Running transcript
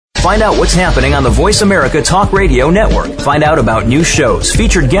Find out what's happening on the Voice America Talk Radio Network. Find out about new shows,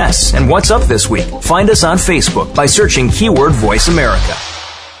 featured guests, and what's up this week. Find us on Facebook by searching keyword Voice America.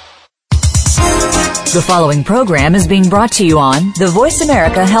 The following program is being brought to you on the Voice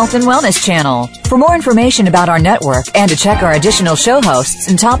America Health and Wellness Channel. For more information about our network and to check our additional show hosts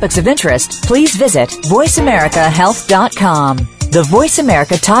and topics of interest, please visit voiceamericahealth.com. The Voice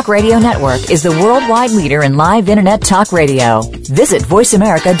America Talk Radio Network is the worldwide leader in live Internet talk radio. Visit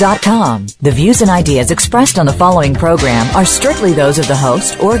voiceamerica.com. The views and ideas expressed on the following program are strictly those of the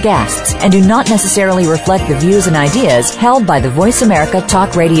host or guests and do not necessarily reflect the views and ideas held by the Voice America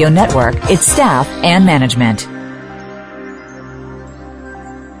Talk Radio Network, its staff, and management.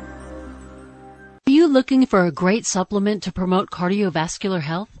 Are you looking for a great supplement to promote cardiovascular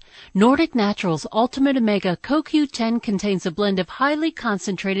health? Nordic Naturals Ultimate Omega CoQ10 contains a blend of highly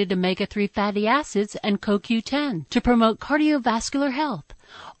concentrated omega-3 fatty acids and CoQ10 to promote cardiovascular health.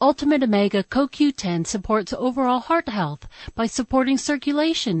 Ultimate Omega CoQ10 supports overall heart health by supporting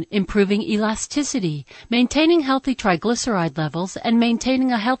circulation, improving elasticity, maintaining healthy triglyceride levels, and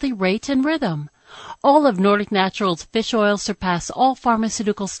maintaining a healthy rate and rhythm. All of Nordic Naturals fish oil surpass all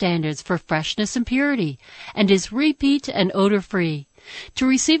pharmaceutical standards for freshness and purity and is repeat and odor-free. To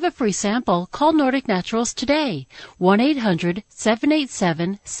receive a free sample, call Nordic Naturals today,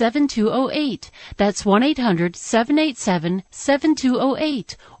 1-800-787-7208. That's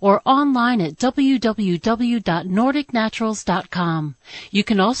 1-800-787-7208, or online at www.nordicnaturals.com. You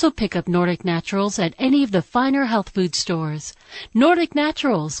can also pick up Nordic Naturals at any of the finer health food stores. Nordic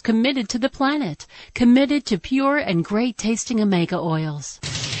Naturals, committed to the planet, committed to pure and great tasting omega oils.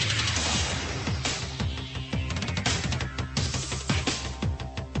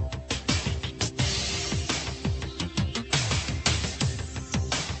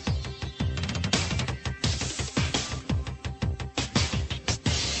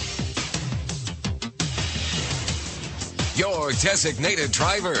 Your designated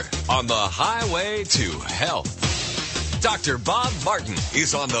driver on the highway to health. Dr. Bob Martin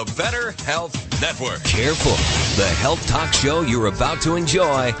is on the Better Health Network. Careful. The health talk show you're about to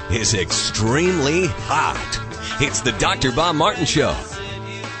enjoy is extremely hot. It's the Dr. Bob Martin Show.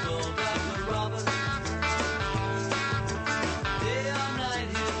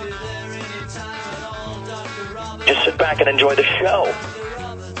 Just sit back and enjoy the show.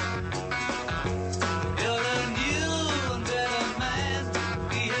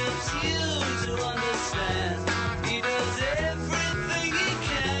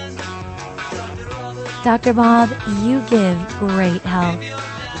 Dr. Bob, you give great help.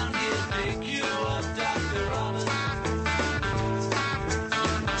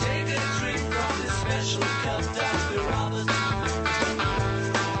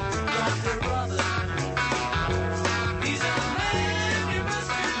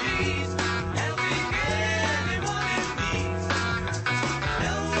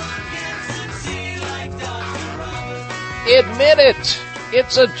 Admit it!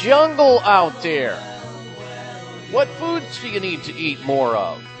 It's a jungle out there. What foods do you need to eat more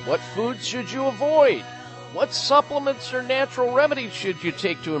of? What foods should you avoid? What supplements or natural remedies should you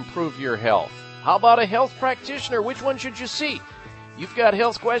take to improve your health? How about a health practitioner? Which one should you see? You've got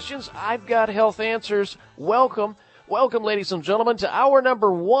health questions. I've got health answers. Welcome, ladies and gentlemen, to hour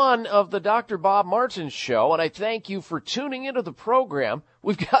number 1 of the Dr. Bob Martin Show, and I thank you for tuning into the program.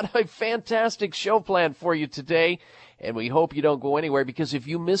 We've got a fantastic show planned for you today. And we hope you don't go anywhere, because if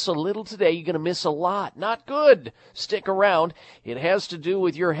you miss a little today, you're going to miss a lot. Not good. Stick around. It has to do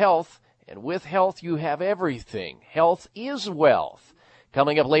with your health, and with health, you have everything. Health is wealth.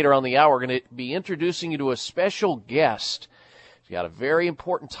 Coming up later on the hour, we're going to be introducing you to a special guest. We've got a very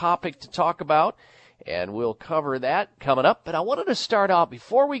important topic to talk about, and we'll cover that coming up. But I wanted to start out,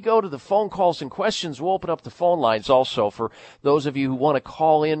 before we go to the phone calls and questions, we'll open up the phone lines also for those of you who want to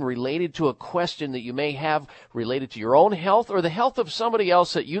call in related to a question that you may have related to your own health or the health of somebody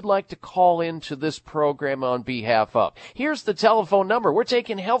else that you'd like to call into this program on behalf of. Here's the telephone number. We're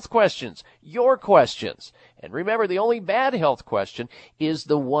taking health questions, your questions. And remember, the only bad health question is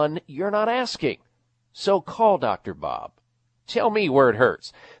the one you're not asking. So call Dr. Bob. Tell me where it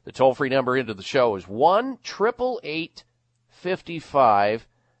hurts. The toll-free number into the show is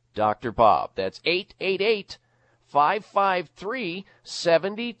 1-888-55-DR. That's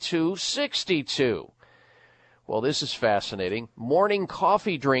 888-553-7262. Well, this is fascinating. Morning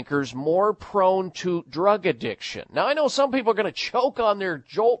coffee drinkers more prone to drug addiction. Now, I know some people are going to choke on their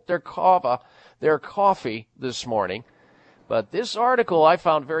coffee this morning, but this article I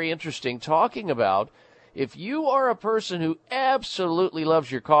found very interesting, talking about if you are a person who absolutely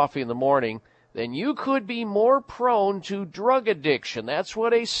loves your coffee in the morning, then you could be more prone to drug addiction. That's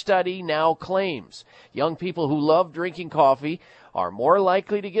what a study now claims. Young people who love drinking coffee are more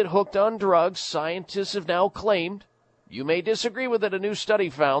likely to get hooked on drugs, scientists have now claimed. You may disagree with it. A new study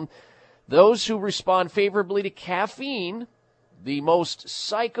found those who respond favorably to caffeine, the most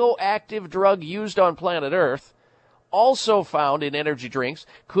psychoactive drug used on planet Earth, also found in energy drinks,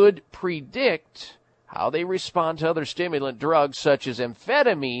 could predict how they respond to other stimulant drugs such as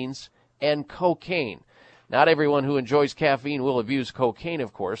amphetamines and cocaine. Not everyone who enjoys caffeine will abuse cocaine,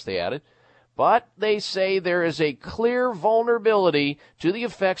 of course, they added. But they say there is a clear vulnerability to the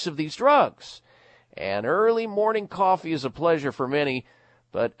effects of these drugs. And early morning coffee is a pleasure for many,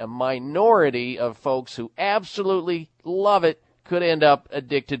 but a minority of folks who absolutely love it could end up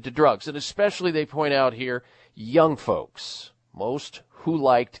addicted to drugs. And especially, they point out here, young folks. Most who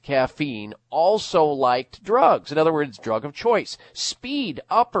liked caffeine also liked drugs. In other words, drug of choice, speed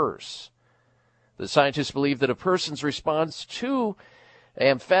uppers. The scientists believe that a person's response to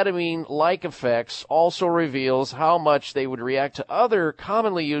amphetamine-like effects also reveals how much they would react to other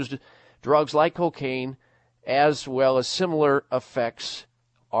commonly used drugs like cocaine, as well as similar effects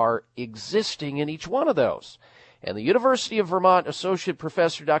are existing in each one of those. And the University of Vermont Associate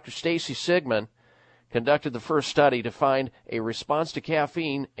Professor Dr. Stacy Sigman conducted the first study to find a response to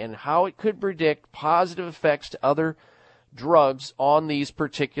caffeine and how it could predict positive effects to other drugs on these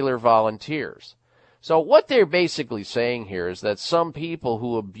particular volunteers. So what they're basically saying here is that some people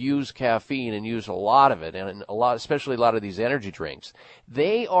who abuse caffeine and use a lot of it, and especially a lot of these energy drinks,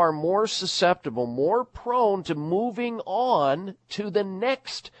 they are more susceptible, more prone to moving on to the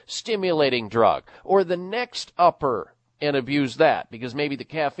next stimulating drug or the next upper and abuse that, because maybe the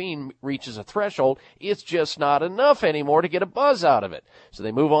caffeine reaches a threshold. It's just not enough anymore to get a buzz out of it. So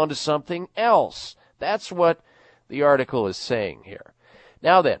they move on to something else. That's what the article is saying here.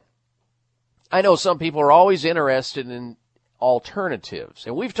 Now then, I know some people are always interested in alternatives,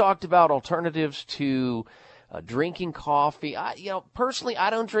 and we've talked about alternatives to drinking coffee. Personally,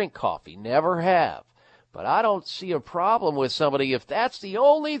 I don't drink coffee, never have. But I don't see a problem with somebody if that's the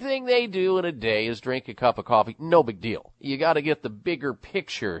only thing they do in a day is drink a cup of coffee. No big deal. You got to get the bigger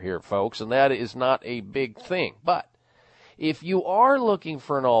picture here, folks, and that is not a big thing. But if you are looking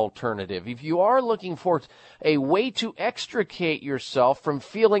for an alternative, if you are looking for a way to extricate yourself from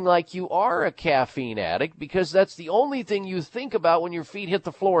feeling like you are a caffeine addict, because that's the only thing you think about when your feet hit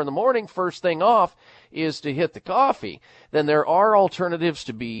the floor in the morning, first thing off is to hit the coffee, then there are alternatives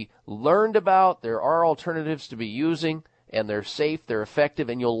to be learned about, there are alternatives to be using, and they're safe, they're effective,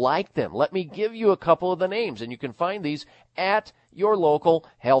 and you'll like them. Let me give you a couple of the names, and you can find these at your local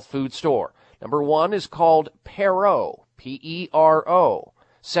health food store. Number one is called Pero, P-E-R-O.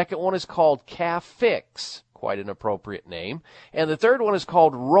 Second one is called Cafix, quite an appropriate name. And the third one is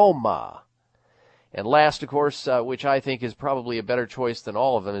called Roma. And last, of course, which I think is probably a better choice than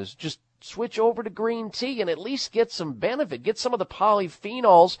all of them, is just switch over to green tea and at least get some benefit. Get some of the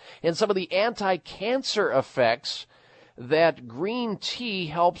polyphenols and some of the anti-cancer effects that green tea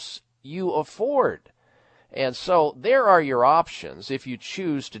helps you afford. And so there are your options if you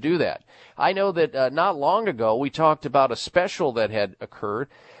choose to do that. I know that not long ago we talked about a special that had occurred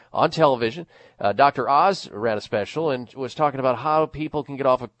on television. Dr. Oz ran a special and was talking about how people can get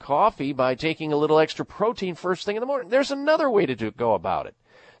off of coffee by taking a little extra protein first thing in the morning. There's another way to go about it.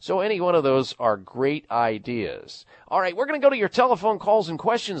 So any one of those are great ideas. All right, we're going to go to your telephone calls and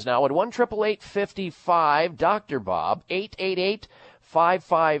questions now at 1-888-55 Dr. Bob,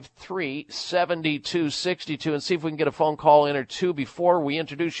 888-553-7262, and see if we can get a phone call in or two before we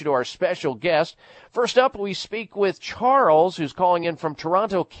introduce you to our special guest. First up, we speak with Charles, who's calling in from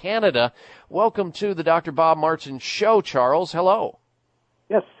Toronto, Canada. Welcome to the Dr. Bob Martin Show, Charles. Hello.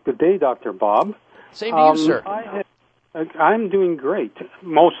 Yes, good day, Dr. Bob. Same to you, sir. I'm doing great,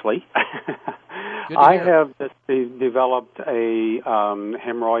 mostly. I have developed a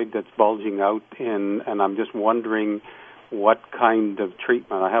hemorrhoid that's bulging out, and I'm just wondering what kind of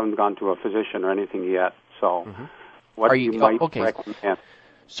treatment. I haven't gone to a physician or anything yet, so what you might recommend.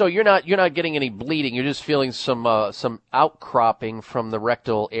 So you're not getting any bleeding. You're just feeling some outcropping from the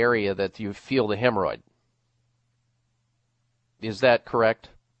rectal area that you feel the hemorrhoid. Is that correct?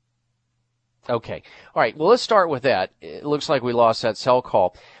 Okay. All right. Well, let's start with that. It looks like we lost that cell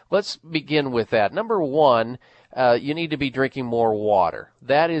call. Let's begin with that. Number one, you need to be drinking more water.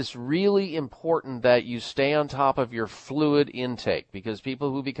 That is really important that you stay on top of your fluid intake, because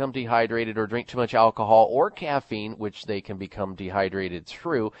people who become dehydrated or drink too much alcohol or caffeine, which they can become dehydrated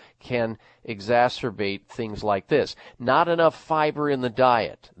through, can exacerbate things like this. Not enough fiber in the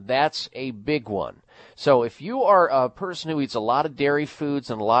diet. That's a big one. So if you are a person who eats a lot of dairy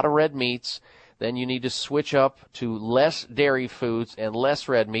foods and a lot of red meats, then you need to switch up to less dairy foods and less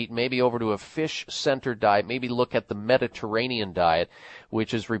red meat, maybe over to a fish-centered diet. Maybe look at the Mediterranean diet,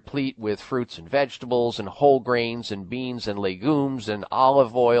 which is replete with fruits and vegetables and whole grains and beans and legumes and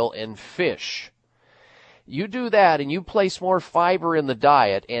olive oil and fish. You do that and you place more fiber in the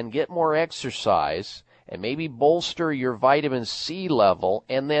diet and get more exercise and maybe bolster your vitamin C level.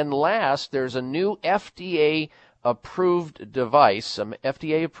 And then last, there's a new FDA-approved device,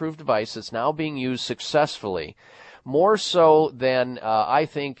 that's now being used successfully. More so than, I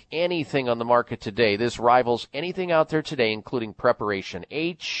think, anything on the market today. This rivals anything out there today, including Preparation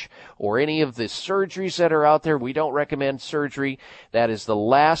H or any of the surgeries that are out there. We don't recommend surgery. That is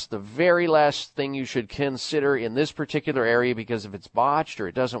the very last thing you should consider in this particular area, because if it's botched or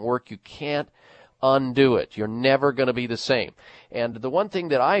it doesn't work, you can't undo it. You're never going to be the same. And the one thing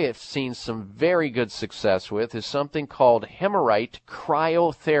that I have seen some very good success with is something called Hemorite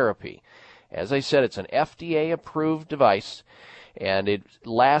cryotherapy. As I said, it's an FDA-approved device, and it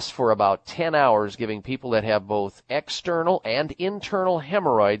lasts for about 10 hours, giving people that have both external and internal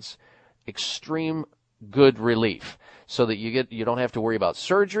hemorrhoids extreme good relief, so that you don't have to worry about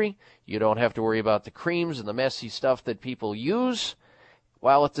surgery, you don't have to worry about the creams and the messy stuff that people use,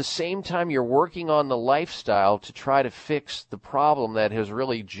 while at the same time you're working on the lifestyle to try to fix the problem that has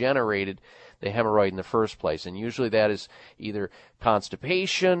really generated the hemorrhoid in the first place. And usually that is either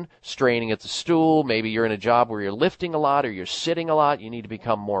constipation, straining at the stool, maybe you're in a job where you're lifting a lot or you're sitting a lot, you need to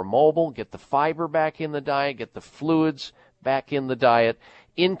become more mobile, get the fiber back in the diet, get the fluids back in the diet,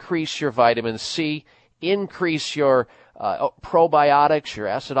 increase your vitamin C, increase your probiotics, your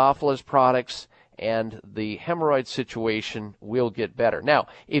acidophilus products, and the hemorrhoid situation will get better. Now,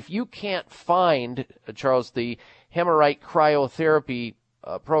 if you can't find, Charles, the Hemorite cryotherapy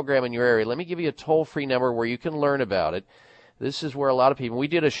program in your area, let me give you a toll-free number where you can learn about it. This is where a lot of people, we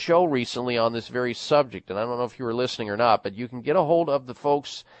did a show recently on this very subject, and I don't know if you were listening or not, but you can get a hold of the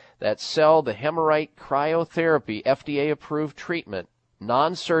folks that sell the Hemorite cryotherapy FDA-approved treatment,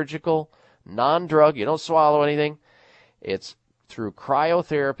 non-surgical, non-drug, you don't swallow anything. It's through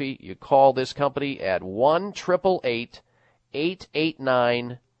cryotherapy. You call this company at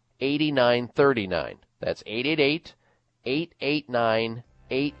 1-888-889-8939. That's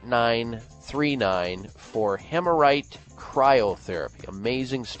 888-889-8939 for Hemorite cryotherapy.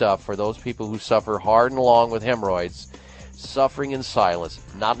 Amazing stuff for those people who suffer hard and long with hemorrhoids. Suffering in silence.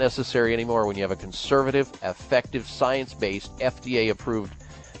 Not necessary anymore when you have a conservative, effective, science-based, FDA-approved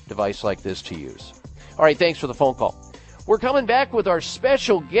device like this to use. All right, thanks for the phone call. We're coming back with our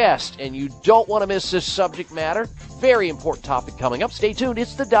special guest, and you don't want to miss this subject matter. Very important topic coming up. Stay tuned.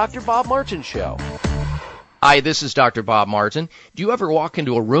 It's the Dr. Bob Martin Show. Hi, this is Dr. Bob Martin. Do you ever walk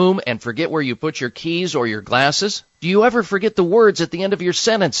into a room and forget where you put your keys or your glasses? Do you ever forget the words at the end of your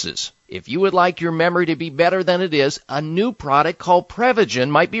sentences? If you would like your memory to be better than it is, a new product called Prevagen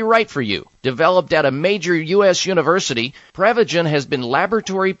might be right for you. Developed at a major U.S. university, Prevagen has been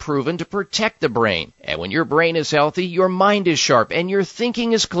laboratory proven to protect the brain. And when your brain is healthy, your mind is sharp and your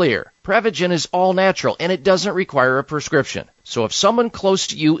thinking is clear. Prevagen is all natural and it doesn't require a prescription. So if someone close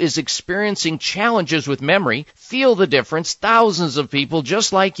to you is experiencing challenges with memory, feel the difference thousands of people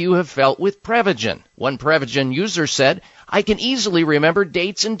just like you have felt with Prevagen. One Prevagen user said, I can easily remember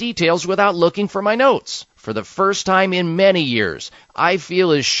dates and details without looking for my notes. For the first time in many years, I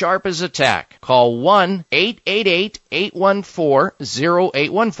feel as sharp as a tack. Call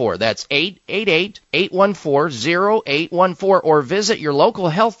 1-888-814-0814. That's 888-814-0814, or visit your local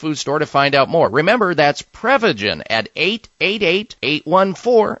health food store to find out more. Remember, that's Prevagen at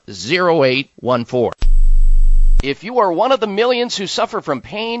 888-814-0814. If you are one of the millions who suffer from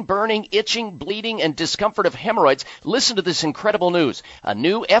pain, burning, itching, bleeding, and discomfort of hemorrhoids, listen to this incredible news. A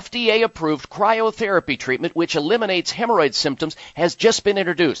new FDA-approved cryotherapy treatment which eliminates hemorrhoid symptoms has just been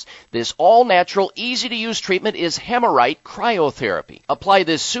introduced. This all-natural, easy-to-use treatment is Hemorite cryotherapy. Apply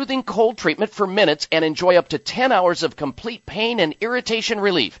this soothing cold treatment for minutes and enjoy up to 10 hours of complete pain and irritation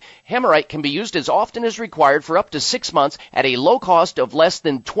relief. Hemorite can be used as often as required for up to 6 months at a low cost of less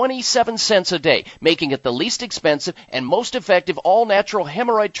than 27 cents a day, making it the least expensive and most effective all-natural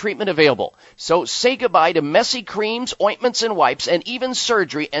hemorrhoid treatment available. So say goodbye to messy creams, ointments, and wipes, and even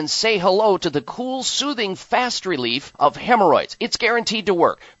surgery, and say hello to the cool, soothing, fast relief of hemorrhoids. It's guaranteed to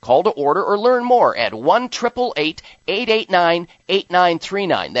work. Call to order or learn more at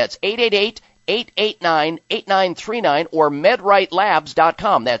 1-888-889-8939. That's 888-889-8939 or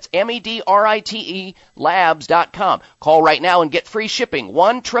medritelabs.com. That's MEDRITE labs.com. Call right now and get free shipping.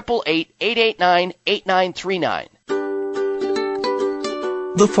 1-888-889-8939.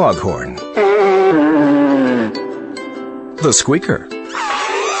 The foghorn. The squeaker.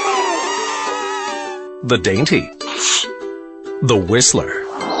 the Dainty, the Whistler,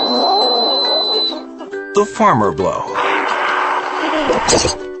 the Farmer Blow,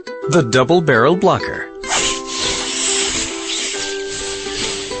 the Double Barrel Blocker,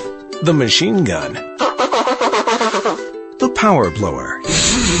 the Machine Gun, the Power Blower.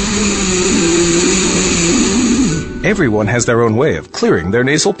 Everyone has their own way of clearing their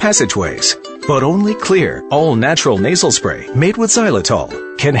nasal passageways. But only Xlear, all-natural nasal spray made with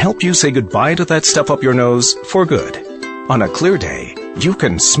xylitol, can help you say goodbye to that stuff up your nose for good. On a clear day, you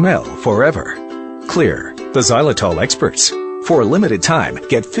can smell forever. Xlear, the xylitol experts. For a limited time,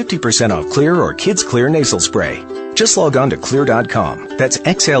 get 50% off Xlear or Kids Xlear nasal spray. Just log on to Xlear.com. That's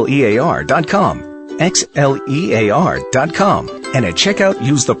XLEAR.com. XLEAR.com. And at checkout,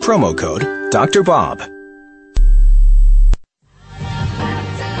 use the promo code Dr. Bob.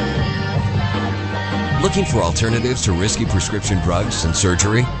 Looking for alternatives to risky prescription drugs and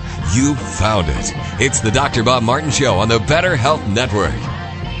surgery? You found it. It's the Dr. Bob Martin Show on the Better Health Network.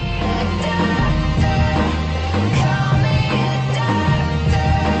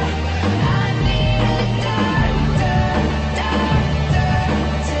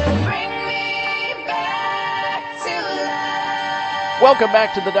 Welcome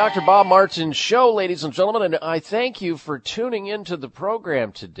back to the Dr. Bob Martin Show, ladies and gentlemen, and I thank you for tuning into the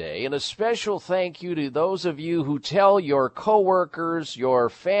program today, and a special thank you to those of you who tell your coworkers, your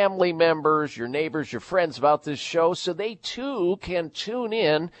family members, your neighbors, your friends about this show so they too can tune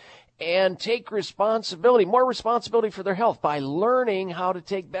in and take responsibility, more responsibility for their health by learning how to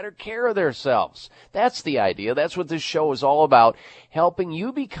take better care of themselves. That's the idea. That's what this show is all about, helping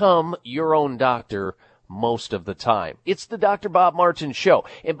you become your own doctor most of the time. It's the Dr. Bob Martin Show.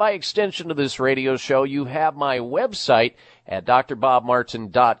 And by extension of this radio show, you have my website at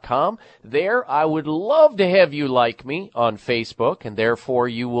drbobmartin.com. There, I would love to have you like me on Facebook, and therefore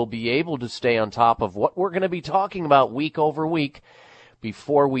you will be able to stay on top of what we're going to be talking about week over week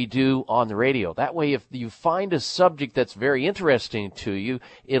before we do on the radio. That way, if you find a subject that's very interesting to you,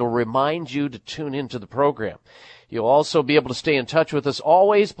 it'll remind you to tune into the program. You'll also be able to stay in touch with us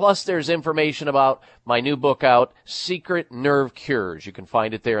always. Plus, there's information about my new book out, Secret Nerve Cures. You can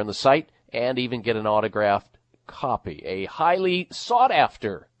find it there on the site and even get an autographed copy, a highly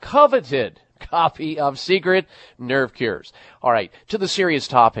sought-after, coveted copy of Secret Nerve Cures. All right, to the serious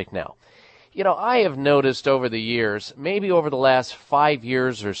topic now. You know, I have noticed over the years, maybe over the last 5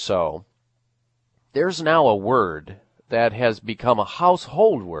 years or so, there's now a word that has become a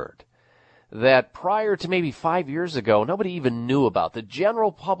household word that prior to maybe 5 years ago, nobody even knew about. The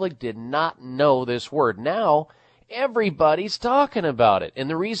general public did not know this word. Now, everybody's talking about it. And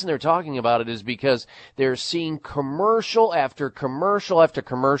the reason they're talking about it is because they're seeing commercial after commercial after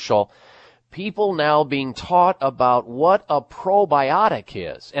commercial, people now being taught about what a probiotic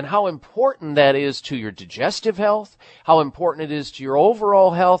is and how important that is to your digestive health, how important it is to your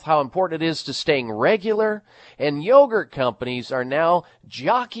overall health, how important it is to staying regular. And yogurt companies are now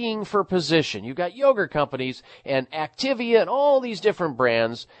jockeying for position. You've got yogurt companies and Activia and all these different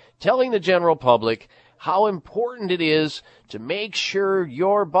brands telling the general public how important it is to make sure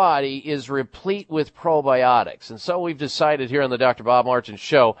your body is replete with probiotics. And so we've decided here on the Dr. Bob Martin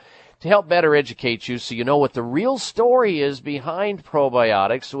Show to help better educate you so you know what the real story is behind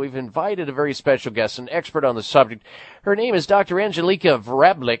probiotics. So we've invited a very special guest, an expert on the subject. Her name is Dr. Angelika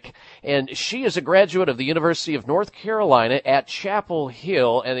Vrablic, and she is a graduate of the University of North Carolina at Chapel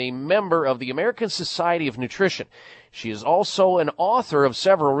Hill and a member of the American Society of Nutrition. She is also an author of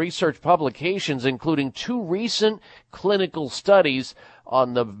several research publications, including 2 recent clinical studies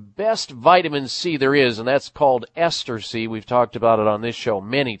on the best vitamin C there is, and that's called Ester C. We've talked about it on this show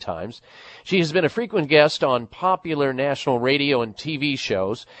many times. She has been a frequent guest on popular national radio and TV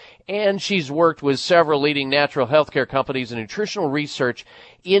shows, and she's worked with several leading natural healthcare companies in nutritional research,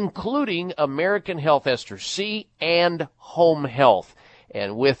 including American Health Ester C and Home Health.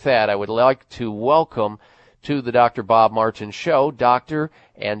 And with that, I would like to welcome to the Dr. Bob Martin Show, Dr.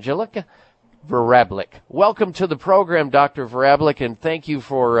 Angelika Vrablic. Welcome to the program, Dr. Vrablic, and thank you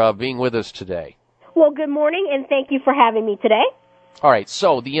for being with us today. Well, good morning, and thank you for having me today. All right,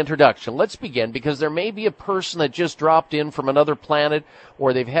 so the introduction. Let's begin, because there may be a person that just dropped in from another planet,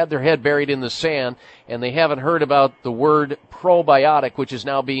 or they've had their head buried in the sand, and they haven't heard about the word probiotic, which is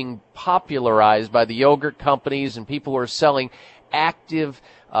now being popularized by the yogurt companies and people who are selling active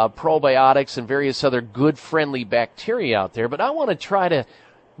probiotics and various other good, friendly bacteria out there. But I want to try to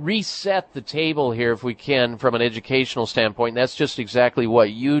reset the table here, if we can, from an educational standpoint. That's just exactly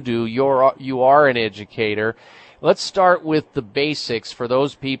what you do. You are an educator. let's start with the basics for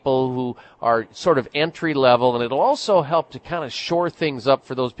those people who are sort of entry level, and it'll also help to kind of shore things up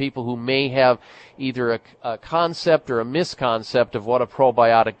for those people who may have either a concept or a misconcept of what a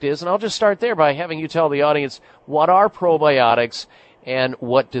probiotic is. And I'll just start there by having you tell the audience, what are probiotics and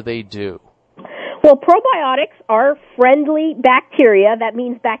what do they do? Well, probiotics are friendly bacteria. That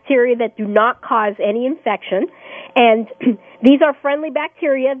means bacteria that do not cause any infection. And these are friendly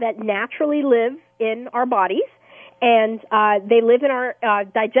bacteria that naturally live in our bodies. And they live in our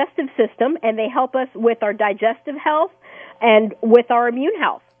digestive system, and they help us with our digestive health and with our immune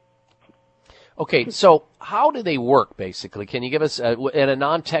health. Okay, so how do they work, basically? Can you give us, in a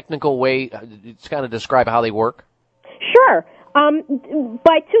non-technical way, to kind of describe how they work? Sure.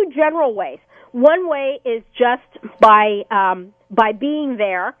 By two general ways. One way is just by being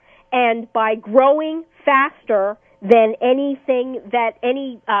there and by growing faster than anything that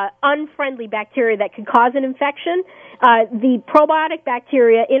any unfriendly bacteria that could cause an infection. The probiotic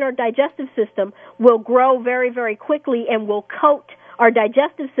bacteria in our digestive system will grow very, very quickly and will coat our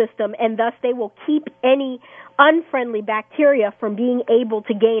digestive system, and thus they will keep any unfriendly bacteria from being able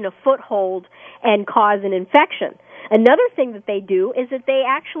to gain a foothold and cause an infection. Another thing that they do is that they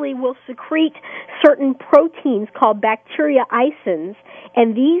actually will secrete certain proteins called bacteriocins,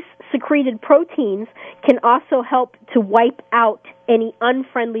 and these secreted proteins can also help to wipe out any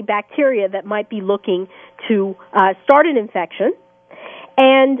unfriendly bacteria that might be looking to start an infection.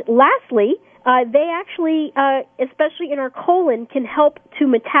 And lastly, they actually, especially in our colon, can help to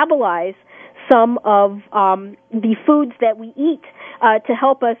metabolize some of the foods that we eat to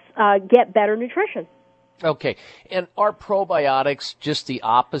help us get better nutrition. Okay, and are probiotics just the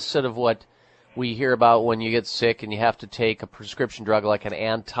opposite of what we hear about when you get sick and you have to take a prescription drug like an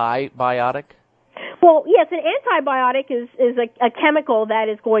antibiotic? Well, yes, an antibiotic is a chemical that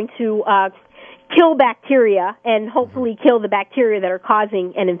is going to kill bacteria and hopefully kill the bacteria that are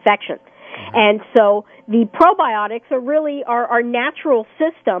causing an infection. And so the probiotics are really our natural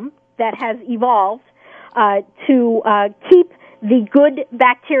system that has evolved to keep the good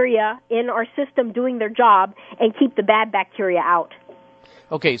bacteria in our system doing their job and keep the bad bacteria out.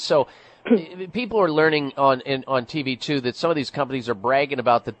 Okay, so people are learning on TV too that some of these companies are bragging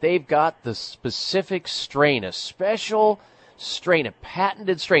about that they've got the specific strain, a special strain, a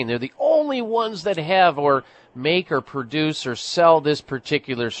patented strain. They're the only ones that have or make or produce or sell this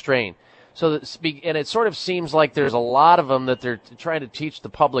particular strain. So and it sort of seems like there's a lot of them that they're trying to teach the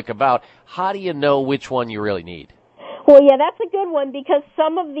public about. How do you know which one you really need? Well, yeah, that's a good one because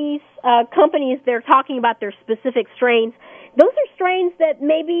some of these companies, they're talking about their specific strains. Those are strains that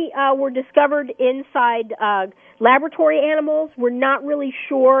maybe were discovered inside laboratory animals. We're not really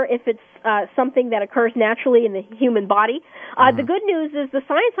sure if it's something that occurs naturally in the human body. The good news is the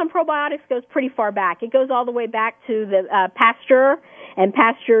science on probiotics goes pretty far back. It goes all the way back to the Pasteur and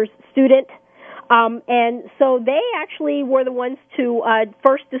Pasteur's student. And so they actually were the ones to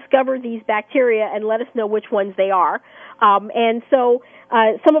first discover these bacteria and let us know which ones they are. And so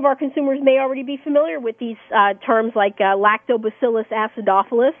some of our consumers may already be familiar with these terms like Lactobacillus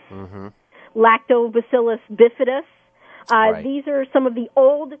acidophilus, Lactobacillus bifidus. Right. These are some of the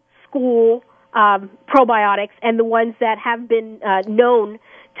old school probiotics and the ones that have been known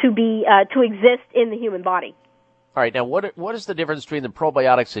to be to exist in the human body. All right, now what is the difference between the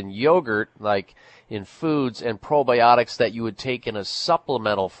probiotics in yogurt, like in foods, and probiotics that you would take in a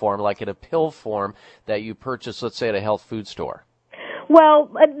supplemental form, like in a pill form that you purchase, let's say, at a health food store? Well,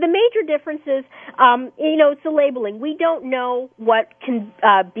 the major difference is, it's the labeling. We don't know what can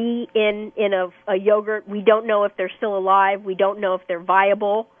be in a yogurt. We don't know if they're still alive. We don't know if they're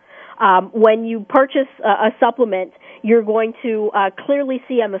viable. When you purchase a supplement, you're going to clearly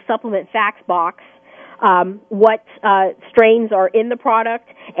see on the supplement facts box what strains are in the product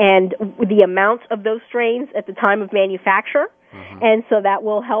and the amount of those strains at the time of manufacture. And so that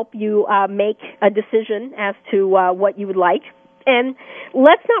will help you make a decision as to what you would like. And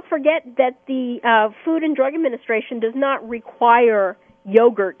let's not forget that the Food and Drug Administration does not require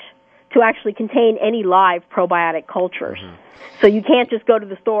yogurt to actually contain any live probiotic cultures. So you can't just go to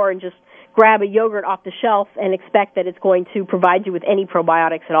the store and just grab a yogurt off the shelf and expect that it's going to provide you with any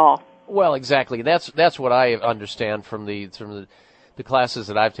probiotics at all. Well, exactly. That's what I understand from the classes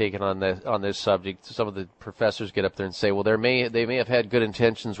that I've taken on this subject. Some of the professors get up there and say, well, they may have had good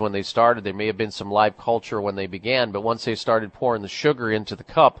intentions when they started. There may have been some live culture when they began, but once they started pouring the sugar into the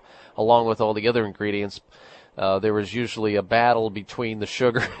cup along with all the other ingredients, there was usually a battle between the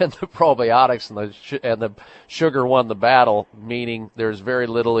sugar and the probiotics, and the sugar won the battle, meaning there's very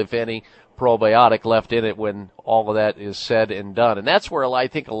little, if any, probiotic left in it when all of that is said and done. And that's where I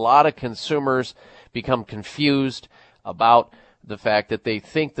think a lot of consumers become confused about the fact that they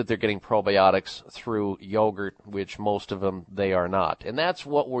think that they're getting probiotics through yogurt, which most of them they are not. And that's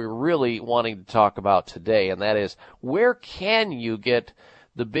what we're really wanting to talk about today, and that is, where can you get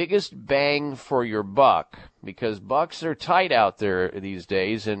the biggest bang for your buck? Because bucks are tight out there these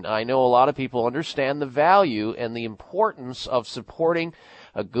days, and I know a lot of people understand the value and the importance of supporting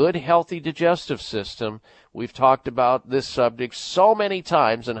a good, healthy digestive system. We've talked about this subject so many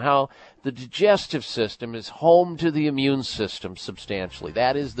times, and how the digestive system is home to the immune system substantially.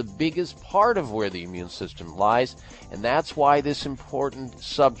 That is the biggest part of where the immune system lies, and that's why this important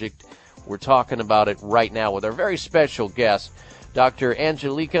subject, we're talking about it right now with our very special guest, Dr.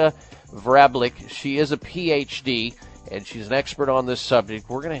 Angelika Vrablic. She is a PhD, and she's an expert on this subject.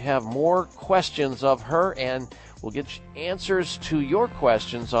 We're going to have more questions of her, and we'll get answers to your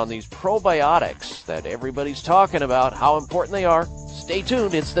questions on these probiotics that everybody's talking about, how important they are. Stay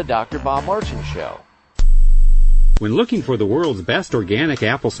tuned. It's the Dr. Bob Martin Show. When looking for the world's best organic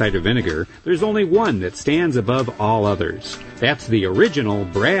apple cider vinegar, there's only one that stands above all others. That's the original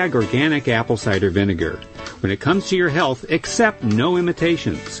Bragg Organic Apple Cider Vinegar. When it comes to your health, accept no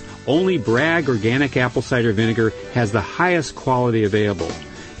imitations. Only Bragg Organic Apple Cider Vinegar has the highest quality available.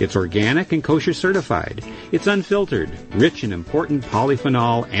 It's organic and kosher certified. It's unfiltered, rich in important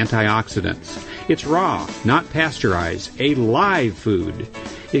polyphenol antioxidants. It's raw, not pasteurized, a live food.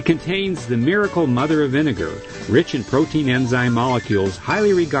 It contains the miracle mother of vinegar, rich in protein enzyme molecules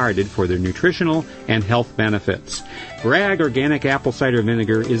highly regarded for their nutritional and health benefits. Bragg Organic Apple Cider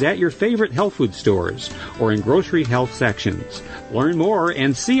Vinegar is at your favorite health food stores or in grocery health sections. Learn more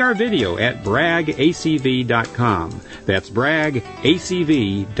and see our video at braggacv.com. That's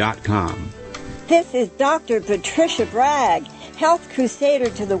braggacv.com. This is Dr. Patricia Bragg, health crusader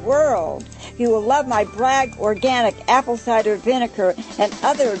to the world. You will love my Bragg Organic Apple Cider Vinegar and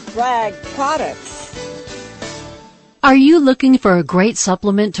other Bragg products. Are you looking for a great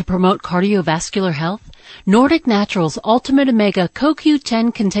supplement to promote cardiovascular health? Nordic Naturals Ultimate Omega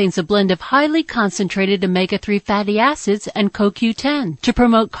CoQ10 contains a blend of highly concentrated omega-3 fatty acids and CoQ10 to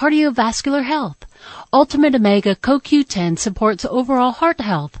promote cardiovascular health. Ultimate Omega CoQ10 supports overall heart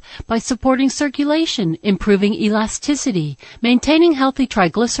health by supporting circulation, improving elasticity, maintaining healthy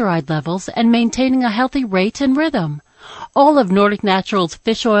triglyceride levels, and maintaining a healthy rate and rhythm. All of Nordic Naturals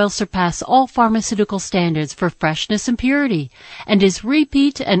fish oil surpass all pharmaceutical standards for freshness and purity, and is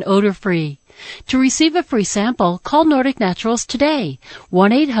repeat and odor-free. To receive a free sample, call Nordic Naturals today,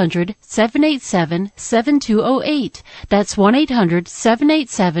 1-800-787-7208. That's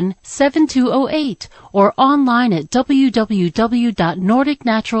 1-800-787-7208, or online at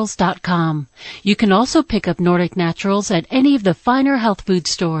www.nordicnaturals.com. You can also pick up Nordic Naturals at any of the finer health food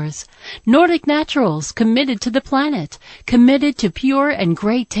stores. Nordic Naturals, committed to the planet, committed to pure and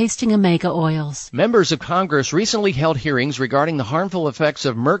great-tasting omega oils. Members of Congress recently held hearings regarding the harmful effects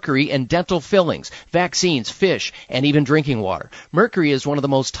of mercury and dental fillings, vaccines, fish, and even drinking water. Mercury is one of the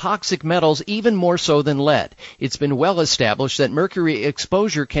most toxic metals, even more so than lead. It's been well established that mercury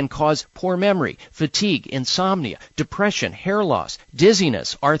exposure can cause poor memory, fatigue, insomnia, depression, hair loss,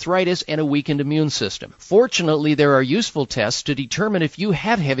 dizziness, arthritis, and a weakened immune system. Fortunately, there are useful tests to determine if you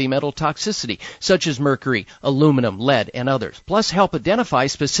have heavy metal toxicity, such as mercury, aluminum, lead, and others. Plus, help identify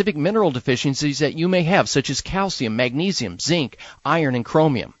specific mineral deficiencies that you may have, such as calcium, magnesium, zinc, iron, and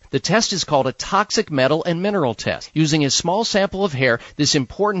chromium. The test is called a toxic metal and mineral test. Using a small sample of hair, this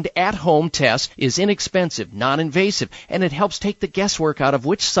important at-home test is inexpensive, non-invasive, and it helps take the guesswork out of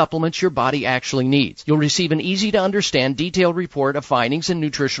which supplements your body actually needs. You'll receive an easy-to-understand, detailed report of findings and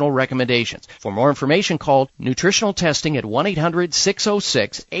nutritional recommendations. For more information, call Nutritional Testing at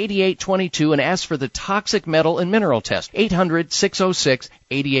 1-800-606-8822 and ask for the toxic metal and mineral test,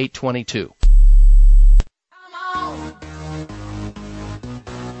 800-606-8822.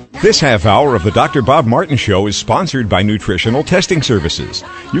 This half hour of the Dr. Bob Martin Show is sponsored by Nutritional Testing Services.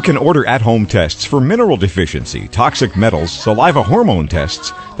 You can order at-home tests for mineral deficiency, toxic metals, saliva hormone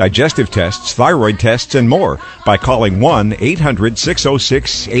tests, digestive tests, thyroid tests, and more by calling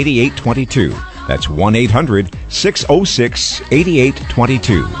 1-800-606-8822. That's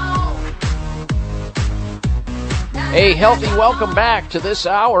 1-800-606-8822. A healthy welcome back to this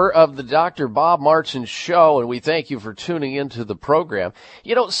hour of the Dr. Bob Martin Show, and we thank you for tuning into the program.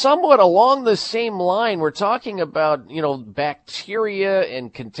 You know, somewhat along the same line, we're talking about, bacteria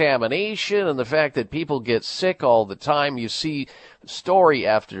and contamination and the fact that people get sick all the time. You see story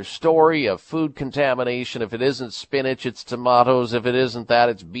after story of food contamination. If it isn't spinach, it's tomatoes. If it isn't that,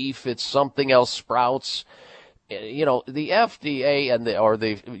 it's beef. It's something else, sprouts. You know, the FDA and the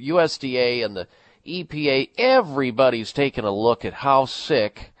USDA and the EPA, everybody's taking a look at how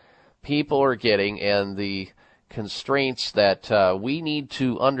sick people are getting and the constraints that we need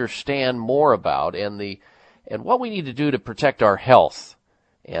to understand more about and what we need to do to protect our health.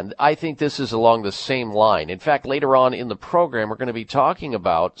 And I think this is along the same line. In fact, later on in the program, we're going to be talking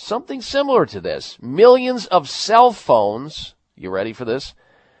about something similar to this. Millions of cell phones. You ready for this?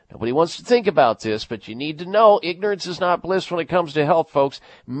 Nobody wants to think about this, but you need to know ignorance is not bliss when it comes to health, folks.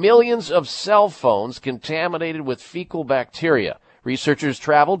 Millions of cell phones contaminated with fecal bacteria. Researchers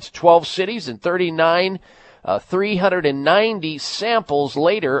traveled to 12 cities and 390 samples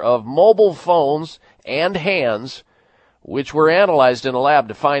later of mobile phones and hands, which were analyzed in a lab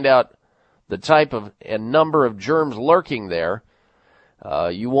to find out the type of and number of germs lurking there.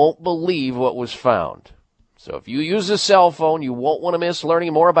 You won't believe what was found. So if you use a cell phone, you won't want to miss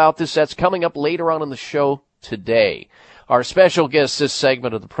learning more about this. That's coming up later on in the show today. Our special guest this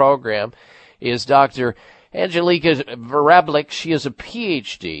segment of the program is Dr. Angelika Vrablic. She is a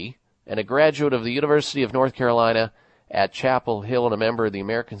Ph.D. and a graduate of the University of North Carolina at Chapel Hill and a member of the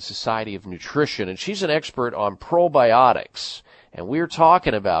American Society of Nutrition. And she's an expert on probiotics. And we're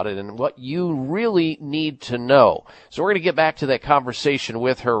talking about it and what you really need to know. So we're going to get back to that conversation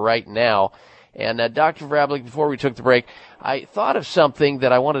with her right now. And Dr. Vrablic, before we took the break, I thought of something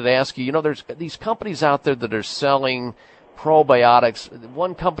that I wanted to ask you. You know, there's these companies out there that are selling probiotics.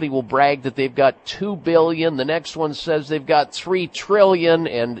 One company will brag that they've got 2 billion. The next one says they've got 3 trillion.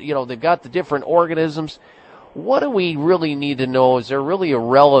 And, you know, they've got the different organisms. What do we really need to know? Is there really a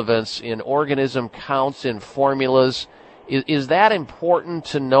relevance in organism counts in formulas? Is that important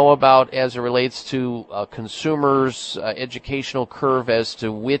to know about as it relates to consumers' educational curve as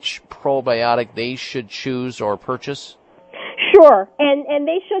to which probiotic they should choose or purchase? Sure, and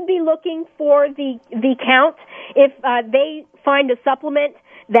they should be looking for the count. If they find a supplement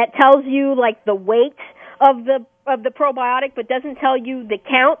that tells you like the weight of the probiotic but doesn't tell you the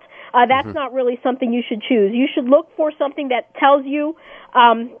count, that's not really something you should choose. You should look for something that tells you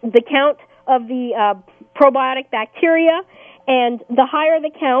the count of the probiotic bacteria, and the higher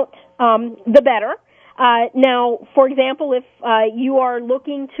the count, the better. Now, for example, if you are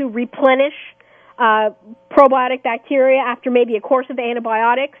looking to replenish probiotic bacteria after maybe a course of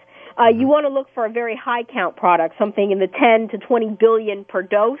antibiotics, you want to look for a very high count product, something in the 10 to 20 billion per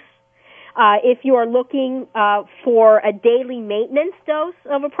dose. If you are looking for a daily maintenance dose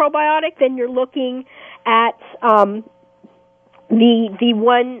of a probiotic, then you're looking at the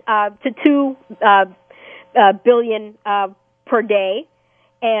 1 to 2 billion per day.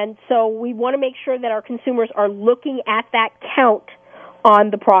 And so we want to make sure that our consumers are looking at that count on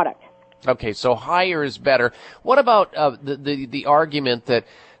the product. Okay, so higher is better. What about the argument that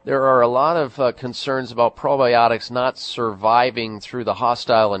there are a lot of concerns about probiotics not surviving through the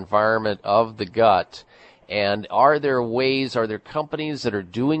hostile environment of the gut? And are there companies that are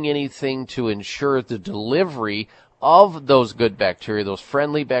doing anything to ensure the delivery of those good bacteria, those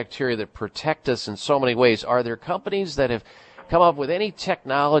friendly bacteria that protect us in so many ways? Are there companies that have come up with any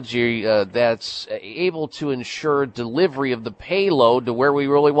technology that's able to ensure delivery of the payload to where we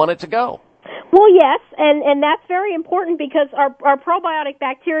really want it to go? Well, yes, and that's very important because our probiotic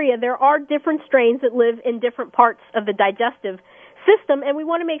bacteria, there are different strains that live in different parts of the digestive system, and we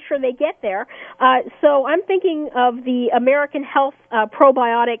want to make sure they get there. So I'm thinking of the American Health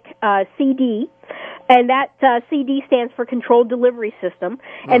Probiotic CD, and that CD stands for Controlled Delivery System.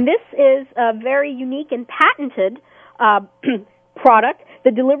 And this is a very unique and patented product. The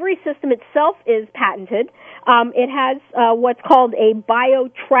delivery system itself is patented. It has what's called a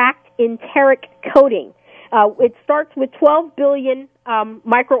BioTract enteric coating. It starts with 12 billion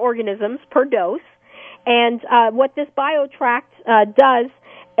microorganisms per dose. And what this BioTract does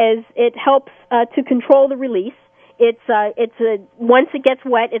is it helps to control the release. Once it gets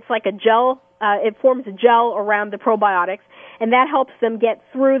wet, it's like a gel. It forms a gel around the probiotics, and that helps them get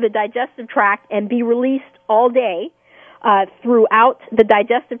through the digestive tract and be released all day throughout the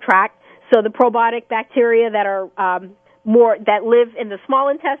digestive tract. So the probiotic bacteria that are that live in the small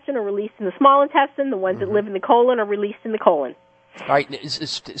intestine are released in the small intestine. The ones that live in the colon are released in the colon. All right,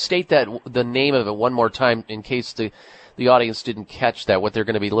 state the name of it one more time in case the audience didn't catch that, what they're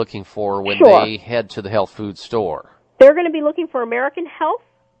going to be looking for when they head to the health food store. They're going to be looking for American Health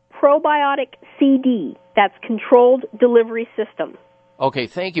Probiotic CD. That's Controlled Delivery System. Okay,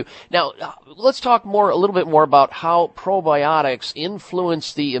 thank you. Now, let's talk a little bit more about how probiotics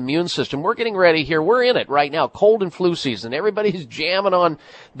influence the immune system. We're getting ready here. We're in it right now, cold and flu season. Everybody's jamming on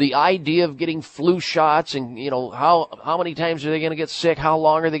the idea of getting flu shots and, how many times are they going to get sick? How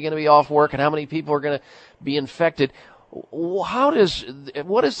long are they going to be off work? And how many people are going to be infected? What is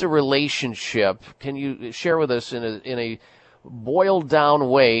the relationship? Can you share with us in a boiled down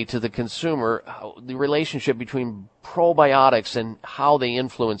way to the consumer, the relationship between probiotics and how they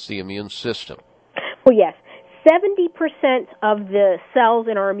influence the immune system? Well, yes. 70% of the cells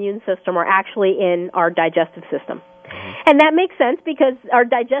in our immune system are actually in our digestive system. And that makes sense because our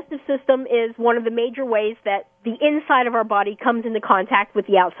digestive system is one of the major ways that the inside of our body comes into contact with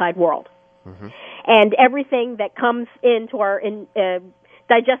the outside world. And everything that comes into our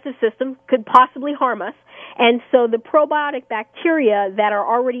digestive system could possibly harm us. And so the probiotic bacteria that are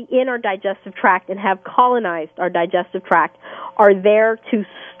already in our digestive tract and have colonized our digestive tract are there to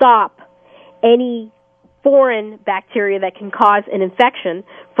stop any foreign bacteria that can cause an infection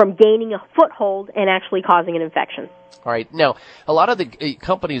from gaining a foothold and actually causing an infection. All right. Now, a lot of the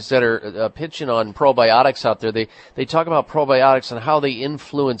companies that are pitching on probiotics out there, they talk about probiotics and how they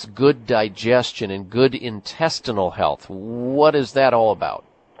influence good digestion and good intestinal health. What is that all about?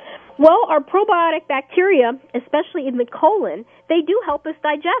 Well, our probiotic bacteria, especially in the colon, they do help us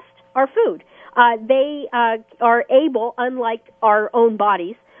digest our food. They are able, unlike our own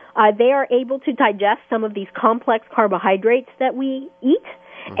bodies, they are able to digest some of these complex carbohydrates that we eat,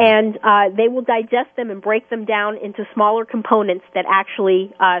 and they will digest them and break them down into smaller components that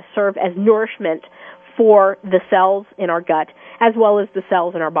actually serve as nourishment for the cells in our gut as well as the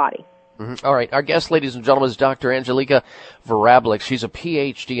cells in our body. All right. Our guest, ladies and gentlemen, is Dr. Angelika Wrablik. She's a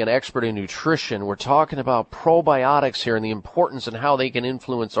PhD and expert in nutrition. We're talking about probiotics here and the importance and how they can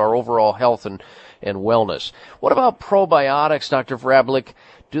influence our overall health and wellness. What about probiotics, Dr. Wrablik?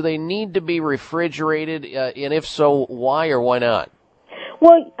 Do they need to be refrigerated? And if so, why or why not?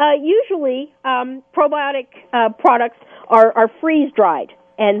 Well, usually probiotic products are freeze-dried,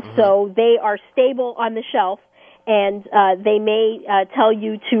 and so they are stable on the shelf. And they may tell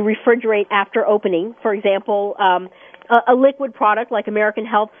you to refrigerate after opening. For example, a liquid product like American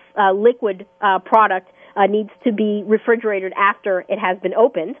Health's liquid product needs to be refrigerated after it has been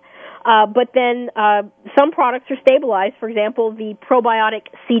opened. But then some products are stabilized. For example, the probiotic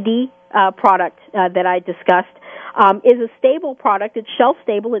CD product that I discussed is a stable product. It's shelf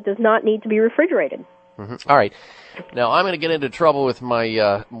stable. It does not need to be refrigerated. All right. Now, I'm going to get into trouble with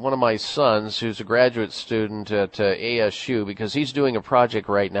my one of my sons, who's a graduate student at ASU, because he's doing a project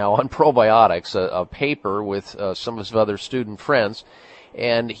right now on probiotics, a paper with some of his other student friends.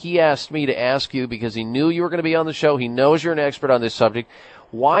 And he asked me to ask you, because he knew you were going to be on the show, he knows you're an expert on this subject,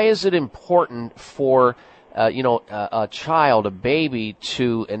 why is it important for a child, a baby,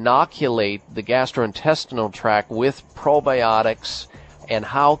 to inoculate the gastrointestinal tract with probiotics? And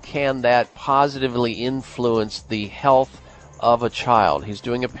how can that positively influence the health of a child? He's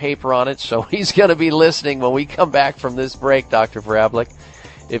doing a paper on it, so he's going to be listening when we come back from this break, Dr. Wrablik.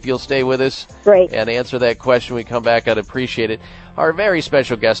 If you'll stay with us and answer that question when we come back, I'd appreciate it. Our very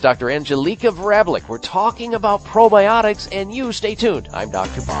special guest, Dr. Angelika Wrablik. We're talking about probiotics, and you stay tuned. I'm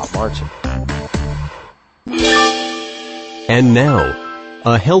Dr. Bob Martin. And now,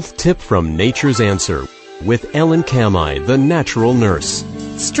 a health tip from Nature's Answer with Ellen Kamai, the natural nurse.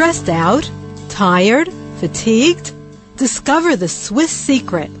 Stressed out? Tired? Fatigued? Discover the Swiss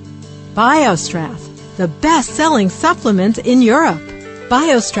secret. BioStrath, the best-selling supplement in Europe.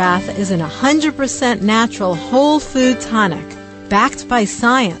 BioStrath is an 100% natural whole food tonic, backed by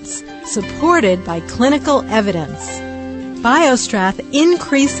science, supported by clinical evidence. BioStrath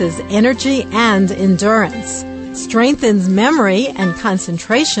increases energy and endurance, strengthens memory and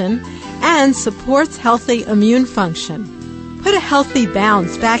concentration, and supports healthy immune function. Put a healthy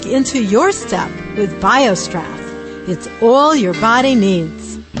bounce back into your step with BioStrath. It's all your body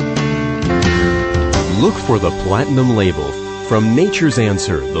needs. Look for the platinum label from Nature's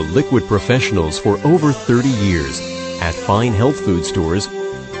Answer, the liquid professionals for over 30 years at fine health food stores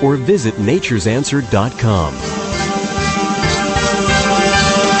or visit naturesanswer.com.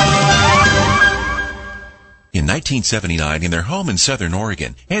 In 1979, in their home in Southern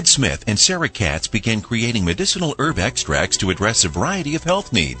Oregon, Ed Smith and Sarah Katz began creating medicinal herb extracts to address a variety of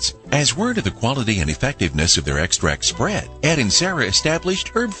health needs. As word of the quality and effectiveness of their extract spread, Ed and Sarah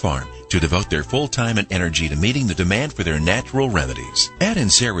established Herb Farm to devote their full time and energy to meeting the demand for their natural remedies. Ed and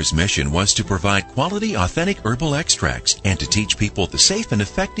Sarah's mission was to provide quality, authentic herbal extracts and to teach people the safe and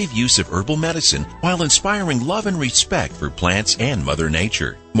effective use of herbal medicine while inspiring love and respect for plants and Mother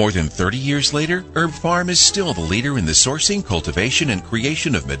Nature. More than 30 years later, Herb Farm is still the leader in the sourcing, cultivation, and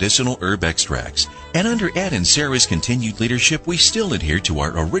creation of medicinal herb extracts. And under Ed and Sarah's continued leadership, we still adhere to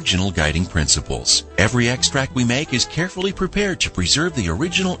our original guiding principles. Every extract we make is carefully prepared to preserve the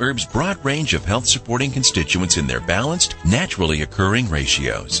original herb's broad range of health-supporting constituents in their balanced, naturally occurring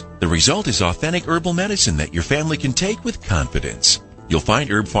ratios. The result is authentic herbal medicine that your family can take with confidence. You'll find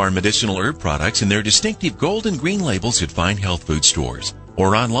Herb Farm medicinal herb products in their distinctive gold and green labels at fine health food stores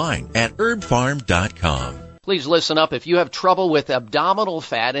or online at herbfarm.com. Please listen up if you have trouble with abdominal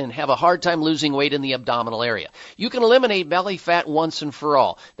fat and have a hard time losing weight in the abdominal area. You can eliminate belly fat once and for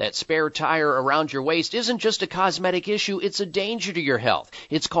all. That spare tire around your waist isn't just a cosmetic issue, it's a danger to your health.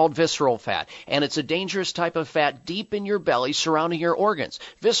 It's called visceral fat, and it's a dangerous type of fat deep in your belly surrounding your organs.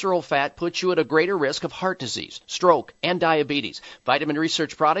 Visceral fat puts you at a greater risk of heart disease, stroke, and diabetes. Vitamin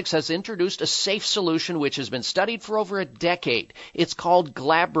Research Products has introduced a safe solution which has been studied for over a decade. It's called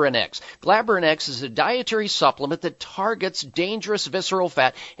Glabrinex. Glabrinex is a dietary supplement that targets dangerous visceral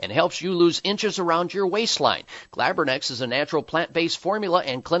fat and helps you lose inches around your waistline. Glabrinex is a natural plant-based formula,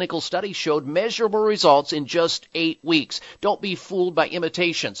 and clinical studies showed measurable results in just 8 weeks. Don't be fooled by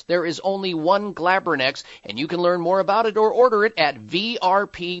imitations. There is only one Glabrinex, and you can learn more about it or order it at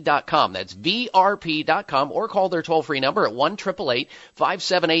vrp.com. That's vrp.com, or call their toll-free number at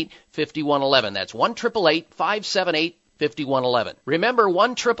 1-888-578-5111. That's 1-888-578-5111. 5111. Remember,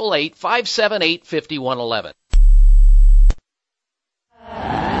 1-888-578-5111.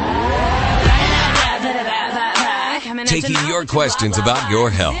 Taking your questions about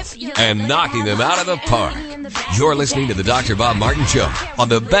your health and knocking them out of the park. You're listening to the Dr. Bob Martin Show on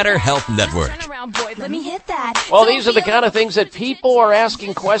the Better Health Network. Let me hit that. Well, these are the kind of things that people are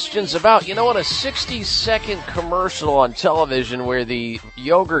asking questions about. You know, in a 60-second commercial on television where the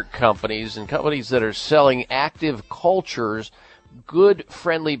yogurt companies and companies that are selling active cultures, good,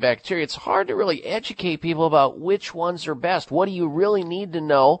 friendly bacteria, it's hard to really educate people about which ones are best. What do you really need to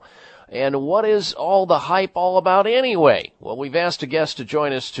know? And what is all the hype all about anyway? Well, we've asked a guest to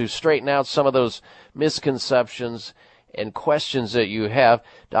join us to straighten out some of those misconceptions and questions that you have.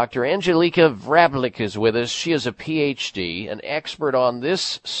 Dr. Angelika Vrablic is with us. She is a PhD, an expert on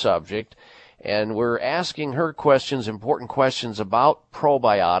this subject, and we're asking her questions, important questions about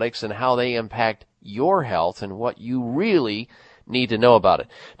probiotics and how they impact your health and what you really need to know about it.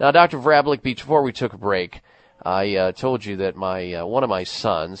 Now, Dr. Vrablic, before we took a break, I told you that my one of my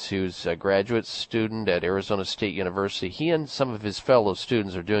sons, who's a graduate student at Arizona State University, he and some of his fellow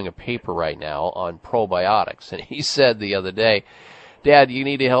students are doing a paper right now on probiotics. And he said the other day, Dad, you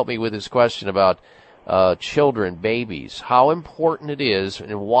need to help me with this question about children, babies, how important it is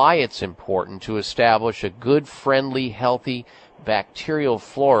and why it's important to establish a good, friendly, healthy bacterial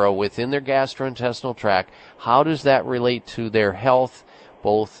flora within their gastrointestinal tract. How does that relate to their health,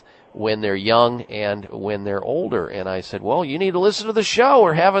 both when they're young and when they're older? And I said, well, you need to listen to the show.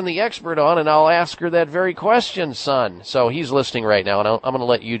 We're having the expert on, and I'll ask her that very question, son. So he's listening right now, and I'm going to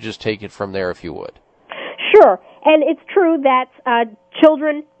let you just take it from there if you would. Sure. And it's true that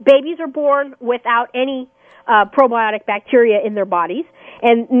babies are born without any probiotic bacteria in their bodies.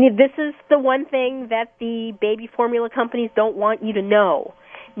 And this is the one thing that the baby formula companies don't want you to know.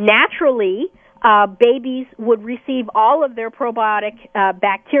 Naturally, babies would receive all of their probiotic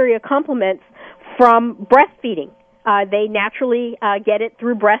bacteria complements from breastfeeding. They naturally get it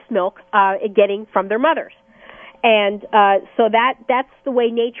through breast milk, getting from their mothers. And so that's the way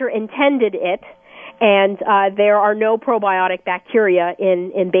nature intended it, and there are no probiotic bacteria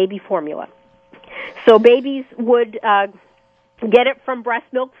in baby formula. So babies would get it from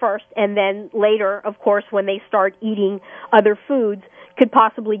breast milk first, and then later, of course, when they start eating other foods, could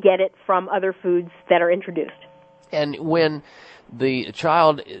possibly get it from other foods that are introduced. And when the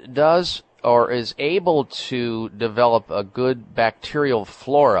child does or is able to develop a good bacterial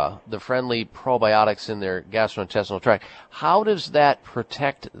flora, the friendly probiotics in their gastrointestinal tract, how does that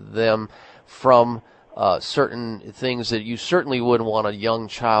protect them from certain things that you certainly wouldn't want a young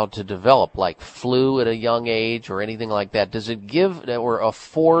child to develop, like flu at a young age or anything like that? Does it give or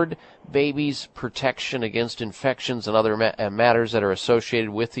afford babies protection against infections and other matters that are associated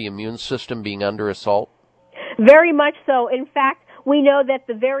with the immune system being under assault? Very much so. In fact, we know that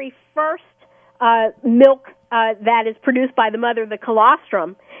the very first milk that is produced by the mother, the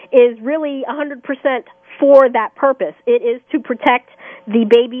colostrum, is really 100% for that purpose. It is to protect the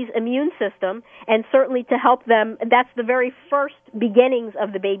baby's immune system, and certainly to help them. That's the very first beginnings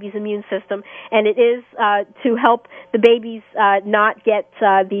of the baby's immune system, and it is to help the babies not get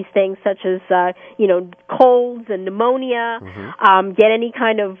these things such as colds and pneumonia, get any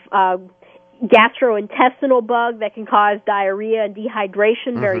kind of gastrointestinal bug that can cause diarrhea and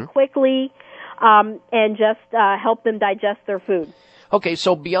dehydration very quickly, and just help them digest their food. Okay,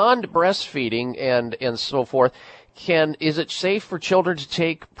 so beyond breastfeeding and so forth, is it safe for children to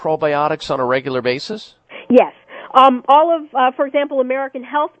take probiotics on a regular basis? Yes. All of, for example, American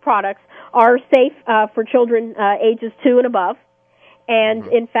Health products are safe for children ages 2 and above. And,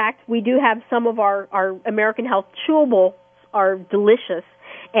 in fact, we do have some of our American Health chewables are delicious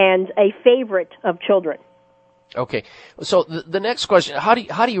and a favorite of children. Okay. So the next question, how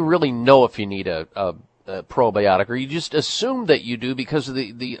do you really know if you need a probiotic, or you just assume that you do because of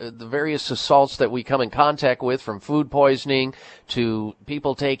the various assaults that we come in contact with, from food poisoning to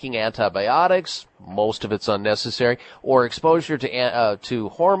people taking antibiotics, most of it's unnecessary, or exposure to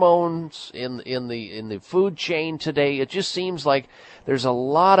hormones in the food chain today? It just seems like there's a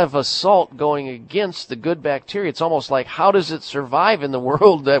lot of assault going against the good bacteria. It's almost like, how does it survive in the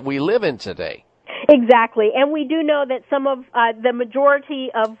world that we live in today? Exactly. And we do know that some of the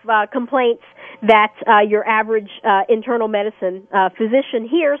majority of complaints that your average internal medicine physician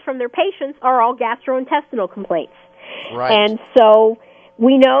hears from their patients are all gastrointestinal complaints. Right. And so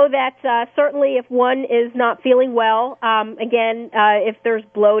we know that certainly if one is not feeling well, if there's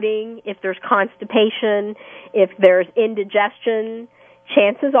bloating, if there's constipation, if there's indigestion,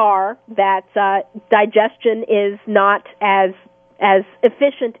 chances are that digestion is not as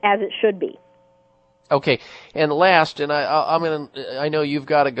efficient as it should be. Okay, and last, and I know you've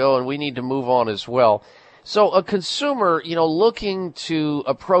got to go, and we need to move on as well. So a consumer, looking to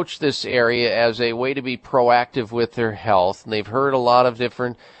approach this area as a way to be proactive with their health, and they've heard a lot of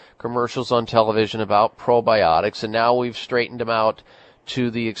different commercials on television about probiotics, and now we've straightened them out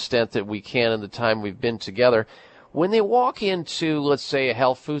to the extent that we can in the time we've been together. When they walk into, let's say, a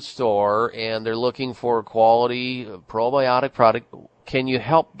health food store and they're looking for a quality probiotic product, can you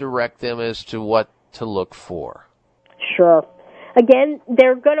help direct them as to what to look for? Sure. Again,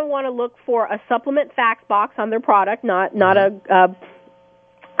 they're going to want to look for a supplement facts box on their product, not a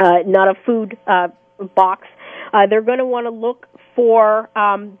food box. They're going to want to look for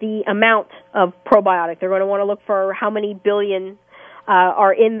the amount of probiotic. They're going to want to look for how many billion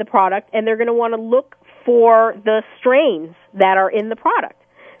are in the product, and they're going to want to look for the strains that are in the product.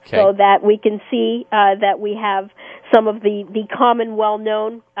 Okay. So that we can see that we have some of the common,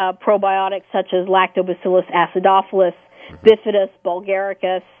 well-known probiotics such as Lactobacillus acidophilus, Bifidus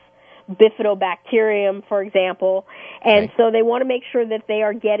bulgaricus, Bifidobacterium, for example. And so they want to make sure that they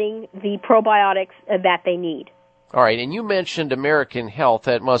are getting the probiotics that they need. All right, and you mentioned American Health.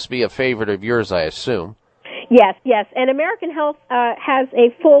 That must be a favorite of yours, I assume. Yes. And American Health has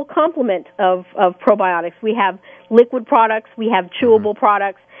a full complement of probiotics. We have liquid products. We have chewable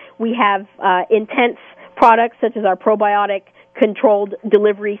products. We have intense products such as our probiotic controlled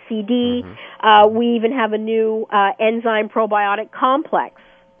delivery CD. We even have a new enzyme probiotic complex,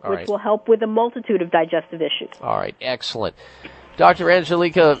 which will help with a multitude of digestive issues. All right, excellent. Dr.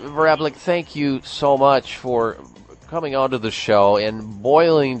 Angelika Vorablik, thank you so much for coming onto the show and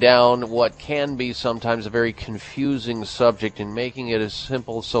boiling down what can be sometimes a very confusing subject and making it as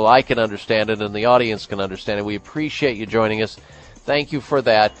simple so I can understand it and the audience can understand it. We appreciate you joining us. Thank you for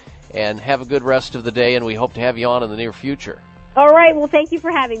that, and have a good rest of the day, and we hope to have you on in the near future. All right. Well, thank you for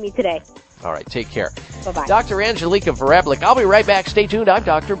having me today. All right. Take care. Bye-bye. Dr. Angelika Vorablik. I'll be right back. Stay tuned. I'm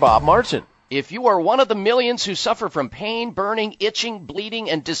Dr. Bob Martin. If you are one of the millions who suffer from pain, burning, itching, bleeding,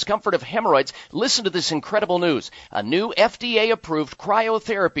 and discomfort of hemorrhoids, listen to this incredible news. A new FDA-approved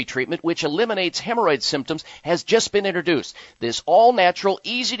cryotherapy treatment which eliminates hemorrhoid symptoms has just been introduced. This all-natural,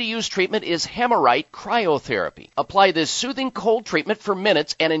 easy-to-use treatment is Hemorite Cryotherapy. Apply this soothing cold treatment for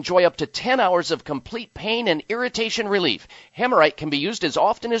minutes and enjoy up to 10 hours of complete pain and irritation relief. Hemorite can be used as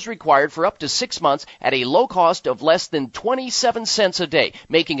often as required for up to 6 months at a low cost of less than 27 cents a day,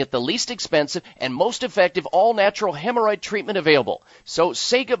 making it the least expensive and most effective all-natural hemorrhoid treatment available. So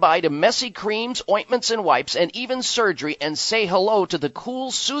say goodbye to messy creams, ointments, and wipes, and even surgery, and say hello to the cool,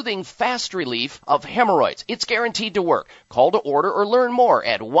 soothing, fast relief of hemorrhoids. It's guaranteed to work. Call to order or learn more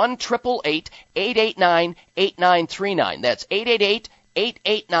at 1-888-889-8939. That's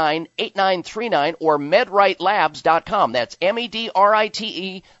 888-889-8939 or medritelabs.com. That's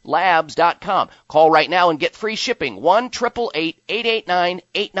MEDRITE labs.com. Call right now and get free shipping.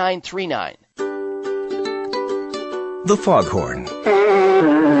 1-888-889-8939. The foghorn.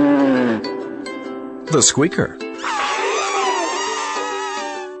 The squeaker.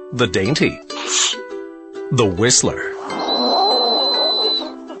 The Dainty, the Whistler,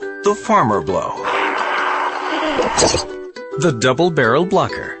 the Farmer Blow, the Double Barrel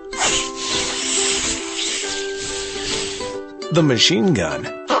Blocker, the Machine Gun,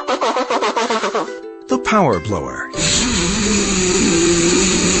 the Power Blower.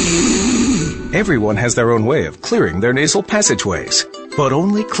 Everyone has their own way of clearing their nasal passageways. But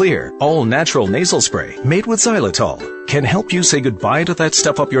only Clear, all-natural nasal spray made with xylitol can help you say goodbye to that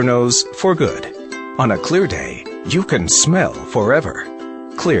stuff up your nose for good. On a clear day, you can smell forever.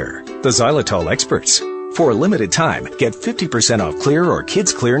 Clear, the xylitol experts. For a limited time, get 50% off Clear or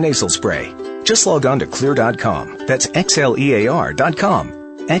Kids Clear nasal spray. Just log on to Xlear.com. That's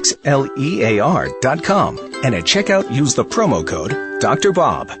XLEAR.com. XLEAR.com. And at checkout, use the promo code Dr.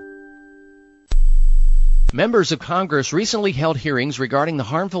 Bob. Members of Congress recently held hearings regarding the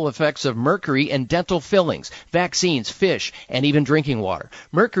harmful effects of mercury in dental fillings, vaccines, fish, and even drinking water.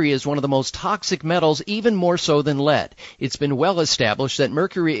 Mercury is one of the most toxic metals, even more so than lead. It's been well established that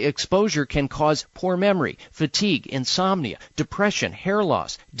mercury exposure can cause poor memory, fatigue, insomnia, depression, hair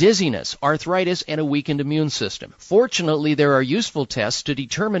loss, dizziness, arthritis, and a weakened immune system. Fortunately, there are useful tests to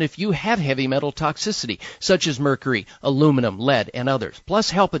determine if you have heavy metal toxicity, such as mercury, aluminum, lead, and others. Plus,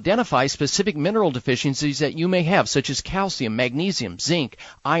 help identify specific mineral deficiencies that you may have, such as calcium, magnesium, zinc,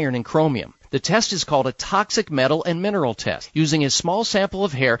 iron, and chromium. The test is called a toxic metal and mineral test. Using a small sample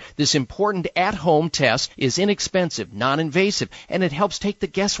of hair, this important at-home test is inexpensive, non-invasive, and it helps take the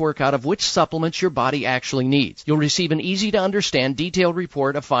guesswork out of which supplements your body actually needs. You'll receive an easy-to-understand, detailed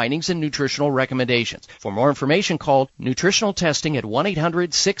report of findings and nutritional recommendations. For more information, call nutritional testing at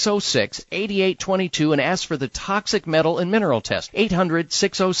 1-800-606-8822 and ask for the toxic metal and mineral test.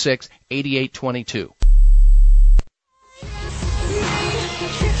 800-606-8822.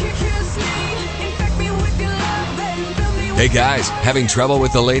 Hey guys, having trouble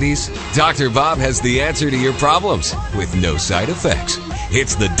with the ladies? Dr. Bob has the answer to your problems with no side effects.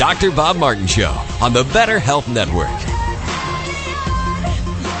 It's the Dr. Bob Martin Show on the Better Health Network.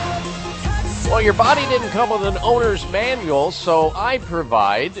 Well, your body didn't come with an owner's manual, so I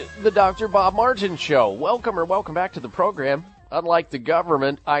provide the Dr. Bob Martin Show. Welcome back to the program. Unlike the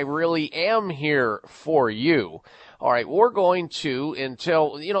government, I really am here for you. All right, we're going to,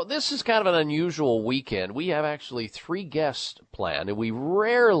 this is kind of an unusual weekend. We have actually 3 guests planned, and we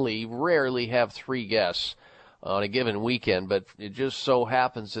rarely have 3 guests on a given weekend, but it just so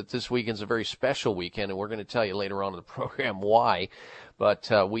happens that this weekend's a very special weekend, and we're going to tell you later on in the program why. But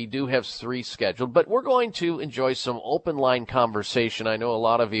we do have 3 scheduled, but we're going to enjoy some open line conversation. I know a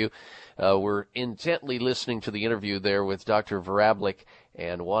lot of you were intently listening to the interview there with Dr. Vorablik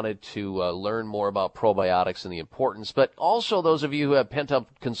and wanted to learn more about probiotics and the importance. But also those of you who have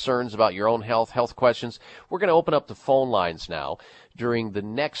pent-up concerns about your own health questions, we're going to open up the phone lines now. During the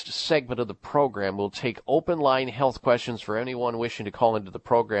next segment of the program, we'll take open line health questions for anyone wishing to call into the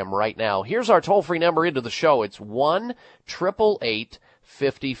program right now. Here's our toll-free number into the show. It's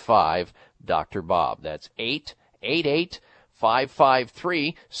 1-888-55-Dr. Bob. That's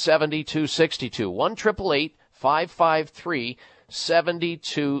 888-553-7262.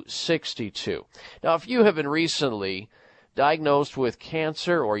 1-888-553-7262. Now, if you have been recently diagnosed with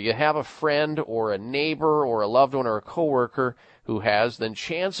cancer, or you have a friend or a neighbor or a loved one or a coworker who has, then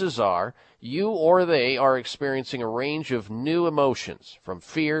chances are you or they are experiencing a range of new emotions, from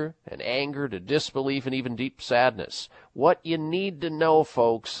fear and anger to disbelief and even deep sadness. What you need to know,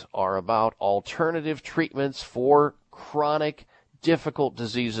 folks, are about alternative treatments for chronic, difficult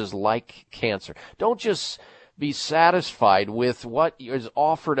diseases like cancer. Don't just be satisfied with what is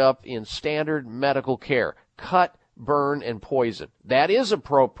offered up in standard medical care. Cut, burn, and poison. That is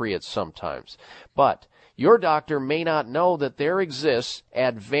appropriate sometimes. But your doctor may not know that there exists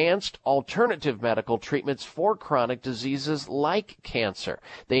advanced alternative medical treatments for chronic diseases like cancer.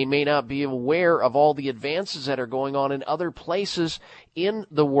 They may not be aware of all the advances that are going on in other places in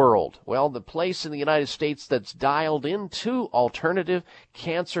the world. Well, the place in the United States that's dialed into alternative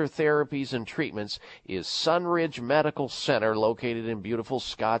cancer therapies and treatments is Sunridge Medical Center, located in beautiful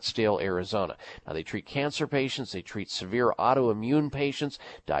Scottsdale, Arizona. Now, they treat cancer patients, they treat severe autoimmune patients,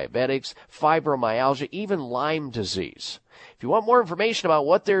 diabetics, fibromyalgia, even Lyme disease. If you want more information about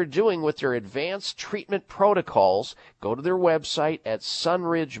what they're doing with their advanced treatment protocols, go to their website at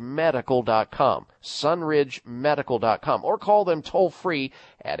sunridgemedical.com, sunridgemedical.com, or call them toll-free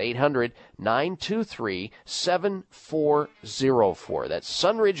at 800-923-7404. That's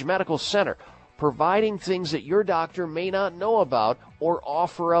Sunridge Medical Center, providing things that your doctor may not know about or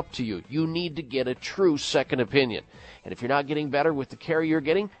offer up to you. You need to get a true second opinion. And if you're not getting better with the care you're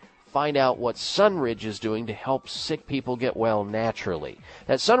getting, find out what Sunridge is doing to help sick people get well naturally.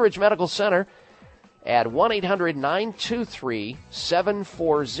 That's Sunridge Medical Center at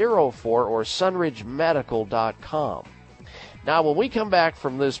 1-800-923-7404 or sunridgemedical.com. Now, when we come back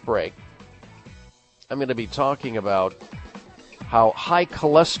from this break, I'm going to be talking about how high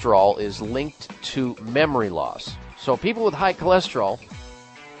cholesterol is linked to memory loss. So people with high cholesterol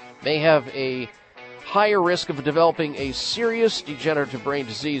may have a higher risk of developing a serious degenerative brain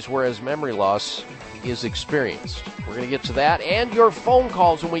disease, whereas memory loss is experienced. We're going to get to that and your phone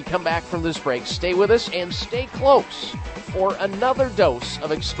calls when we come back from this break. Stay with us and stay close for another dose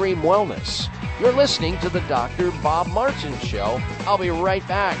of extreme wellness. You're listening to the Dr. Bob Martin Show. I'll be right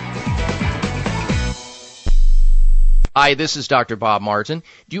back. Hi, this is Dr. Bob Martin.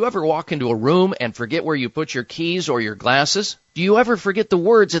 Do you ever walk into a room and forget where you put your keys or your glasses? Do you ever forget the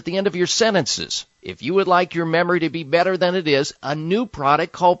words at the end of your sentences? If you would like your memory to be better than it is, a new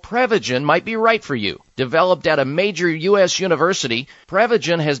product called Prevagen might be right for you. Developed at a major U.S. university,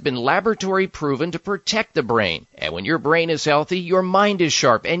 Prevagen has been laboratory proven to protect the brain. And when your brain is healthy, your mind is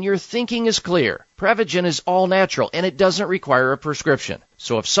sharp and your thinking is clear. Prevagen is all natural and it doesn't require a prescription.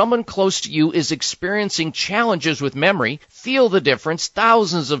 So if someone close to you is experiencing challenges with memory, feel the difference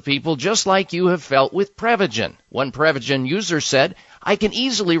thousands of people just like you have felt with Prevagen. One Prevagen user said, "I can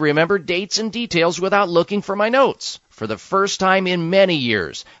easily remember dates and details without looking for my notes. For the first time in many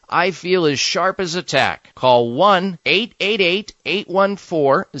years, I feel as sharp as a tack." Call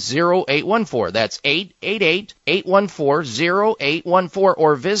 1-888-814-0814. That's 888-814-0814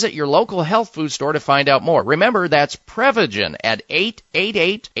 or visit your local health food store to find out more. Remember, that's Prevagen at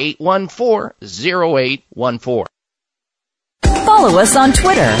 888-814-0814. Follow us on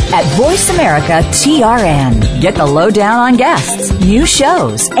Twitter at VoiceAmericaTRN. Get the lowdown on guests, new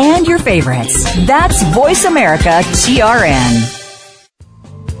shows, and your favorites. That's VoiceAmericaTRN.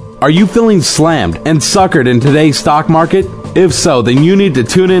 Are you feeling slammed and suckered in today's stock market? If so, then you need to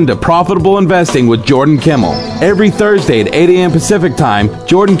tune in to Profitable Investing with Jordan Kimmel. Every Thursday at 8 a.m. Pacific Time,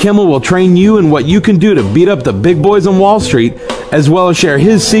 Jordan Kimmel will train you in what you can do to beat up the big boys on Wall Street, as well as share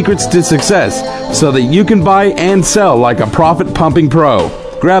his secrets to success so that you can buy and sell like a profit-pumping pro.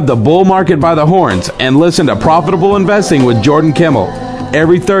 Grab the bull market by the horns and listen to Profitable Investing with Jordan Kimmel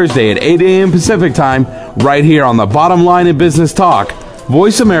every Thursday at 8 a.m. Pacific Time, right here on the Bottom Line in Business Talk,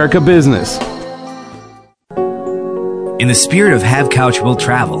 Voice America Business. In the spirit of Have Couch Will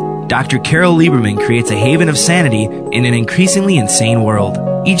Travel, Dr. Carol Lieberman creates a haven of sanity in an increasingly insane world.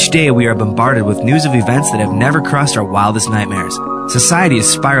 Each day we are bombarded with news of events that have never crossed our wildest nightmares. Society is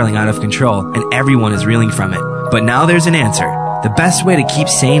spiraling out of control and everyone is reeling from it. But now there's an answer. The best way to keep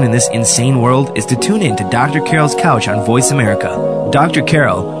sane in this insane world is to tune in to Dr. Carol's Couch on Voice America. Dr.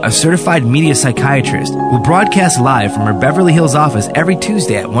 Carol, a certified media psychiatrist, will broadcast live from her Beverly Hills office every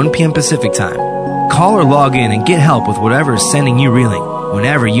Tuesday at 1 p.m. Pacific Time. Call or log in and get help with whatever is sending you reeling,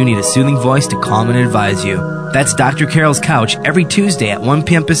 whenever you need a soothing voice to calm and advise you. That's Dr. Carol's Couch every Tuesday at 1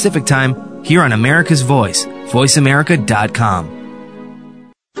 p.m. Pacific Time, here on America's Voice, voiceamerica.com.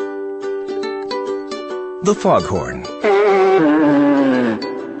 The foghorn.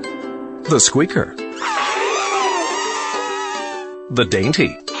 The squeaker. The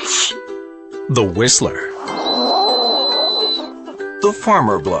dainty. The whistler. The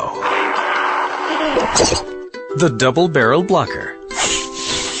farmer blow. The double-barrel blocker.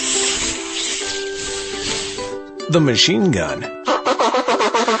 The machine gun.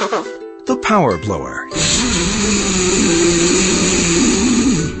 The power blower.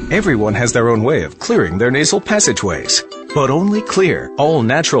 Everyone has their own way of clearing their nasal passageways. But only Clear,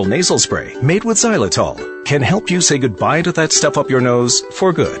 all-natural nasal spray made with xylitol can help you say goodbye to that stuff up your nose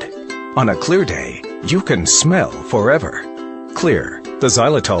for good. On a clear day, you can smell forever. Clear, the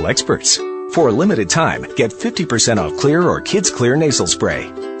xylitol experts. For a limited time, get 50% off Clear or Kids Clear nasal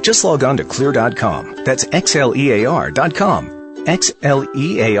spray. Just log on to Xlear.com. That's XLEAR.com.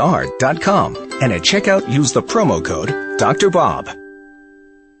 XLEAR.com. And at checkout, use the promo code Dr. Bob.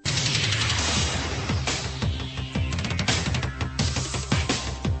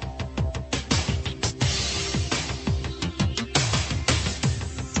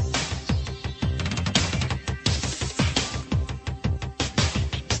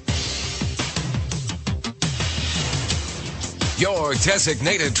 Your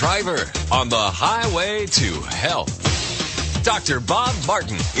designated driver on the highway to health. Dr. Bob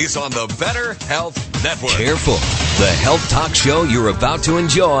Martin is on the Better Health Network. Careful. The health talk show you're about to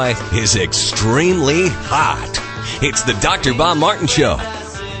enjoy is extremely hot. It's the Dr. Bob Martin Show.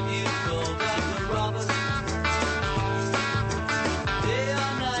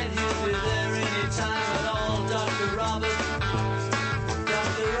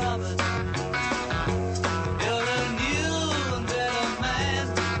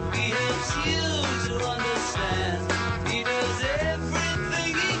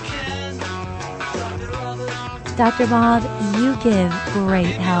 Dr. Bob, you give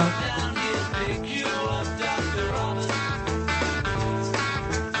great help.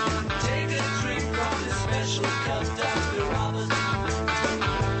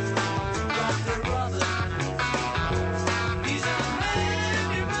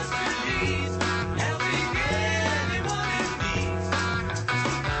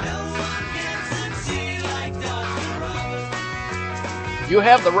 You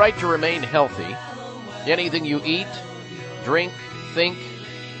have the right to remain healthy. Anything you eat, drink, think,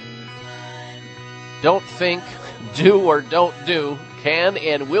 don't think, do or don't do can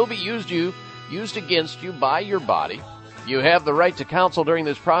and will be used against you by your body. You have the right to counsel during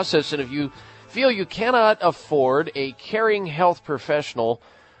this process, and if you feel you cannot afford a caring health professional,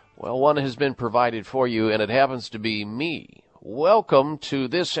 well, one has been provided for you, and it happens to be me. Welcome to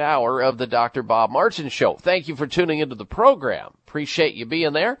this hour of the Dr. Bob Martin Show. Thank you for tuning into the program. Appreciate you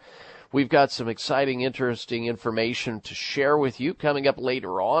being there. We've got some exciting, interesting information to share with you coming up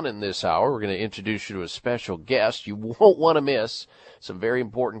later on in this hour. We're going to introduce you to a special guest you won't want to miss. Some very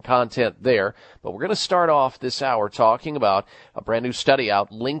important content there. But we're going to start off this hour talking about a brand new study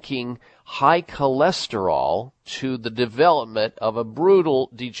out linking high cholesterol to the development of a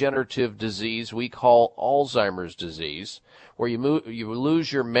brutal degenerative disease we call Alzheimer's disease, where you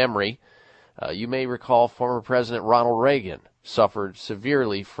lose your memory. You may recall former President Ronald Reagan suffered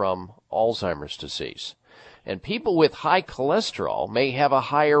severely from Alzheimer's disease. And people with high cholesterol may have a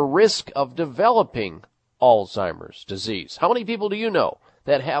higher risk of developing Alzheimer's disease. How many people do you know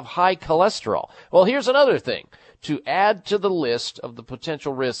that have high cholesterol? Well, here's another thing to add to the list of the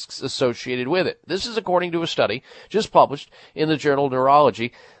potential risks associated with it. This is according to a study just published in the journal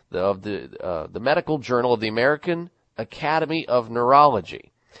Neurology of the Medical Journal of the American Academy of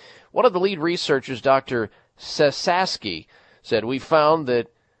Neurology. One of the lead researchers, Dr. Sesaski, said, "We found that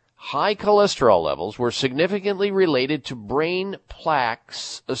high cholesterol levels were significantly related to brain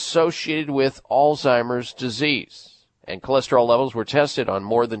plaques associated with Alzheimer's disease." And cholesterol levels were tested on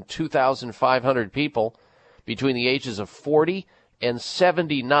more than 2,500 people between the ages of 40 and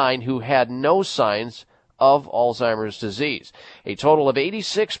 79 who had no signs of Alzheimer's disease. A total of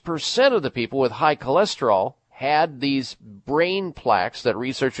 86% of the people with high cholesterol had these brain plaques that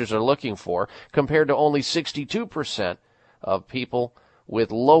researchers are looking for, compared to only 62% of people with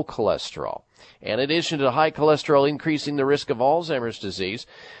low cholesterol. And in addition to high cholesterol increasing the risk of Alzheimer's disease,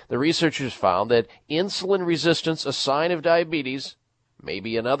 the researchers found that insulin resistance, a sign of diabetes, may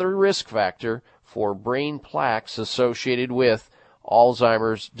be another risk factor for brain plaques associated with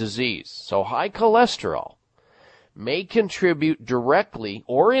Alzheimer's disease. So high cholesterol may contribute directly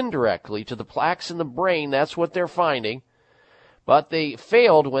or indirectly to the plaques in the brain. That's what they're finding. But they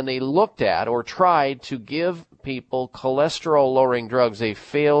failed when they looked at or tried to give people cholesterol-lowering drugs. They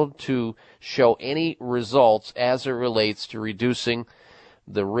failed to show any results as it relates to reducing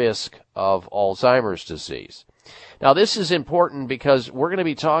the risk of Alzheimer's disease. Now, this is important because we're going to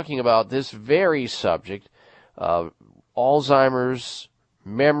be talking about this very subject, Alzheimer's,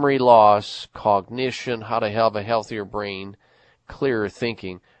 memory loss, cognition, how to have a healthier brain, clearer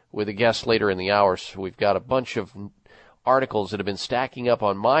thinking, with a guest later in the hour. So we've got a bunch of articles that have been stacking up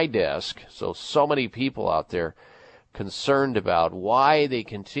on my desk. So many people out there concerned about why they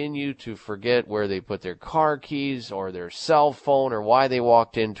continue to forget where they put their car keys or their cell phone, or why they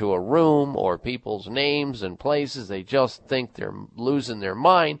walked into a room, or people's names and places. They just think they're losing their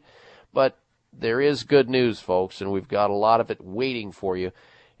mind. But there is good news, folks, and we've got a lot of it waiting for you,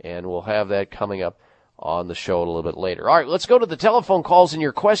 and we'll have that coming up on the show a little bit later. All right, let's go to the telephone calls and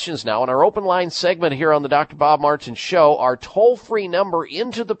your questions now. In our open line segment here on the Dr. Bob Martin Show, our toll-free number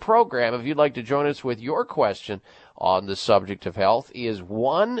into the program, if you'd like to join us with your question on the subject of health, is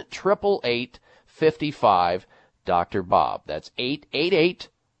 1-888-55-Dr. Bob. That's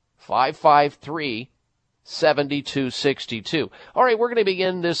 888-553-7262. All right, we're going to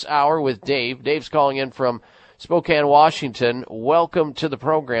begin this hour with Dave. Dave's calling in from Spokane, Washington. Welcome to the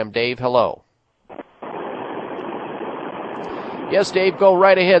program, Dave. Hello. Yes, Dave, go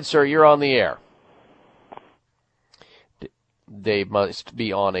right ahead, sir. You're on the air. Dave must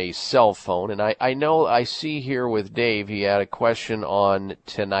be on a cell phone. And I know I see here with Dave, he had a question on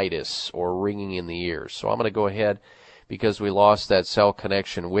tinnitus or ringing in the ears. So I'm going to go ahead, because we lost that cell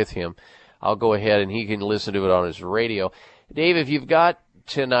connection with him. I'll go ahead and he can listen to it on his radio. Dave, if you've got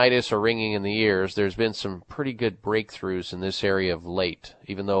tinnitus or ringing in the ears, there's been some pretty good breakthroughs in this area of late,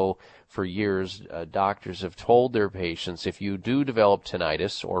 even though for years doctors have told their patients if you do develop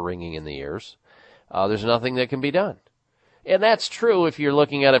tinnitus or ringing in the ears, there's nothing that can be done. And that's true if you're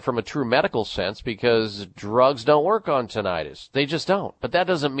looking at it from a true medical sense, because drugs don't work on tinnitus. They just don't. But that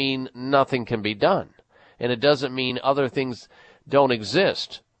doesn't mean nothing can be done. And it doesn't mean other things don't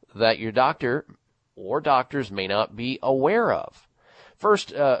exist that your doctor or doctors may not be aware of.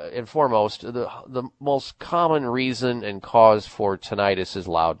 First and foremost, the most common reason and cause for tinnitus is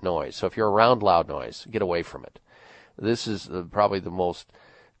loud noise. So if you're around loud noise, get away from it. This is probably the most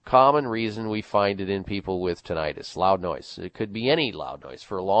common reason we find it in people with tinnitus, loud noise. It could be any loud noise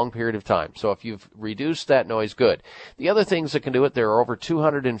for a long period of time. So if you've reduced that noise, good. The other things that can do it, there are over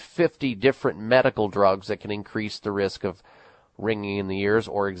 250 different medical drugs that can increase the risk of ringing in the ears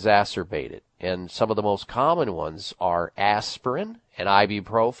or exacerbate it. And some of the most common ones are aspirin and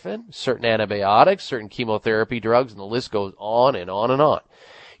ibuprofen, certain antibiotics, certain chemotherapy drugs, and the list goes on and on and on.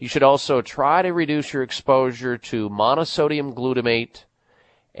 You should also try to reduce your exposure to monosodium glutamate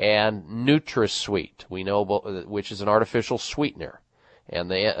and NutraSweet, we know, which is an artificial sweetener.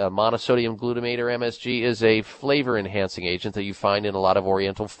 And the monosodium glutamate, or MSG, is a flavor-enhancing agent that you find in a lot of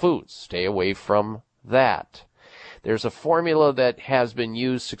Oriental foods. Stay away from that. There's a formula that has been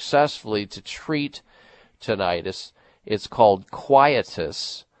used successfully to treat tinnitus. It's called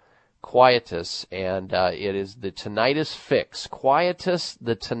Quietus, and it is the Tinnitus Fix. Quietus,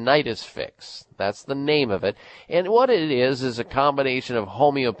 the Tinnitus Fix. That's the name of it. And what it is a combination of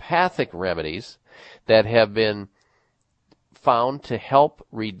homeopathic remedies that have been found to help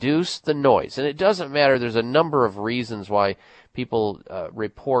reduce the noise. And it doesn't matter. There's a number of reasons why people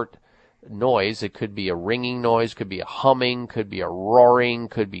report noise. It could be a ringing noise, could be a humming, could be a roaring,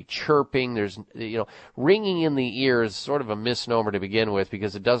 could be chirping. There's, ringing in the ear is sort of a misnomer to begin with,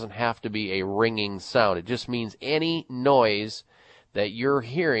 because it doesn't have to be a ringing sound. It just means any noise that you're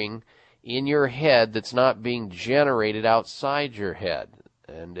hearing in your head that's not being generated outside your head.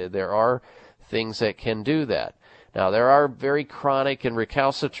 And there are things that can do that. Now, there are very chronic and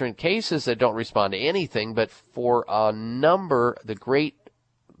recalcitrant cases that don't respond to anything, but for a number, the great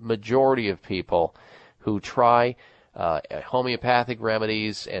majority of people who try homeopathic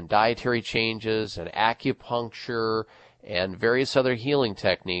remedies and dietary changes and acupuncture and various other healing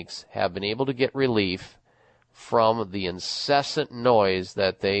techniques have been able to get relief from the incessant noise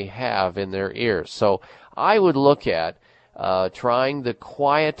that they have in their ears. So I would look at trying the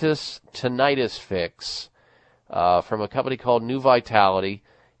Quietus Tinnitus Fix from a company called New Vitality,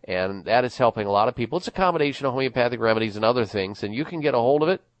 and that is helping a lot of people. It's a combination of homeopathic remedies and other things, and you can get a hold of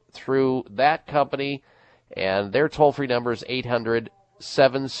it through that company, and their toll-free number is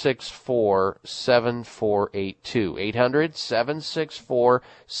 800-764-7482.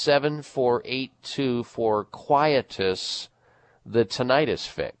 800-764-7482 for Quietus, the Tinnitus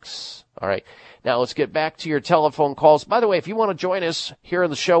Fix. All right. Now let's get back to your telephone calls. By the way, if you want to join us here on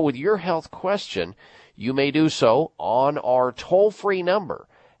the show with your health question, you may do so on our toll-free number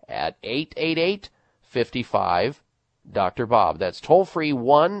at 888-55 Dr. Bob. That's toll-free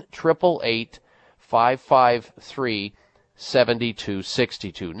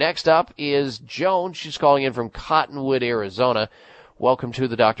 1-888-553-7262. Next up is Joan. She's calling in from Cottonwood, Arizona. Welcome to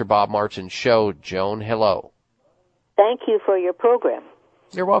the Dr. Bob Martin Show. Joan, hello. Thank you for your program.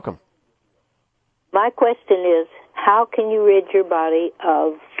 You're welcome. My question is, how can you rid your body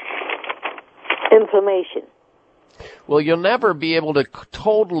of inflammation? Well, you'll never be able to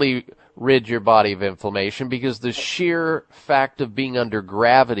totally rid your body of inflammation, because the sheer fact of being under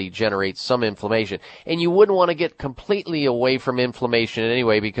gravity generates some inflammation. And you wouldn't want to get completely away from inflammation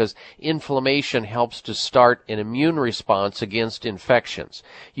anyway, because inflammation helps to start an immune response against infections.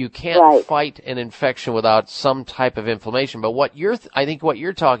 You can't fight an infection without some type of inflammation. But I think what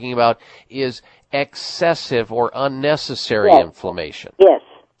you're talking about is excessive or unnecessary inflammation. Yes.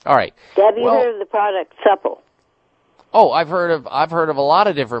 All right. Have you heard of the product Supple? Oh, I've heard of a lot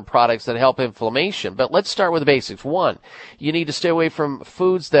of different products that help inflammation, but let's start with the basics. One, you need to stay away from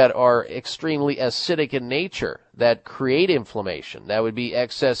foods that are extremely acidic in nature that create inflammation. That would be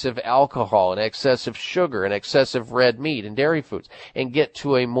excessive alcohol and excessive sugar and excessive red meat and dairy foods, and get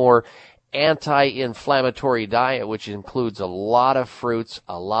to a more anti-inflammatory diet, which includes a lot of fruits,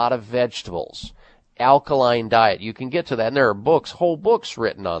 a lot of vegetables, alkaline diet. You can get to that, and there are whole books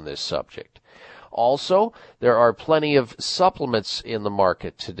written on this subject. Also, there are plenty of supplements in the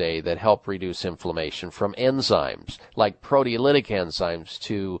market today that help reduce inflammation, from enzymes like proteolytic enzymes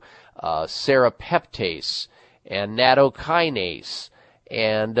to serrapeptase and nattokinase,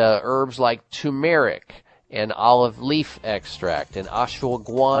 and herbs like turmeric and olive leaf extract and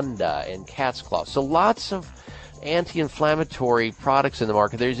ashwagandha and cat's claw. So lots of anti-inflammatory products in the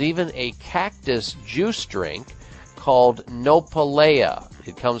market. There's even a cactus juice drink called Nopalea.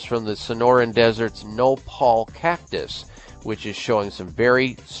 It comes from the Sonoran Desert's Nopal cactus, which is showing some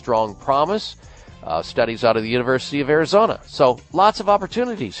very strong promise. Studies out of the University of Arizona. So lots of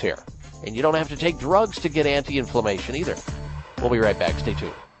opportunities here. And you don't have to take drugs to get anti-inflammation either. We'll be right back. Stay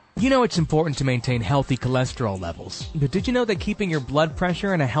tuned. You know it's important to maintain healthy cholesterol levels, but did you know that keeping your blood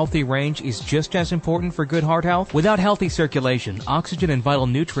pressure in a healthy range is just as important for good heart health? Without healthy circulation, oxygen and vital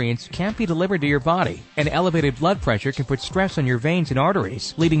nutrients can't be delivered to your body, and elevated blood pressure can put stress on your veins and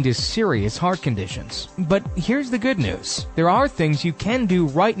arteries, leading to serious heart conditions. But here's the good news. There are things you can do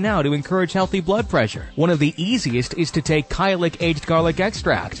right now to encourage healthy blood pressure. One of the easiest is to take Kyolic aged garlic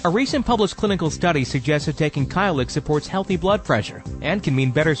extract. A recent published clinical study suggests that taking Kyolic supports healthy blood pressure and can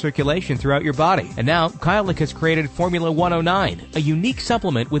mean better circulation throughout your body. And now, Kyolic has created Formula 109, a unique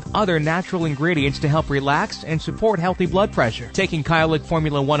supplement with other natural ingredients to help relax and support healthy blood pressure. Taking Kyolic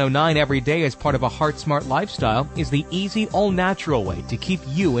Formula 109 every day as part of a heart-smart lifestyle is the easy, all-natural way to keep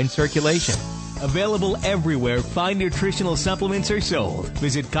you in circulation. Available everywhere fine nutritional supplements are sold.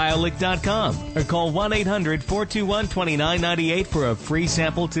 Visit Kyolic.com or call 1-800-421-2998 for a free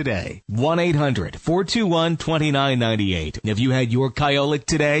sample today. 1-800-421-2998. Have you had your Kyolic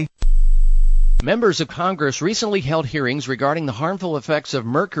today? Members of Congress recently held hearings regarding the harmful effects of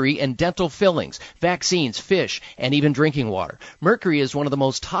mercury and dental fillings, vaccines, fish, and even drinking water. Mercury is one of the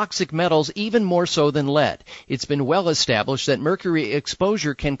most toxic metals, even more so than lead. It's been well established that mercury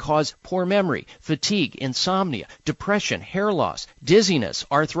exposure can cause poor memory, fatigue, insomnia, depression, hair loss, dizziness,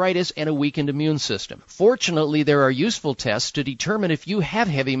 arthritis, and a weakened immune system. Fortunately, there are useful tests to determine if you have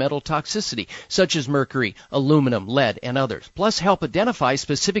heavy metal toxicity, such as mercury, aluminum, lead, and others. Plus, help identify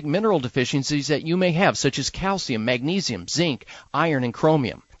specific mineral deficiencies that you may have, such as calcium, magnesium, zinc, iron, and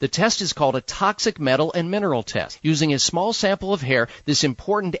chromium. The test is called a toxic metal and mineral test. Using a small sample of hair, this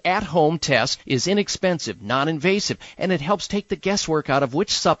important at-home test is inexpensive, non-invasive, and it helps take the guesswork out of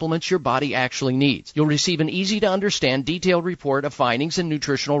which supplements your body actually needs. You'll receive an easy-to-understand, detailed report of findings and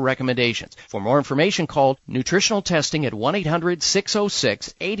nutritional recommendations. For more information, call nutritional testing at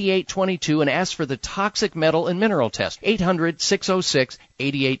 1-800-606-8822 and ask for the toxic metal and mineral test.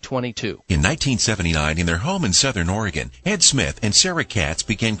 800-606-8822. In 1979, in their home in Southern Oregon, Ed Smith and Sarah Katz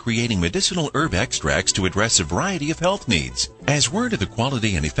began creating medicinal herb extracts to address a variety of health needs. As word of the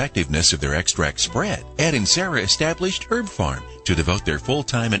quality and effectiveness of their extract spread, Ed and Sarah established Herb Farm to devote their full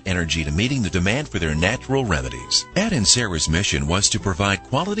time and energy to meeting the demand for their natural remedies. Ed and Sarah's mission was to provide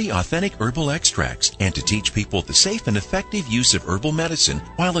quality, authentic herbal extracts and to teach people the safe and effective use of herbal medicine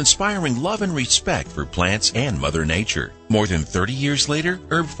while inspiring love and respect for plants and Mother Nature. More than 30 years later,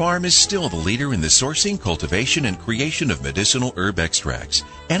 Herb Farm is still the leader in the sourcing, cultivation, and creation of medicinal herb extracts.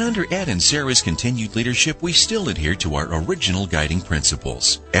 And under Ed and Sarah's continued leadership, we still adhere to our original guiding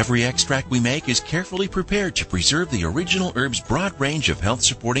principles. Every extract we make is carefully prepared to preserve the original herb's broad range of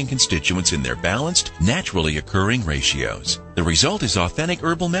health-supporting constituents in their balanced, naturally occurring ratios. The result is authentic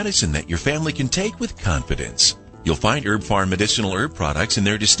herbal medicine that your family can take with confidence. You'll find Herb Farm medicinal herb products in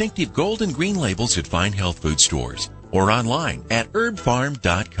their distinctive gold and green labels at fine health food stores or online at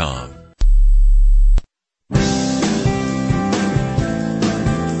herbfarm.com.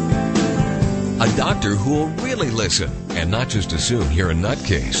 A doctor who will really listen and not just assume you're a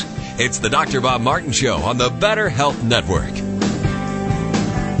nutcase. It's the Dr. Bob Martin Show on the Better Health Network.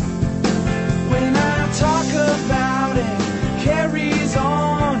 When I talk about it, carries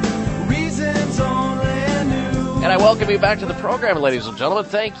on, reasons only new. And I welcome you back to the program, ladies and gentlemen.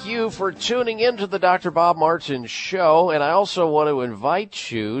 Thank you for tuning in to the Dr. Bob Martin Show. And I also want to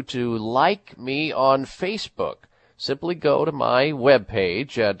invite you to like me on Facebook. Simply go to my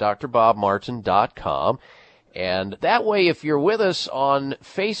webpage at drbobmartin.com. And that way, if you're with us on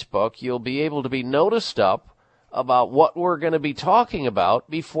Facebook, you'll be able to be noticed up about what we're going to be talking about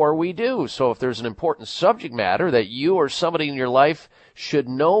before we do. So if there's an important subject matter that you or somebody in your life should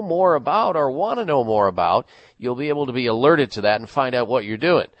know more about or want to know more about, you'll be able to be alerted to that and find out what you're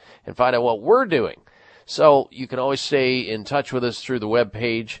doing and find out what we're doing. So you can always stay in touch with us through the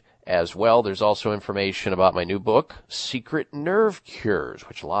webpage as well. There's also information about my new book, Secret Nerve Cures,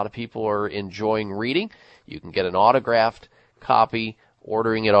 which a lot of people are enjoying reading. You can get an autographed copy,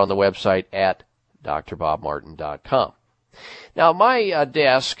 ordering it on the website at drbobmartin.com. Now, my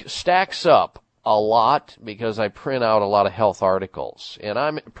desk stacks up a lot because I print out a lot of health articles. And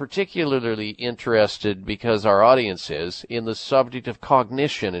I'm particularly interested, because our audience is, in the subject of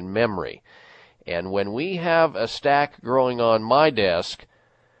cognition and memory. And when we have a stack growing on my desk,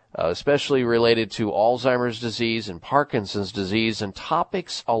 especially related to Alzheimer's disease and Parkinson's disease and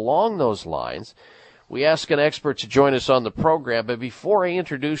topics along those lines, we ask an expert to join us on the program. But before I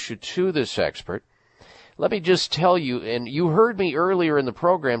introduce you to this expert, let me just tell you, and you heard me earlier in the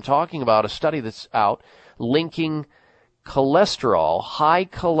program talking about a study that's out linking cholesterol, high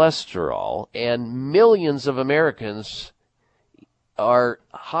cholesterol, and millions of Americans are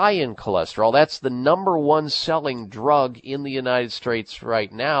high in cholesterol. That's the number one selling drug in the United States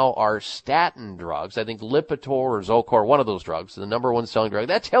right now are statin drugs. I think Lipitor or Zocor, one of those drugs, the number one selling drug.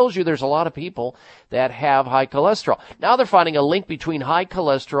 That tells you there's a lot of people that have high cholesterol. Now they're finding a link between high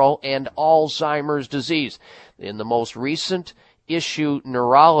cholesterol and Alzheimer's disease. In the most recent issue,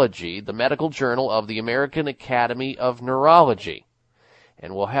 Neurology, the medical journal of the American Academy of Neurology.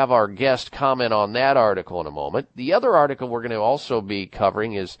 And we'll have our guest comment on that article in a moment. The other article we're going to also be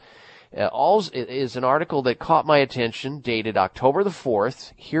covering is an article that caught my attention, dated October the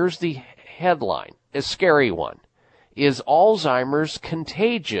 4th. Here's the headline, a scary one. Is Alzheimer's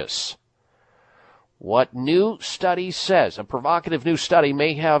contagious? What new study says, a provocative new study,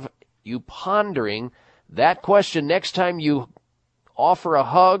 may have you pondering that question next time you offer a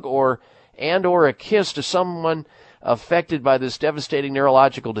hug or a kiss to someone affected by this devastating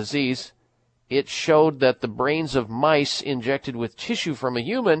neurological disease. It showed that the brains of mice injected with tissue from a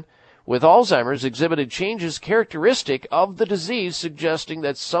human with Alzheimer's exhibited changes characteristic of the disease, suggesting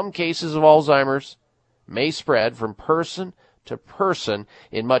that some cases of Alzheimer's may spread from person to person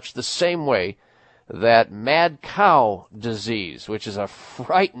in much the same way that mad cow disease, which is a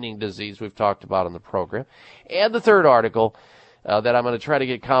frightening disease we've talked about on the program. And the third article that I'm going to try to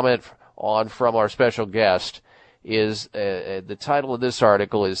get comment on from our special guest is the title of this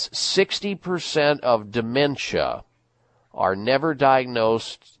article is 60% of dementia are never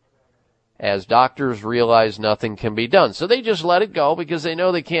diagnosed as doctors realize nothing can be done. So they just let it go because they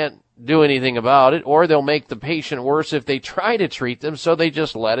know they can't do anything about it, or they'll make the patient worse if they try to treat them, so they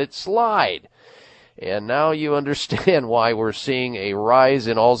just let it slide. And now you understand why we're seeing a rise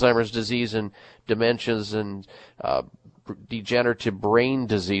in Alzheimer's disease and dementias and degenerative brain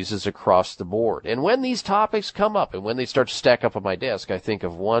diseases across the board. And when these topics come up and when they start to stack up on my desk, I think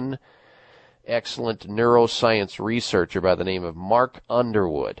of one excellent neuroscience researcher by the name of Mark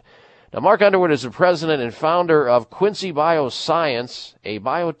Underwood. Now, Mark Underwood is the president and founder of Quincy Bioscience, a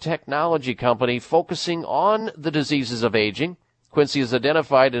biotechnology company focusing on the diseases of aging. Quincy has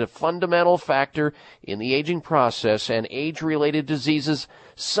identified a fundamental factor in the aging process and age-related diseases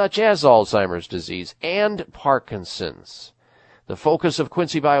such as Alzheimer's disease and Parkinson's. The focus of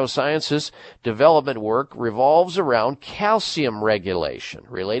Quincy Bioscience's development work revolves around calcium regulation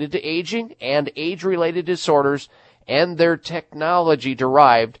related to aging and age-related disorders and their technology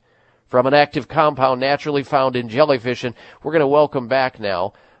derived from an active compound naturally found in jellyfish. And we're going to welcome back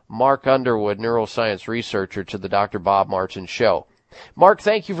now Mark Underwood, neuroscience researcher, to the Dr. Bob Martin Show. Mark,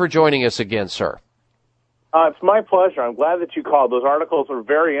 thank you for joining us again, sir. It's my pleasure. I'm glad that you called. Those articles are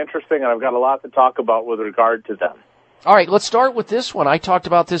very interesting, and I've got a lot to talk about with regard to them. All right, let's start with this one. I talked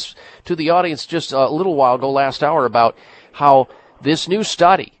about this to the audience just a little while ago, last hour, about how this new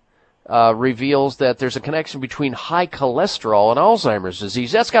study reveals that there's a connection between high cholesterol and Alzheimer's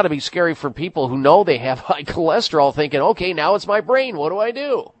disease. That's got to be scary for people who know they have high cholesterol, thinking, okay, now it's my brain. What do I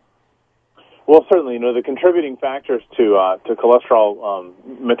do? Well, certainly, the contributing factors to cholesterol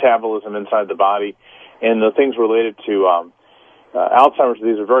metabolism inside the body and the things related to Alzheimer's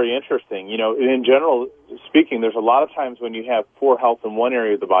disease are very interesting. In general speaking, there's a lot of times when you have poor health in one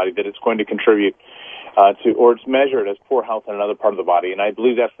area of the body that it's going to contribute or it's measured as poor health in another part of the body. And I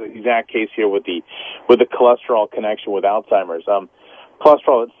believe that's the exact case here with the cholesterol connection with Alzheimer's.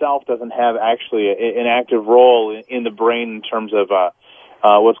 Cholesterol itself doesn't have actually an active role in the brain in terms of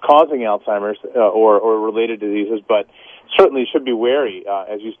what's causing Alzheimer's or related diseases, but certainly should be wary.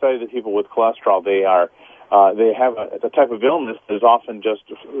 As you study the people with cholesterol, they have a type of illness that is often just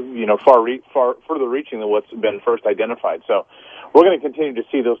far further reaching than what's been first identified. So we're going to continue to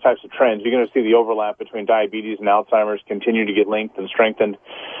see those types of trends. You're going to see the overlap between diabetes and Alzheimer's continue to get linked and strengthened.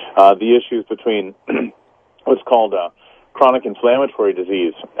 The issues between what's called chronic inflammatory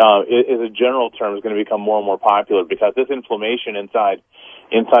disease is a general term is going to become more and more popular because this inflammation inside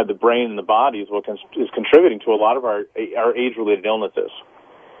the brain and the body is what is contributing to a lot of our age-related illnesses.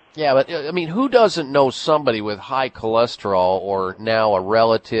 Yeah, but I mean, who doesn't know somebody with high cholesterol, or now a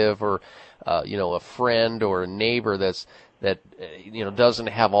relative, or a friend or a neighbor that doesn't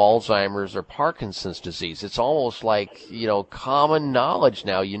have Alzheimer's or Parkinson's disease? It's almost like common knowledge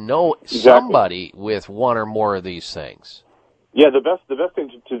now. Exactly. Somebody with one or more of these things. Yeah, the best thing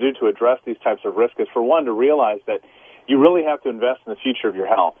to do to address these types of risks is, for one, to realize that you really have to invest in the future of your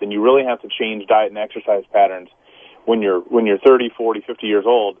health, and you really have to change diet and exercise patterns when you're 30, 40, 50 years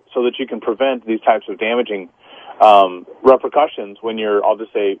old, so that you can prevent these types of damaging repercussions when you're, I'll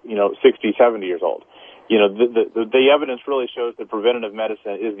just say, 60, 70 years old. The evidence really shows that preventative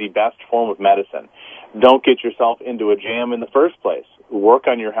medicine is the best form of medicine. Don't get yourself into a jam in the first place. Work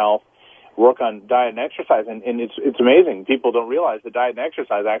on your health. work on diet and exercise. And it's amazing. People don't realize that diet and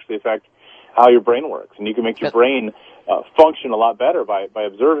exercise actually affect how your brain works. And you can make your brain function a lot better by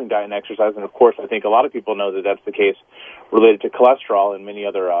observing diet and exercise. And, of course, I think a lot of people know that that's the case related to cholesterol and many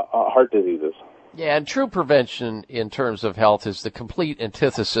other heart diseases. Yeah, and true prevention in terms of health is the complete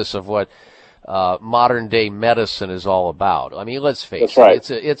antithesis of what modern-day medicine is all about. I mean, let's face it,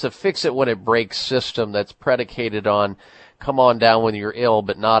 it's a fix-it-when-it-breaks system that's predicated on come on down when you're ill,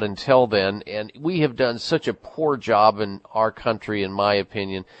 but not until then. And we have done such a poor job in our country, in my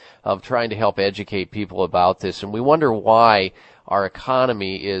opinion, of trying to help educate people about this. And we wonder why our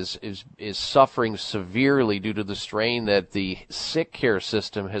economy is suffering severely due to the strain that the sick care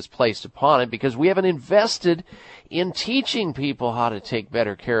system has placed upon it, because we haven't invested in teaching people how to take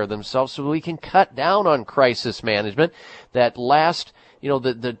better care of themselves so we can cut down on crisis management. That last,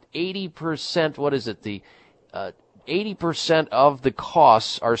 the 80%, what is it, the 80% of the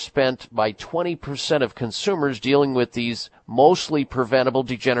costs are spent by 20% of consumers dealing with these mostly preventable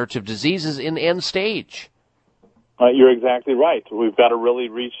degenerative diseases in end stage. You're exactly right. We've got to really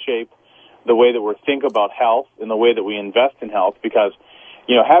reshape the way that we think about health and the way that we invest in health, because,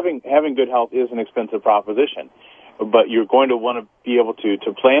 having good health is an expensive proposition. But you're going to want to be able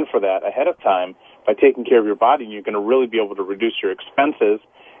to plan for that ahead of time by taking care of your body, and you're going to really be able to reduce your expenses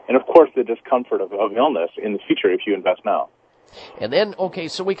and, of course, the discomfort of illness in the future if you invest now. And then, okay,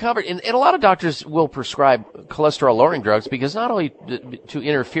 so we covered, and a lot of doctors will prescribe cholesterol-lowering drugs because not only to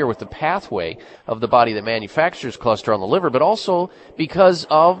interfere with the pathway of the body that manufactures cholesterol in the liver, but also because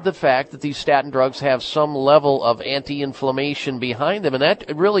of the fact that these statin drugs have some level of anti-inflammation behind them. And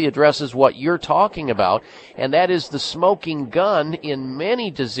that really addresses what you're talking about, and that is the smoking gun in many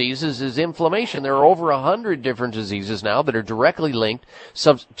diseases is inflammation. There are over 100 different diseases now that are directly linked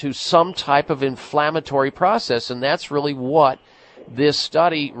to some type of inflammatory process, and that's really what this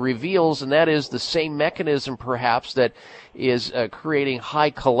study reveals, and that is the same mechanism perhaps that is creating high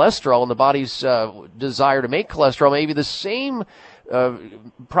cholesterol and the body's desire to make cholesterol, maybe the same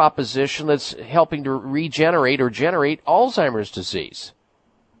proposition that's helping to regenerate or generate Alzheimer's disease.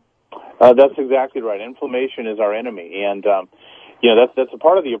 That's exactly right. Inflammation is our enemy, and that's a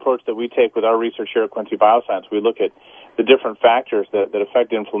part of the approach that we take with our research here at Quincy Bioscience. We look at the different factors that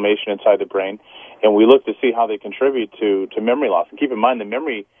affect inflammation inside the brain, and we look to see how they contribute to memory loss. And keep in mind, the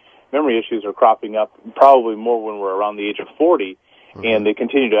memory issues are cropping up probably more when we're around the age of 40, and they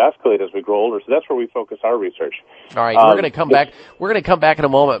continue to escalate as we grow older. So that's where we focus our research. All right, we're going to come back. We're going to come back in a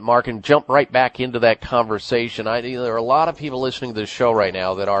moment, Mark, and jump right back into that conversation. There are a lot of people listening to this show right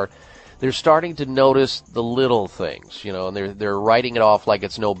now that they're starting to notice the little things, and they're writing it off like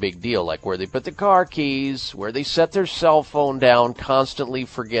it's no big deal, like where they put the car keys, where they set their cell phone down, constantly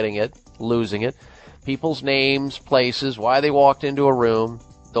forgetting it, losing it, people's names, places, why they walked into a room,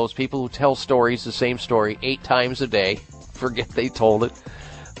 those people who tell stories, the same story, 8 times a day, forget they told it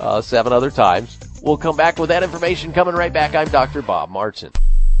 7 other times. We'll come back with that information coming right back. I'm Dr. Bob Martin.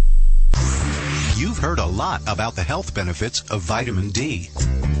 You've heard a lot about the health benefits of vitamin D.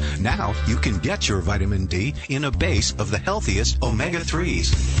 Now you can get your vitamin D in a base of the healthiest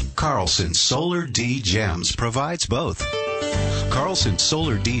omega-3s. Carlson Solar D Gems provides both. Carlson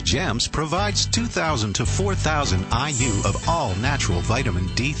Solar D Gems provides 2,000 to 4,000 IU of all natural vitamin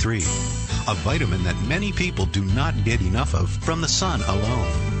D3, a vitamin that many people do not get enough of from the sun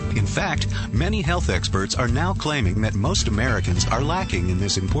alone. In fact, many health experts are now claiming that most Americans are lacking in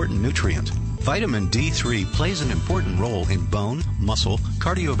this important nutrient. Vitamin D3 plays an important role in bone, muscle,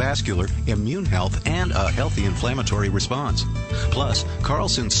 cardiovascular, immune health, and a healthy inflammatory response. Plus,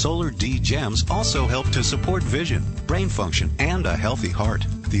 Carlson Solar D Gems also help to support vision, brain function, and a healthy heart.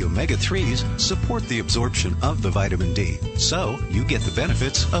 The omega-3s support the absorption of the vitamin D, so you get the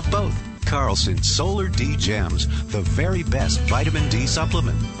benefits of both. Carlson Solar D Gems, the very best vitamin D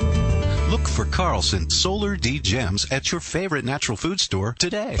supplement. Look for Carlson Solar D Gems at your favorite natural food store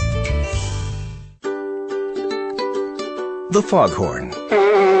today. The foghorn.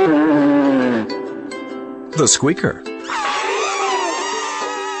 The squeaker.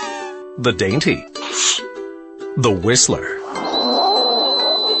 The dainty. The whistler.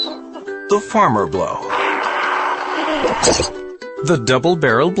 The farmer blow. The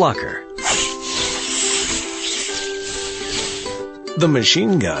double-barrel blocker. The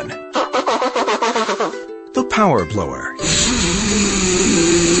machine gun. The power blower.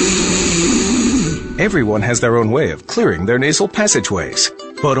 Everyone has their own way of clearing their nasal passageways.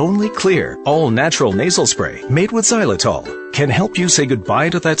 But only Clear, all-natural nasal spray made with xylitol can help you say goodbye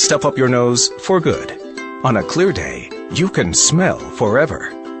to that stuff up your nose for good. On a clear day, you can smell forever.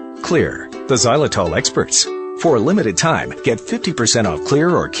 Clear, the xylitol experts. For a limited time, get 50% off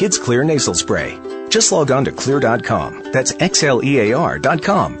Xlear or Kids Clear nasal spray. Just log on to xlear.com. That's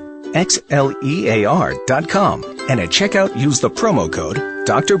xlear.com. xlear.com. And at checkout, use the promo code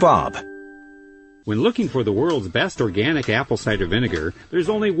Dr. Bob. When looking for the world's best organic apple cider vinegar, there's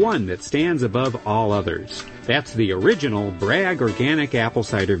only one that stands above all others. That's the original Bragg Organic Apple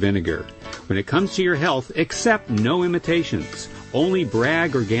Cider Vinegar. When it comes to your health, accept no imitations. Only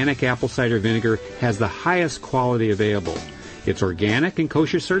Bragg Organic Apple Cider Vinegar has the highest quality available. It's organic and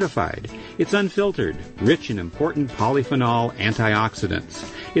kosher certified. It's unfiltered, rich in important polyphenol antioxidants.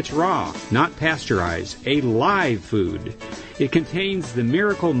 It's raw, not pasteurized, a live food. It contains the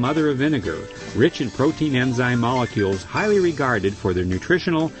miracle mother of vinegar, rich in protein enzyme molecules highly regarded for their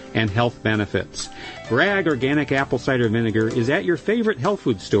nutritional and health benefits. Bragg Organic Apple Cider Vinegar is at your favorite health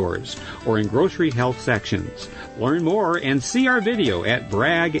food stores or in grocery health sections. Learn more and see our video at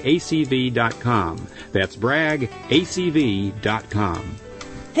braggacv.com. That's braggacv.com.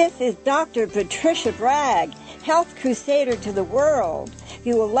 This is Dr. Patricia Bragg, health crusader to the world.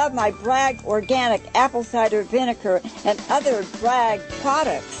 You will love my Bragg Organic Apple Cider Vinegar and other Bragg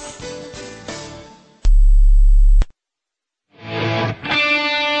products.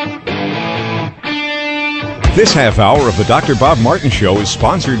 This half hour of the Dr. Bob Martin Show is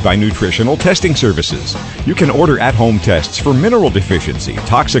sponsored by Nutritional Testing Services. You can order at-home tests for mineral deficiency,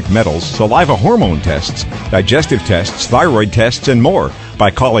 toxic metals, saliva hormone tests, digestive tests, thyroid tests, and more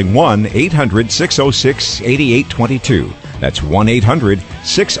by calling 1-800-606-8822. That's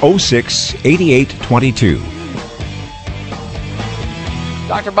 1-800-606-8822.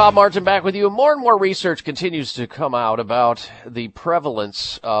 Dr. Bob Martin back with you. More and more research continues to come out about the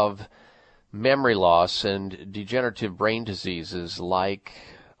prevalence of memory loss and degenerative brain diseases like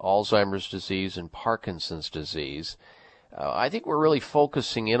Alzheimer's disease and Parkinson's disease. I think we're really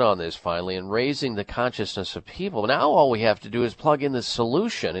focusing in on this finally and raising the consciousness of people. Now all we have to do is plug in the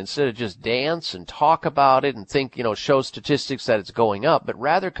solution instead of just dance and talk about it and think, show statistics that it's going up, but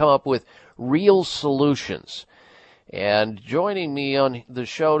rather come up with real solutions. And joining me on the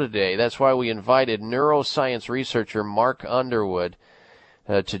show today, that's why we invited neuroscience researcher Mark Underwood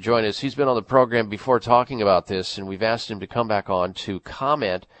to join us. He's been on the program before talking about this, and we've asked him to come back on to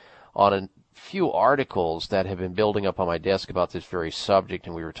comment on a few articles that have been building up on my desk about this very subject,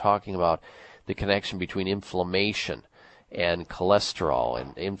 and we were talking about the connection between inflammation and cholesterol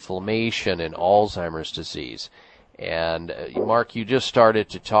and inflammation and Alzheimer's disease. And Mark, you just started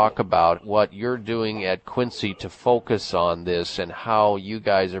to talk about what you're doing at Quincy to focus on this and how you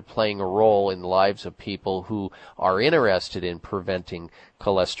guys are playing a role in the lives of people who are interested in preventing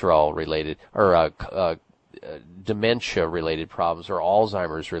cholesterol-related or dementia-related problems or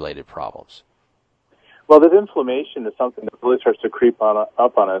Alzheimer's-related problems. Well, this inflammation is something that really starts to creep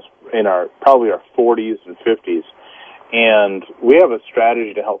up on us in probably our 40s and 50s, and we have a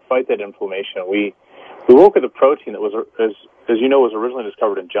strategy to help fight that inflammation. We work with a protein that was, as you know, was originally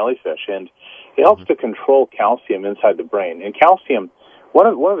discovered in jellyfish, and it helps to control calcium inside the brain. And calcium, one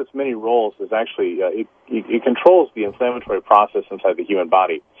of its many roles is actually it controls the inflammatory process inside the human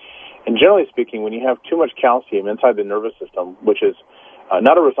body. And generally speaking, when you have too much calcium inside the nervous system, which is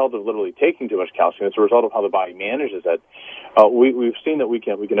not a result of literally taking too much calcium, it's a result of how the body manages it. We've seen that we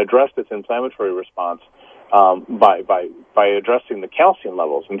can address this inflammatory response by addressing the calcium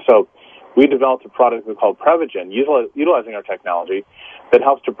levels, and so we developed a product we call Prevagen, utilizing our technology that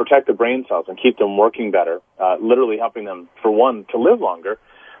helps to protect the brain cells and keep them working better, literally helping them, for one, to live longer.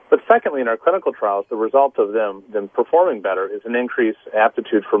 But secondly, in our clinical trials, the result of them performing better is an increased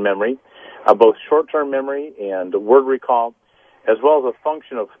aptitude for memory, both short-term memory and word recall, as well as a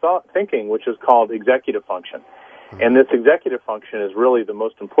function of thinking, which is called executive function. And this executive function is really the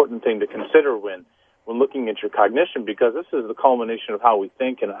most important thing to consider when looking at your cognition, because this is the culmination of how we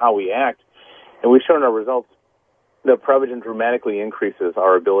think and how we act. And we've shown our results that Prevagen dramatically increases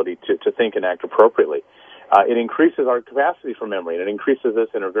our ability to think and act appropriately. It increases our capacity for memory, and it increases this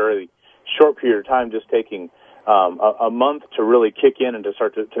in a very short period of time, just taking a month to really kick in and to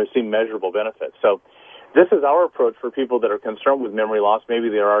start to see measurable benefits. So this is our approach for people that are concerned with memory loss. Maybe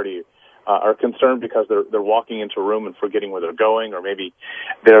they're already are concerned because they're walking into a room and forgetting where they're going, or maybe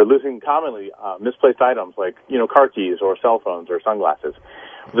they're losing commonly misplaced items like car keys or cell phones or sunglasses.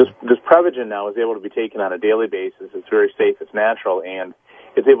 This Prevagen now is able to be taken on a daily basis. It's very safe, it's natural, and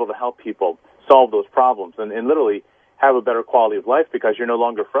it's able to help people solve those problems and literally have a better quality of life because you're no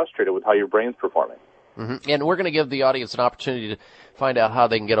longer frustrated with how your brain's performing. Mm-hmm. And we're going to give the audience an opportunity to find out how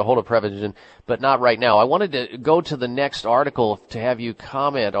they can get a hold of Prevagen, but not right now. I wanted to go to the next article to have you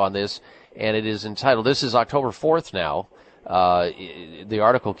comment on this, and it is entitled, this is October 4th now, the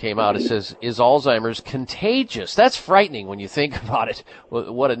article came out. It says, is Alzheimer's contagious? That's frightening when you think about it.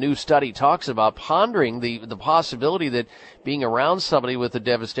 What a new study talks about, pondering the possibility that being around somebody with a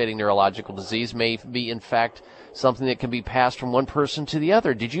devastating neurological disease may be, in fact, something that can be passed from one person to the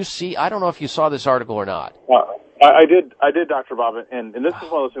other. Did you see? I don't know if you saw this article or not. I did, Dr. Bob, and this is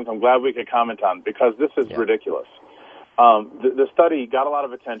one of those things I'm glad we could comment on, because this is ridiculous. The study got a lot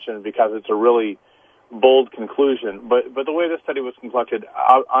of attention because it's a really bold conclusion, but the way this study was conducted,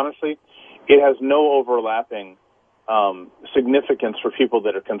 honestly, it has no overlapping significance for people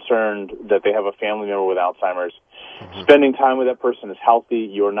that are concerned that they have a family member with Alzheimer's. Mm-hmm. Spending time with that person is healthy.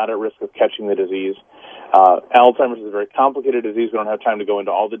 You are not at risk of catching the disease. Alzheimer's is a very complicated disease. We don't have time to go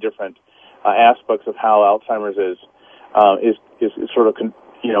into all the different aspects of how Alzheimer's is sort of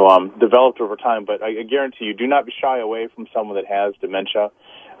developed over time. But I guarantee you, do not shy away from someone that has dementia.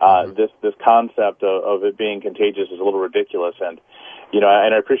 This concept of it being contagious is a little ridiculous, and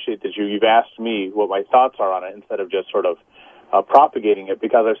I appreciate that you've asked me what my thoughts are on it instead of just sort of propagating it,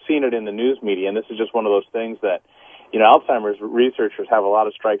 because I've seen it in the news media, and this is just one of those things that Alzheimer's researchers have a lot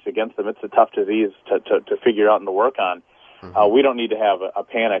of strikes against them. It's a tough disease to figure out and to work on. We don't need to have a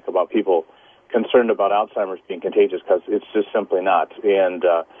panic about people concerned about Alzheimer's being contagious, because it's just simply not. And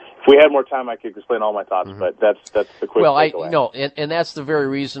if we had more time, I could explain all my thoughts, but that's the quick takeaway. And that's the very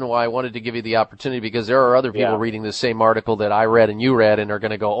reason why I wanted to give you the opportunity, because there are other people reading the same article that I read and you read and are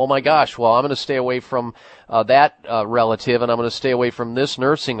going to go, oh my gosh, well, I'm going to stay away from that relative, and I'm going to stay away from this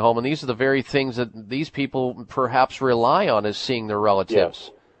nursing home, and these are the very things that these people perhaps rely on, as seeing their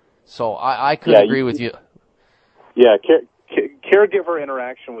relatives. So I could agree with you. Yeah, caregiver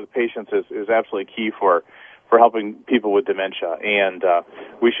interaction with patients is absolutely key for helping people with dementia, and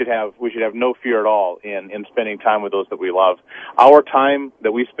we should have no fear at all in spending time with those that we love. Our time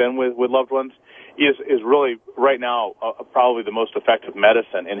that we spend with loved ones is really right now probably the most effective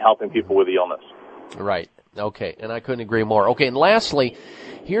medicine in helping people with the illness. Right. Okay, and I couldn't agree more. Okay, and lastly,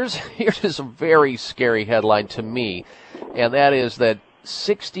 here's a very scary headline to me, and that is that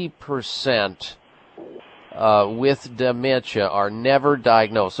 60% with dementia are never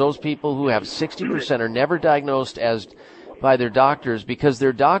diagnosed. Those people who have 60% are never diagnosed by their doctors, because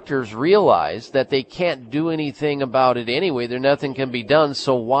their doctors realize that they can't do anything about it anyway. Nothing can be done,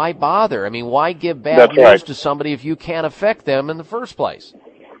 so why bother? I mean, why give bad news to somebody if you can't affect them in the first place?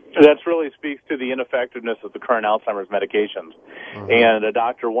 That really speaks to the ineffectiveness of the current Alzheimer's medications. Mm-hmm. And a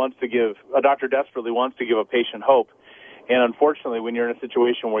doctor desperately wants to give a patient hope. And unfortunately, when you're in a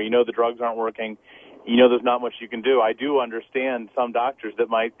situation where the drugs aren't working, there's not much you can do. I do understand some doctors that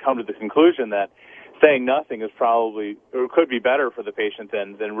might come to the conclusion that saying nothing is probably, or could be better for the patient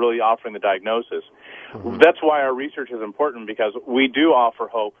than really offering the diagnosis. Mm-hmm. That's why our research is important, because we do offer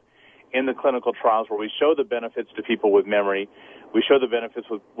hope in the clinical trials where we show the benefits to people with memory. We show the benefits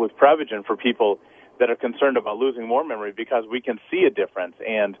with Prevagen for people that are concerned about losing more memory, because we can see a difference.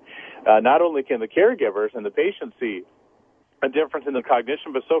 And not only can the caregivers and the patients see a difference in their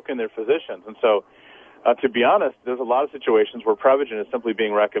cognition, but so can their physicians. And so, to be honest, there's a lot of situations where Prevagen is simply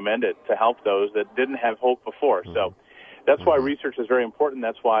being recommended to help those that didn't have hope before. So that's why research is very important.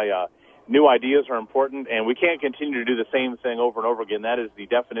 That's why new ideas are important, and we can't continue to do the same thing over and over again. That is the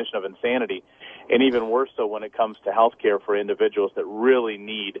definition of insanity, and even worse so when it comes to health care for individuals that really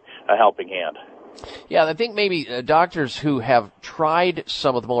need a helping hand. Yeah, I think maybe doctors who have tried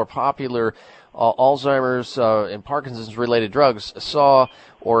some of the more popular Alzheimer's and Parkinson's-related drugs saw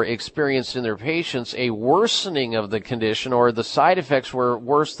or experienced in their patients a worsening of the condition, or the side effects were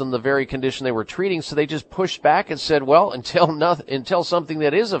worse than the very condition they were treating, so they just pushed back and said, well, until something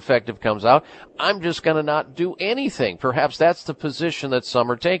that is effective comes out, I'm just going to not do anything. Perhaps that's the position that some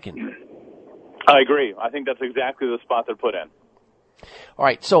are taking. I agree. I think that's exactly the spot they're put in. All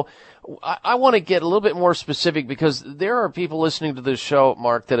right, so I want to get a little bit more specific, because there are people listening to this show,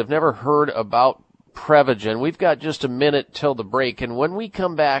 Mark, that have never heard about Prevagen. We've got just a minute till the break, and when we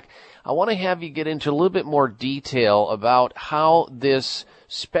come back, I want to have you get into a little bit more detail about how this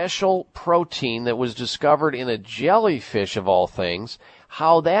special protein that was discovered in a jellyfish, of all things,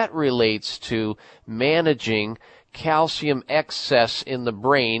 how that relates to managing calcium excess in the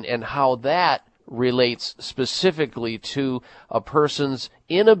brain, and how that relates specifically to a person's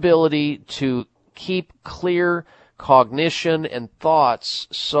inability to keep clear cognition and thoughts,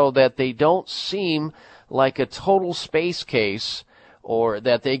 so that they don't seem like a total space case, or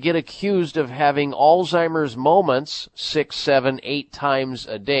that they get accused of having Alzheimer's moments 6, 7, 8 times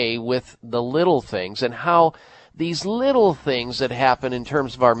a day with the little things, and how these little things that happen in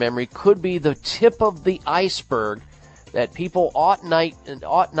terms of our memory could be the tip of the iceberg that people ought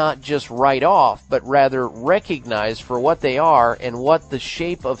not just write off, but rather recognize for what they are and what the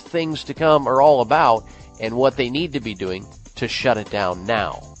shape of things to come are all about and what they need to be doing to shut it down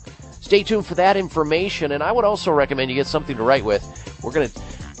now. Stay tuned for that information, and I would also recommend you get something to write with. We're going to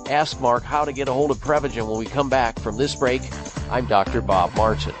ask Mark how to get a hold of Prevagen when we come back from this break. I'm Dr. Bob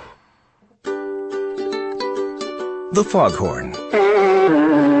Martin. The foghorn.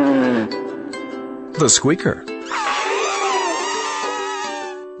 The squeaker.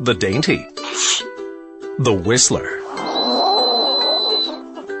 The dainty. The whistler.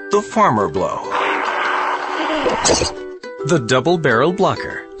 The farmer blow. The double-barrel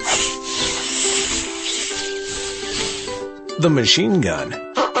blocker. The machine gun.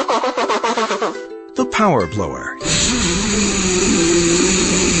 The power blower.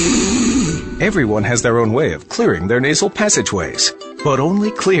 Everyone has their own way of clearing their nasal passageways. But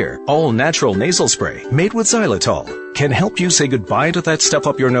only Clear, all-natural nasal spray made with xylitol can help you say goodbye to that stuff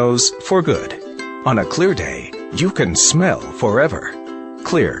up your nose for good. On a clear day, you can smell forever.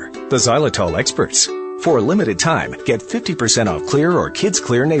 Clear, the xylitol experts. For a limited time, get 50% off Clear or Kids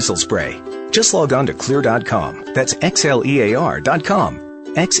Clear nasal spray. Just log on to Xlear.com. That's XLEAR.com.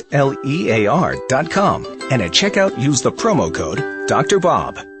 XLEAR.com. And at checkout, use the promo code Dr.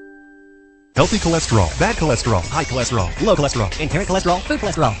 Bob. Healthy cholesterol, bad cholesterol, high cholesterol, low cholesterol, inherent cholesterol, food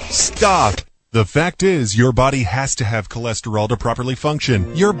cholesterol. Stop! The fact is, your body has to have cholesterol to properly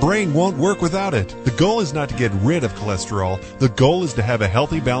function. Your brain won't work without it. The goal is not to get rid of cholesterol. The goal is to have a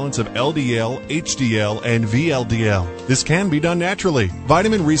healthy balance of LDL, HDL, and VLDL. This can be done naturally.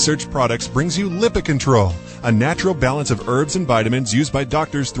 Vitamin Research Products brings you Lipicontrol, a natural balance of herbs and vitamins used by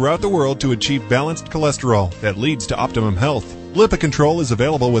doctors throughout the world to achieve balanced cholesterol that leads to optimum health. Lipicontrol is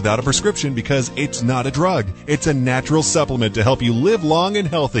available without a prescription because it's not a drug. It's a natural supplement to help you live long and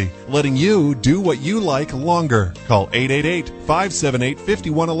healthy, letting you do what you like longer. Call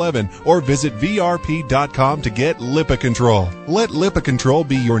 888-578-5111 or visit VRP.com to get Lipicontrol. Let Lipicontrol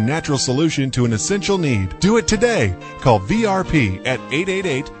be your natural solution to an essential need. Do it today. Call VRP at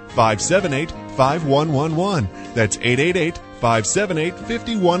 888-578-5111. That's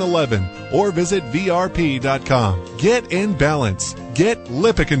 888-578-5111 or visit VRP.com. Get in balance. Get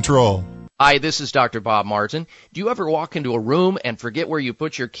Lipicontrol. Hi, this is Dr. Bob Martin. Do you ever walk into a room and forget where you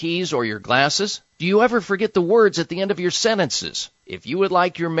put your keys or your glasses? Do you ever forget the words at the end of your sentences? If you would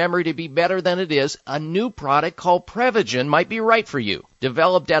like your memory to be better than it is, a new product called Prevagen might be right for you.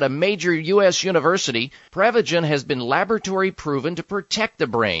 Developed at a major U.S. university, Prevagen has been laboratory proven to protect the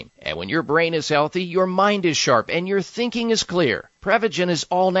brain. And when your brain is healthy, your mind is sharp and your thinking is clear. Prevagen is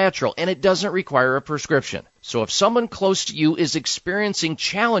all natural and it doesn't require a prescription. So if someone close to you is experiencing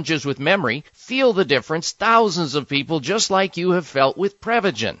challenges with memory, feel the difference thousands of people just like you have felt with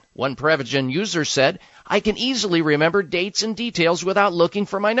Prevagen. One Prevagen user said, "I can easily remember dates and details without looking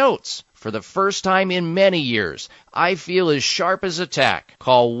for my notes. For the first time in many years, I feel as sharp as a tack."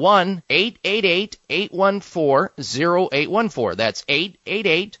 Call 1-888-814-0814. That's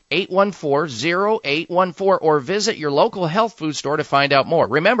 888-814-0814, or visit your local health food store to find out more.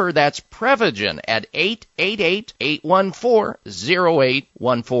 Remember, that's Prevagen at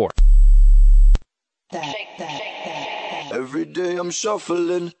 888-814-0814. Every day I'm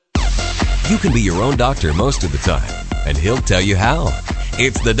shuffling. You can be your own doctor most of the time, and he'll tell you how.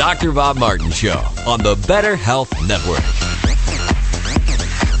 It's the Dr. Bob Martin Show on the Better Health Network.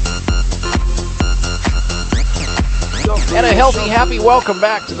 And a healthy, happy welcome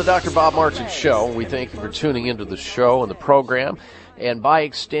back to the Dr. Bob Martin Show. We thank you for tuning into the show and the program. And by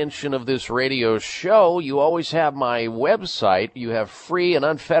extension of this radio show, you always have my website. You have free and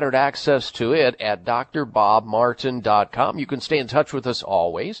unfettered access to it at drbobmartin.com. You can stay in touch with us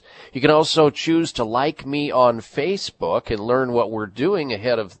always. You can also choose to like me on Facebook and learn what we're doing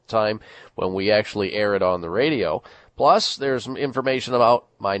ahead of time when we actually air it on the radio. Plus, there's some information about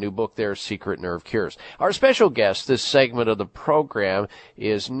my new book there, Secret Nerve Cures. Our special guest this segment of the program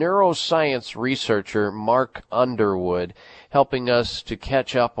is neuroscience researcher Mark Underwood, helping us to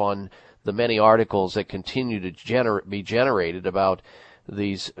catch up on the many articles that continue to be generated about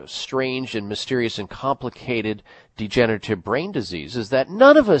these strange and mysterious and complicated degenerative brain diseases that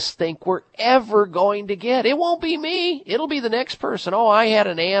none of us think we're ever going to get. It won't be me. It'll be the next person. Oh, I had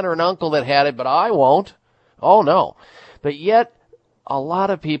an aunt or an uncle that had it, but I won't. Oh, no. But yet, a lot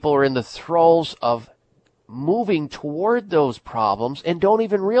of people are in the throes of moving toward those problems and don't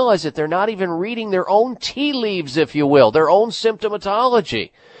even realize it. They're not even reading their own tea leaves, if you will, their own symptomatology.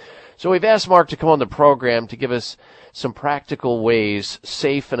 So we've asked Mark to come on the program to give us some practical ways,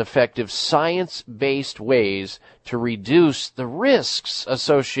 safe and effective, science-based ways to reduce the risks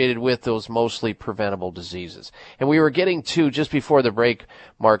associated with those mostly preventable diseases. And we were getting to, just before the break,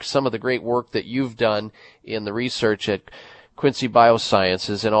 Mark, some of the great work that you've done in the research at Quincy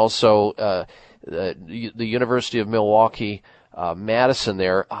Biosciences and also the University of Milwaukee, Madison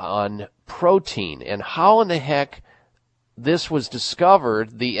there, on protein and how in the heck this was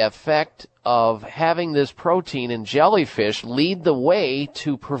discovered, the effect of having this protein in jellyfish lead the way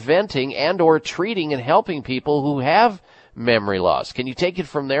to preventing and or treating and helping people who have memory loss. Can you take it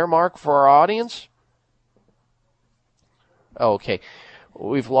from there, Mark, for our audience? Okay.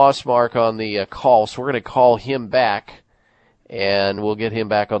 We've lost Mark on the call, so we're going to call him back, and we'll get him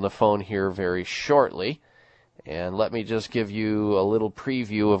back on the phone here very shortly. And let me just give you a little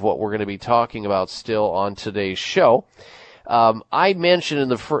preview of what we're going to be talking about still on today's show. I mentioned in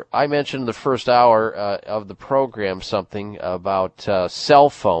the first hour of the program something about cell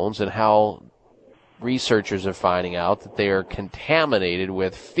phones and how researchers are finding out that they are contaminated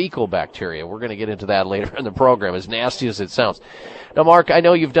with fecal bacteria. We're going to get into that later in the program, as nasty as it sounds. Now, Mark, I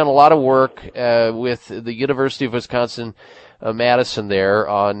know you've done a lot of work with the University of Wisconsin Madison there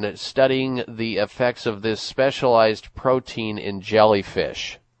on studying the effects of this specialized protein in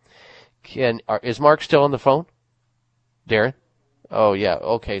jellyfish. Is Mark still on the phone? Darren? Oh, yeah.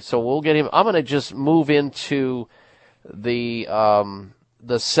 Okay, so we'll get him. I'm going to just move into the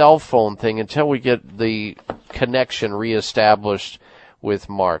cell phone thing until we get the connection reestablished with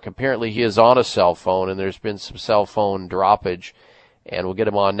Mark. Apparently he is on a cell phone, and there's been some cell phone droppage, and we'll get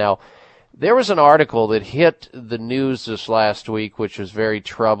him on now. There was an article that hit the news this last week, which was very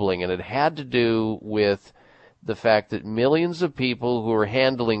troubling, and it had to do with the fact that millions of people who are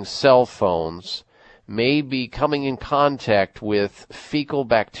handling cell phones may be coming in contact with fecal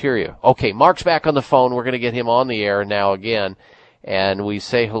bacteria. Okay, Mark's back on the phone. We're going to get him on the air now again, and we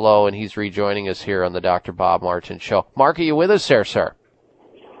say hello, and he's rejoining us here on the Dr. Bob Martin Show. Mark, are you with us there, sir?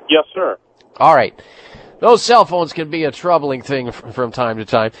 Yes, sir. All right. Those cell phones can be a troubling thing from time to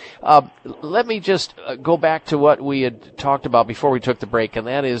time. Let me just go back to what we had talked about before we took the break, and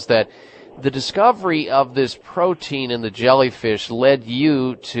that is that the discovery of this protein in the jellyfish led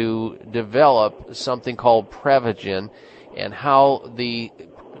you to develop something called Prevagen, and how the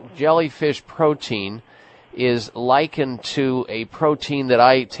jellyfish protein is likened to a protein that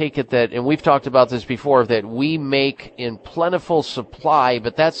I take it that, and we've talked about this before, that we make in plentiful supply,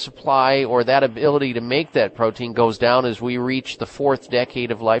 but that supply or that ability to make that protein goes down as we reach the fourth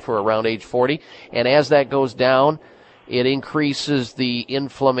decade of life, or around age 40. And as that goes down, it increases the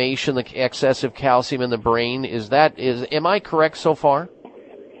inflammation, the excessive calcium in the brain. Am I correct so far?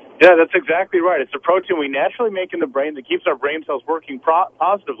 Yeah, that's exactly right. It's a protein we naturally make in the brain that keeps our brain cells working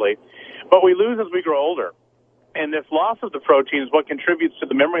positively, but we lose as we grow older. And this loss of the protein is what contributes to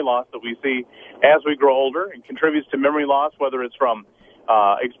the memory loss that we see as we grow older, and contributes to memory loss, whether it's from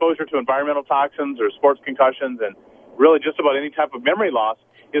exposure to environmental toxins or sports concussions, and really just about any type of memory loss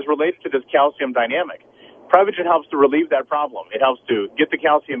is related to this calcium dynamic. Prevagen helps to relieve that problem. It helps to get the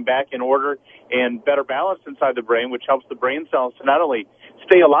calcium back in order and better balanced inside the brain, which helps the brain cells to not only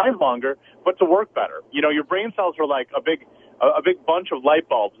stay alive longer, but to work better. You know, your brain cells are like a big bunch of light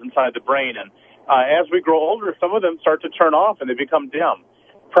bulbs inside the brain, and as we grow older, some of them start to turn off and they become dim.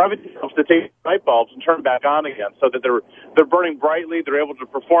 Prevagen helps to take light bulbs and turn them back on again, so that they're burning brightly. They're able to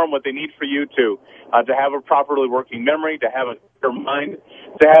perform what they need for you to have a properly working memory, to have a clear mind,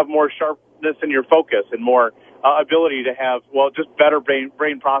 to have more sharpness in your focus, and more ability to have, just better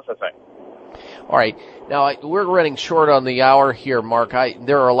brain processing. All right. Now, we're running short on the hour here, Mark.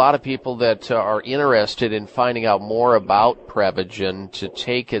 There are a lot of people that are interested in finding out more about Prevagen to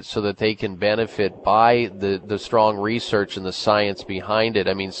take it so that they can benefit by the strong research and the science behind it.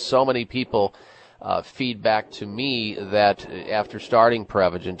 I mean, so many people feed back to me that after starting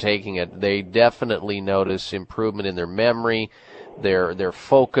Prevagen, taking it, they definitely notice improvement in their memory, their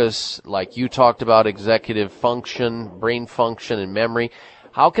focus, like you talked about, executive function, brain function, and memory.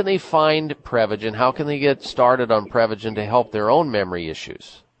 How can they find Prevagen? How can they get started on Prevagen to help their own memory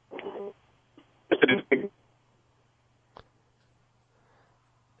issues?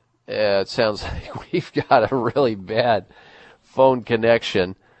 It sounds like we've got a really bad phone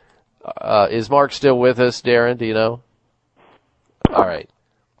connection. Is Mark still with us, Darren? Do you know? All right.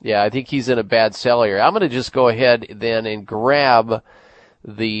 Yeah, I think he's in a bad cell area. I'm going to just go ahead then and grab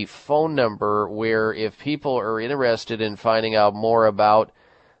the phone number where, if people are interested in finding out more about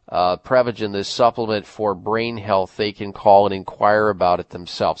Prevagen, this supplement for brain health, they can call and inquire about it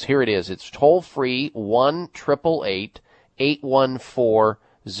themselves. Here it is. It's toll-free, 1-888-814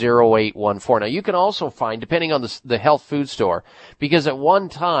 0814. Now, you can also find, depending on the health food store, because at one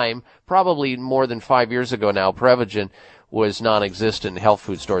time, probably more than 5 years ago now, Prevagen was non-existent in health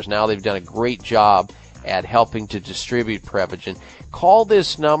food stores. Now they've done a great job at helping to distribute Prevagen. Call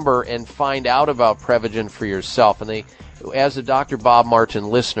this number and find out about Prevagen for yourself. And they, as a Dr. Bob Martin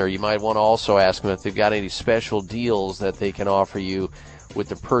listener, you might want to also ask them if they've got any special deals that they can offer you with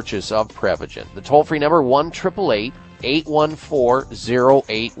the purchase of Prevagen. The toll-free number,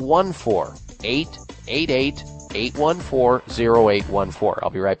 1-888-814-0814. 888-814-0814. I'll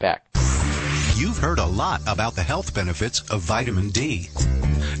be right back. You've heard a lot about the health benefits of vitamin D.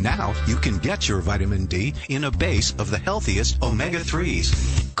 Now you can get your vitamin D in a base of the healthiest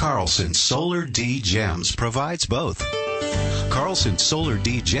omega-3s. Carlson Solar D Gems provides both. Carlson Solar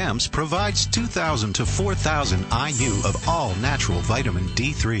D Gems provides 2,000 to 4,000 IU of all natural vitamin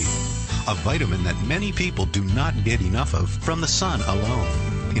D3, a vitamin that many people do not get enough of from the sun alone.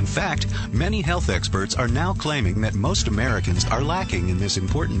 In fact, many health experts are now claiming that most Americans are lacking in this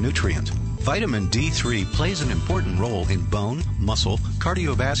important nutrient. Vitamin D3 plays an important role in bone, muscle,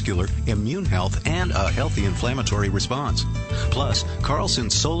 cardiovascular, immune health, and a healthy inflammatory response. Plus, Carlson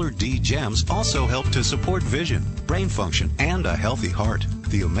Solar D Gems also help to support vision, brain function, and a healthy heart.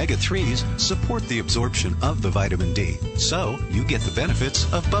 The omega-3s support the absorption of the vitamin D, so you get the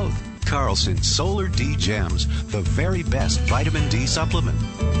benefits of both. Carlson Solar D Gems, the very best vitamin D supplement.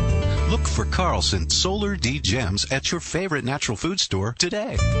 Look for Carlson Solar D Gems at your favorite natural food store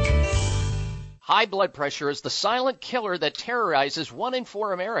today. High blood pressure is the silent killer that terrorizes 1 in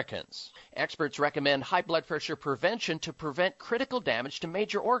 4 Americans. Experts recommend high blood pressure prevention to prevent critical damage to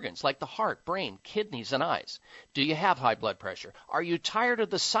major organs like the heart, brain, kidneys, and eyes. Do you have high blood pressure? Are you tired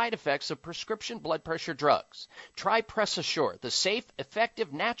of the side effects of prescription blood pressure drugs? Try Press Assure, the safe,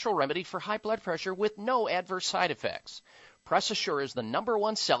 effective, natural remedy for high blood pressure with no adverse side effects. Press Assure is the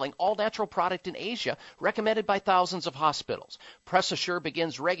 #1 selling all-natural product in Asia, recommended by thousands of hospitals. Press Assure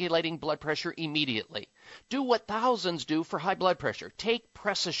begins regulating blood pressure immediately. Do what thousands do for high blood pressure. Take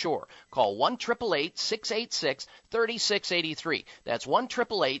Press Assure. Call 1-888-686-3683. That's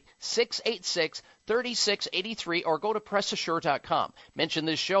 1-888-686-3683, or go to PressAssure.com. Mention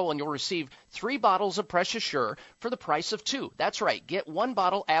this show and you'll receive 3 bottles of Press Assure for the price of 2. That's right. Get 1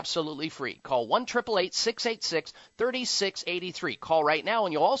 bottle absolutely free. Call 1-888-686-3683. Call right now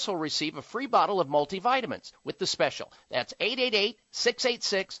and you'll also receive a free bottle of multivitamins with the special. That's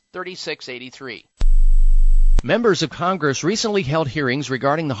 888-686-3683. Members of Congress recently held hearings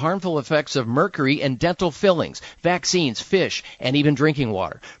regarding the harmful effects of mercury in dental fillings, vaccines, fish, and even drinking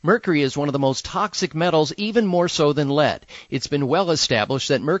water. Mercury is one of the most toxic metals, even more so than lead. It's been well established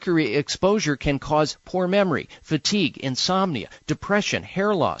that mercury exposure can cause poor memory, fatigue, insomnia, depression,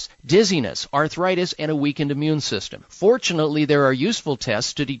 hair loss, dizziness, arthritis, and a weakened immune system. Fortunately, there are useful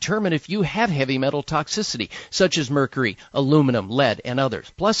tests to determine if you have heavy metal toxicity, such as mercury, aluminum, lead, and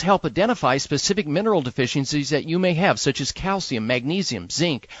others. Plus, help identify specific mineral deficiencies that you may have, such as calcium, magnesium,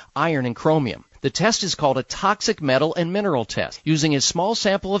 zinc, iron, and chromium. The test is called a toxic metal and mineral test. Using a small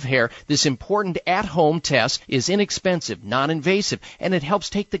sample of hair, this important at-home test is inexpensive, non-invasive, and it helps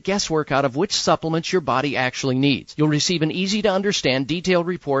take the guesswork out of which supplements your body actually needs. You'll receive an easy-to-understand, detailed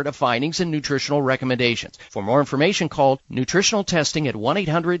report of findings and nutritional recommendations. For more information, call Nutritional Testing at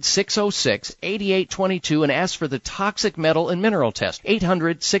 1-800-606-8822 and ask for the toxic metal and mineral test.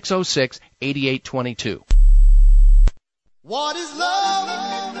 800-606-8822. What is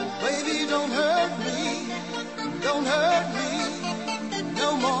love? Baby, don't hurt me. Don't hurt me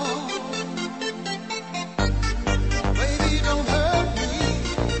no more. Baby, don't hurt me.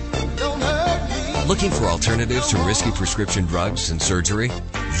 Don't hurt me. Looking for alternatives to risky prescription drugs and surgery?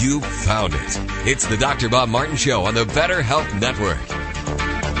 You found it. It's the Dr. Bob Martin Show on the Better Health Network.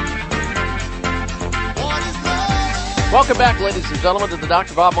 Welcome back, ladies and gentlemen, to the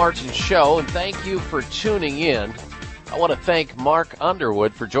Dr. Bob Martin Show, and thank you for tuning in. I want to thank Mark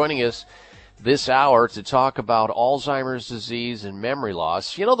Underwood for joining us this hour to talk about Alzheimer's disease and memory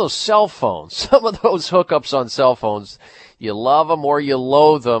loss. You know, those cell phones, some of those hookups on cell phones, you love them or you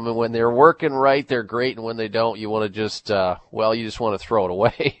loathe them, and when they're working right, they're great, and when they don't, you want to just, you just want to throw it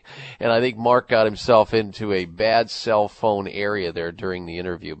away. And I think Mark got himself into a bad cell phone area there during the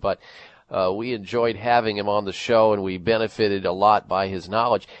interview, but we enjoyed having him on the show, and we benefited a lot by his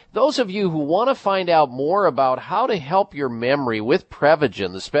knowledge. Those of you who want to find out more about how to help your memory with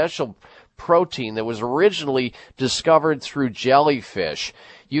Prevagen, the special protein that was originally discovered through jellyfish,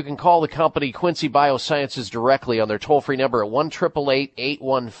 You can call the company Quincy Biosciences directly on their toll-free number at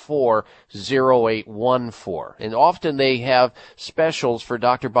 1-888-814-0814. And often they have specials for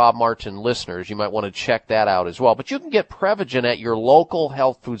Dr. Bob Martin listeners. You might want to check that out as well. But you can get Prevagen at your local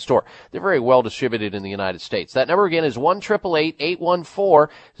health food store. They're very well distributed in the United States. That number again is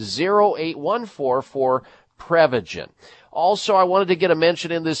 1-888-814-0814 for Prevagen. Also, I wanted to get a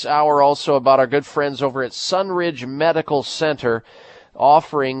mention in this hour also about our good friends over at Sunridge Medical Center,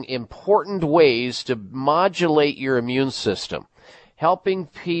 offering important ways to modulate your immune system, helping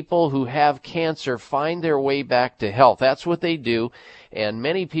people who have cancer find their way back to health. That's what they do. And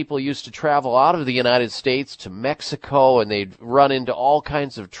many people used to travel out of the United States to Mexico, and they'd run into all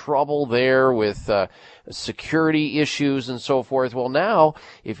kinds of trouble there with security issues and so forth. Well, now,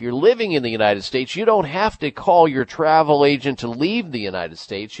 if you're living in the United States, you don't have to call your travel agent to leave the United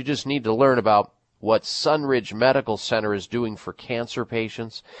States. You just need to learn about what Sunridge Medical Center is doing for cancer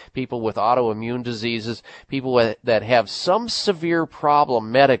patients, people with autoimmune diseases, people that have some severe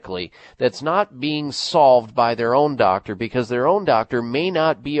problem medically that's not being solved by their own doctor because their own doctor may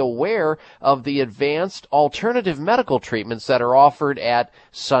not be aware of the advanced alternative medical treatments that are offered at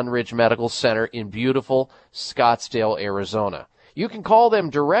Sunridge Medical Center in beautiful Scottsdale, Arizona. You can call them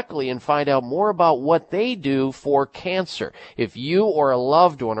directly and find out more about what they do for cancer. If you or a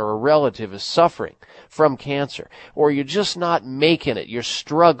loved one or a relative is suffering from cancer, or you're just not making it, you're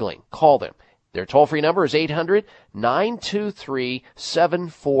struggling, call them. Their toll-free number is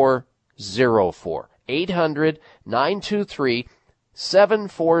 800-923-7404.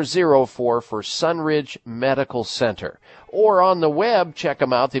 800-923-7404 for Sunridge Medical Center. Or on the web, check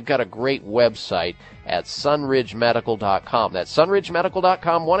them out. They've got a great website at sunridgemedical.com. That's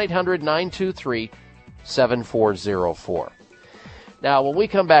sunridgemedical.com, 1-800-923-7404. Now, when we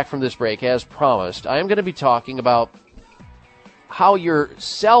come back from this break, as promised, I am going to be talking about how your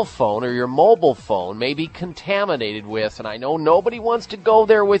cell phone or your mobile phone may be contaminated with, and I know nobody wants to go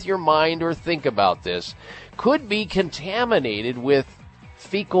there with your mind or think about this, could be contaminated with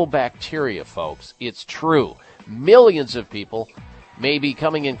fecal bacteria, folks. It's true. Millions of people may be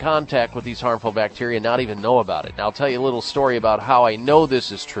coming in contact with these harmful bacteria and not even know about it. Now, I'll tell you a little story about how I know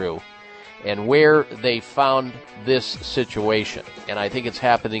this is true and where they found this situation. And I think it's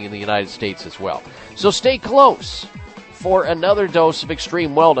happening in the United States as well. So stay close for another dose of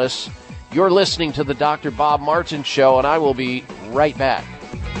extreme wellness. You're listening to the Dr. Bob Martin Show, and I will be right back.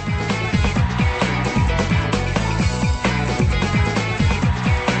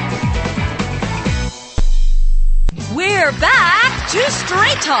 We're back to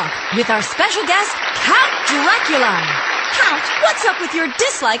Straight Talk with our special guest, Count Dracula. Count, what's up with your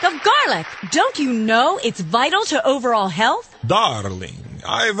dislike of garlic? Don't you know it's vital to overall health? Darling,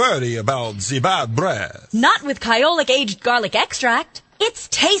 I worry about the bad breath. Not with Kyolic aged garlic extract. It's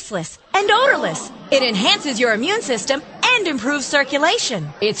tasteless and odorless. It enhances your immune system and improves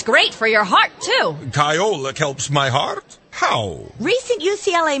circulation. It's great for your heart, too. Kyolic helps my heart? How? Recent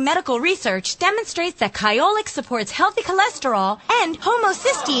UCLA medical research demonstrates that Kyolic supports healthy cholesterol and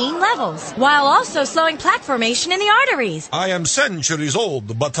homocysteine levels, while also slowing plaque formation in the arteries. I am centuries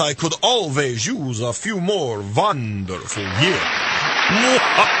old, but I could always use a few more wonderful years.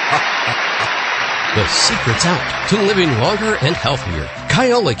 The secret's out to living longer and healthier.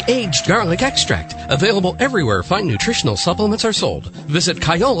 Kyolic Aged Garlic Extract. Available everywhere fine nutritional supplements are sold. Visit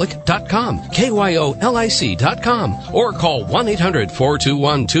Kyolic.com, KYOLIC.com, or call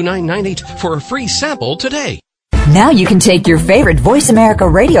 1-800-421-2998 for a free sample today. Now you can take your favorite Voice America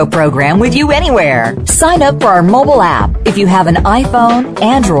radio program with you anywhere. Sign up for our mobile app if you have an iPhone,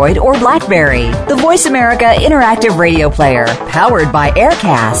 Android, or BlackBerry. The Voice America Interactive Radio Player, powered by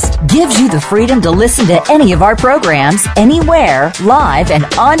Aircast, gives you the freedom to listen to any of our programs, anywhere, live and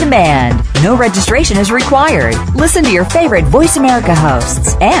on demand. No registration is required. Listen to your favorite Voice America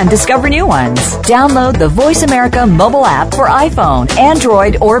hosts and discover new ones. Download the Voice America mobile app for iPhone,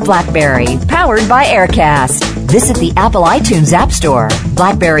 Android, or BlackBerry, powered by Aircast. Visit the Apple iTunes App Store,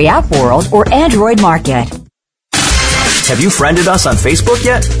 BlackBerry App World, or Android Market. Have you friended us on Facebook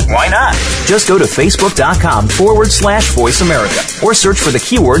yet? Why not? Just go to facebook.com/Voice America or search for the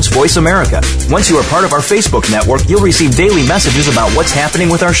keywords Voice America. Once you are part of our Facebook network, you'll receive daily messages about what's happening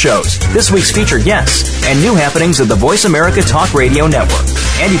with our shows, this week's featured guests, and new happenings of the Voice America Talk Radio Network.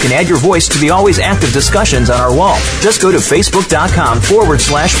 And you can add your voice to the always active discussions on our wall. Just go to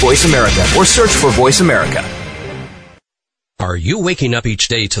facebook.com/Voice America or search for Voice America. Are you waking up each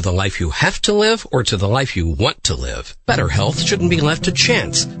day to the life you have to live or to the life you want to live? Better health shouldn't be left to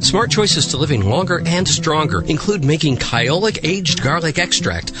chance. Smart choices to living longer and stronger include making Kyolic aged garlic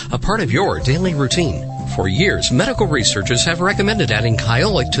extract a part of your daily routine. For years, medical researchers have recommended adding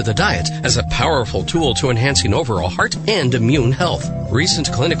Kyolic to the diet as a powerful tool to enhancing overall heart and immune health. Recent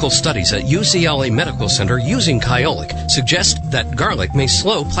clinical studies at UCLA Medical Center using Kyolic suggest that garlic may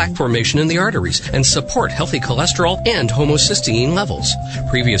slow plaque formation in the arteries and support healthy cholesterol and homocysteine levels.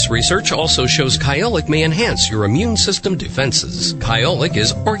 Previous research also shows Kyolic may enhance your immune system defenses. Kyolic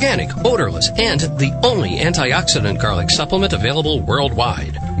is organic, odorless, and the only antioxidant garlic supplement available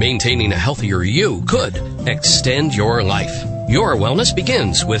worldwide. Maintaining a healthier you could extend your life. Your wellness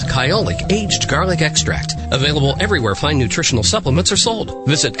begins with Kyolic aged garlic extract. Available everywhere fine nutritional supplements are sold.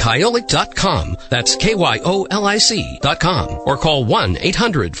 Visit Kyolic.com. That's KYOLIC.com. Or call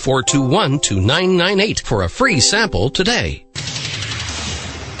 1-800-421-2998 for a free sample today.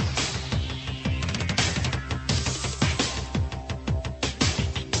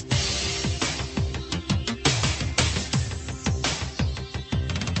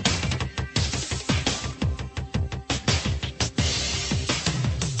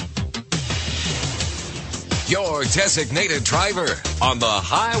 Your designated driver on the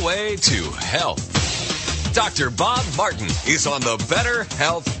highway to health. Dr. Bob Martin is on the Better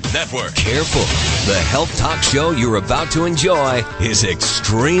Health Network. Careful. The health talk show you're about to enjoy is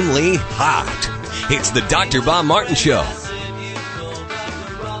extremely hot. It's the Dr. Bob Martin Show.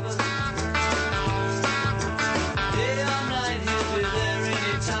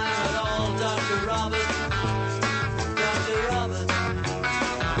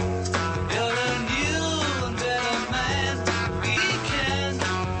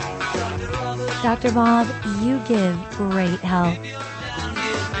 Dr. Bob, you give great help.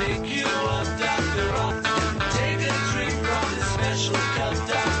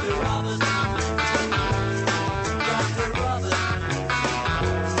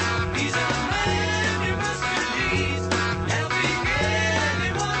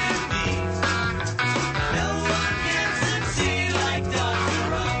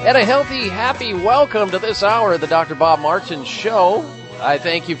 And a healthy, happy welcome to this hour of the Dr. Bob Martin Show. I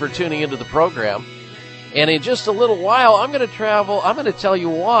thank you for tuning into the program. And in just a little while, I'm going to tell you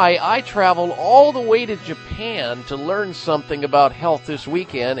why I traveled all the way to Japan to learn something about health this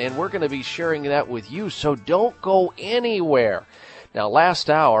weekend, and we're going to be sharing that with you, so don't go anywhere. Now, last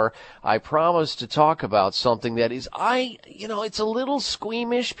hour, I promised to talk about something that is, it's a little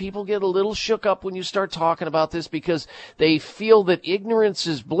squeamish. People get a little shook up when you start talking about this because they feel that ignorance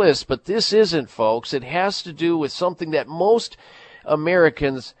is bliss, but this isn't, folks. It has to do with something that most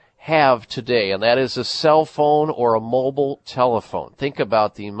Americans have today, and that is a cell phone or a mobile telephone. Think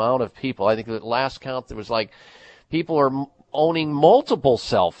about the amount of people. I think at last count there was people are owning multiple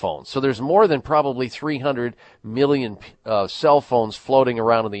cell phones. So there's more than probably 300 million cell phones floating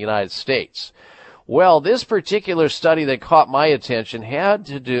around in the United States. Well, this particular study that caught my attention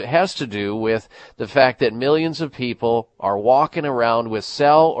has to do with the fact that millions of people are walking around with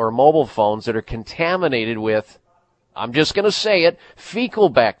cell or mobile phones that are contaminated with, I'm just going to say it, fecal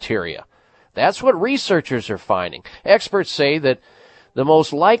bacteria. That's what researchers are finding. Experts say that the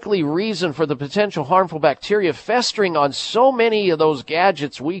most likely reason for the potential harmful bacteria festering on so many of those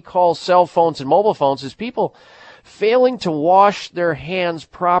gadgets we call cell phones and mobile phones is people failing to wash their hands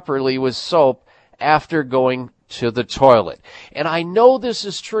properly with soap after going to the toilet. And I know this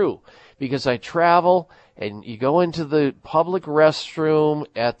is true because I travel and you go into the public restroom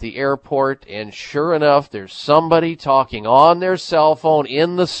at the airport, and sure enough, there's somebody talking on their cell phone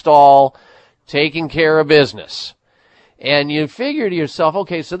in the stall, taking care of business. And you figure to yourself,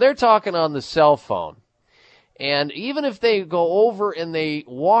 okay, so they're talking on the cell phone. And even if they go over and they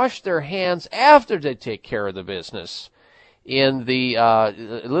wash their hands after they take care of the business in the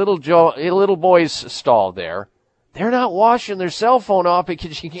little boy's stall there, they're not washing their cell phone off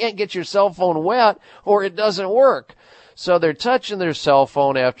because you can't get your cell phone wet or it doesn't work. So they're touching their cell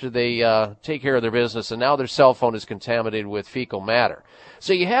phone after they take care of their business, and now their cell phone is contaminated with fecal matter.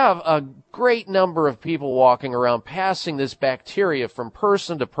 So you have a great number of people walking around passing this bacteria from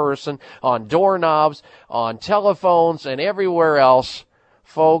person to person on doorknobs, on telephones, and everywhere else.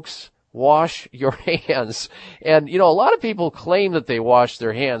 Folks, wash your hands. And, a lot of people claim that they wash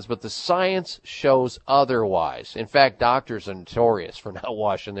their hands, but the science shows otherwise. In fact, doctors are notorious for not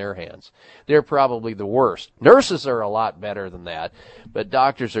washing their hands. They're probably the worst. Nurses are a lot better than that, but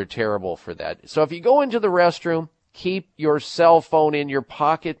doctors are terrible for that. So if you go into the restroom Keep your cell phone in your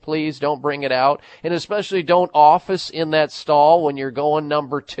pocket, please. Don't bring it out. And especially don't office in that stall when you're going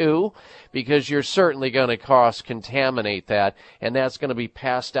number 2, because you're certainly going to cross-contaminate that, and that's going to be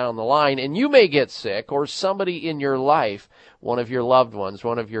passed down the line. And you may get sick, or somebody in your life, one of your loved ones,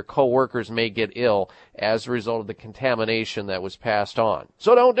 one of your coworkers may get ill as a result of the contamination that was passed on.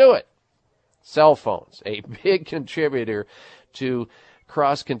 So don't do it. Cell phones, a big contributor to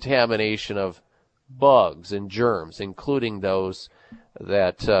cross-contamination of bugs and germs, including those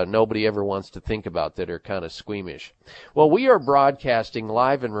that nobody ever wants to think about that are kind of squeamish. Well, we are broadcasting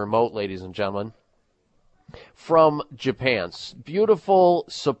live and remote, ladies and gentlemen, from Japan. Beautiful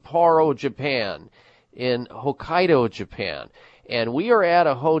Sapporo, Japan, in Hokkaido, Japan. And we are at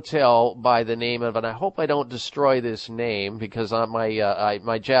a hotel by the name of, and I hope I don't destroy this name because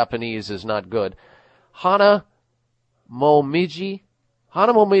my Japanese is not good, Hana Momiji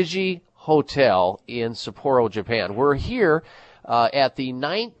Hotel in Sapporo, Japan. We're here at the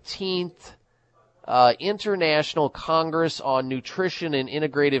 19th International Congress on Nutrition and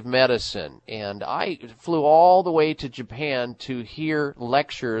Integrative Medicine. And I flew all the way to Japan to hear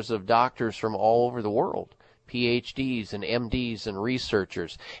lectures of doctors from all over the world, PhDs and MDs and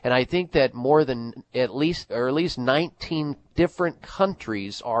researchers. And I think that more than at least 19 different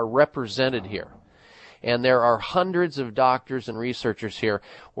countries are represented here. And there are hundreds of doctors and researchers here.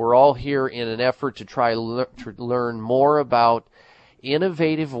 We're all here in an effort to try to learn more about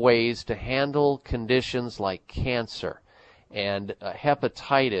innovative ways to handle conditions like cancer and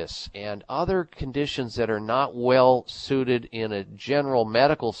hepatitis and other conditions that are not well suited in a general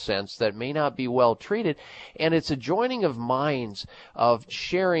medical sense, that may not be well treated. And it's a joining of minds, of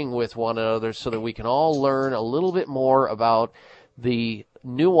sharing with one another so that we can all learn a little bit more about the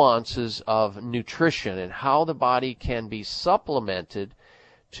nuances of nutrition and how the body can be supplemented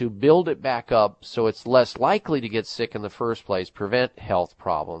to build it back up so it's less likely to get sick in the first place, prevent health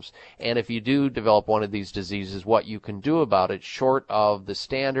problems. And if you do develop one of these diseases, what you can do about it, short of the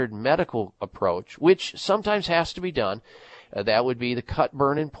standard medical approach, which sometimes has to be done. That would be the cut,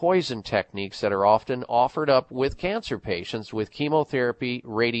 burn, and poison techniques that are often offered up with cancer patients with chemotherapy,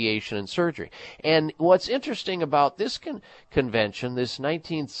 radiation, and surgery. And what's interesting about this convention, this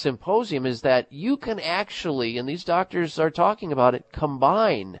 19th symposium, is that you can actually, and these doctors are talking about it,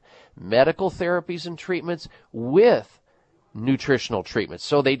 combine medical therapies and treatments with nutritional treatments.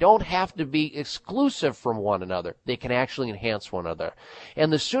 So they don't have to be exclusive from one another. They can actually enhance one another.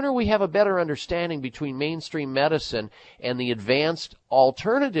 And the sooner we have a better understanding between mainstream medicine and the advanced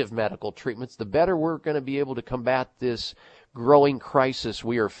alternative medical treatments, the better we're going to be able to combat this growing crisis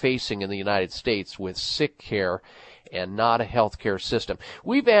we are facing in the United States with sick care and not a healthcare system.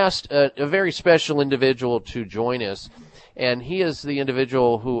 We've asked a very special individual to join us, and he is the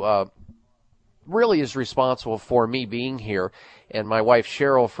individual who really is responsible for me being here, and my wife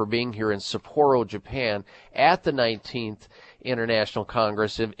Cheryl for being here in Sapporo, Japan, at the 19th International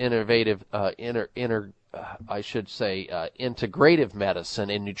Congress of Innovative, Integrative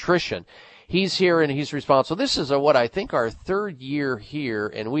Medicine and Nutrition. He's here and he's responsible. This is what I think our third year here,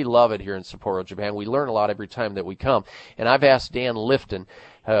 and we love it here in Sapporo, Japan. We learn a lot every time that we come. And I've asked Dan Lifton,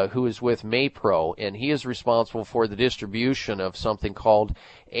 who is with Maypro, and he is responsible for the distribution of something called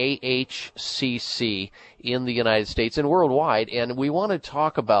AHCC in the United States and worldwide. And we want to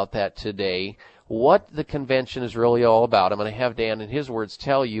talk about that today, what the convention is really all about. I'm going to have Dan, in his words,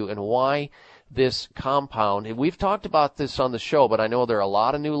 tell you and why this compound. And we've talked about this on the show, but I know there are a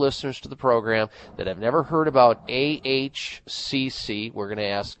lot of new listeners to the program that have never heard about AHCC. We're going to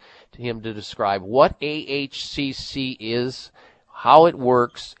ask him to describe what AHCC is, how it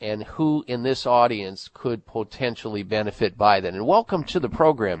works, and who in this audience could potentially benefit by that. And welcome to the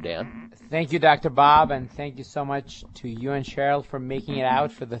program, Dan. Thank you, Dr. Bob, and thank you so much to you and Cheryl for making it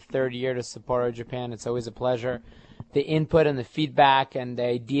out for the third year to Sapporo, Japan. It's always a pleasure. The input and the feedback and the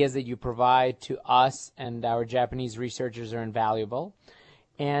ideas that you provide to us and our Japanese researchers are invaluable.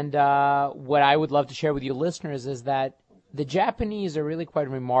 And what I would love to share with you listeners is that the Japanese are really quite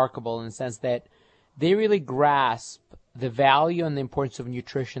remarkable in the sense that they really grasp the value and the importance of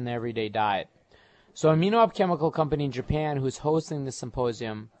nutrition in the everyday diet. So AminoUp Chemical Company in Japan, who's hosting this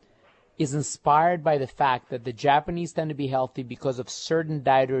symposium, is inspired by the fact that the Japanese tend to be healthy because of certain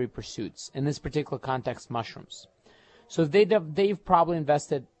dietary pursuits, in this particular context, mushrooms. So they've probably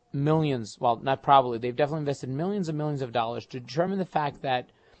invested millions, well, not probably, they've definitely invested millions and millions of dollars to determine the fact that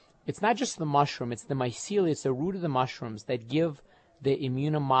it's not just the mushroom, it's the mycelia, it's the root of the mushrooms that give the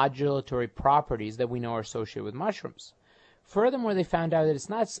immunomodulatory properties that we know are associated with mushrooms. furthermore, they found out that it's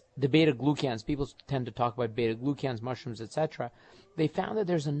not the beta-glucans. People tend to talk about beta-glucans, mushrooms, etc. They found that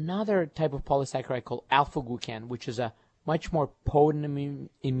there's another type of polysaccharide called alpha-glucan, which is a much more potent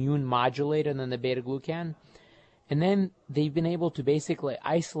immune modulator than the beta-glucan. And then they've been able to basically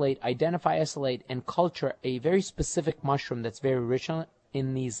identify, isolate, and culture a very specific mushroom that's very rich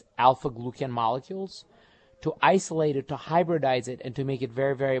in these alpha-glucan molecules, to isolate it, to hybridize it, and to make it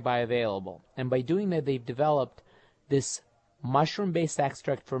very, very bioavailable. And by doing that, they've developed this mushroom-based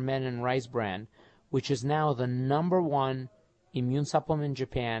extract for men and rice bran, which is now the #1 immune supplement in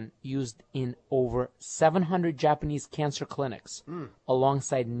Japan, used in over 700 Japanese cancer clinics,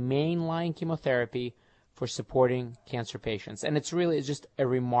 alongside mainline chemotherapy for supporting cancer patients. And it's just a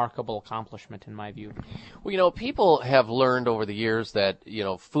remarkable accomplishment in my view. Well, people have learned over the years that,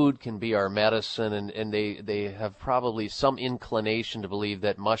 food can be our medicine, and they have probably some inclination to believe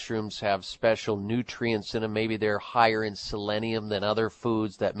that mushrooms have special nutrients in them. Maybe they're higher in selenium than other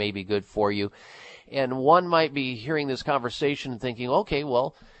foods that may be good for you. And one might be hearing this conversation and thinking, okay,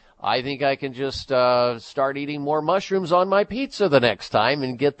 well, I think I can just start eating more mushrooms on my pizza the next time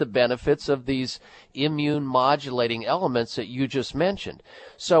and get the benefits of these immune modulating elements that you just mentioned.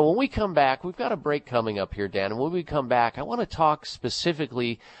 So when we come back, we've got a break coming up here, Dan, and when we come back, I want to talk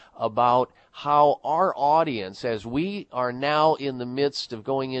specifically about how our audience, as we are now in the midst of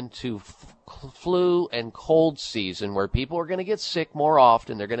going into flu and cold season, where people are going to get sick more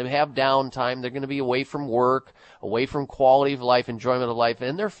often, they're going to have downtime, they're going to be away from work, away from quality of life, enjoyment of life,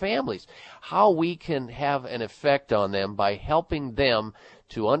 and their families, how we can have an effect on them by helping them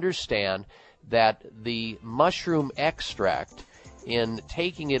to understand that the mushroom extract, in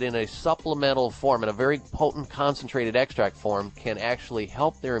taking it in a supplemental form, in a very potent concentrated extract form, can actually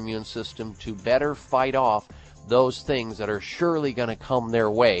help their immune system to better fight off those things that are surely going to come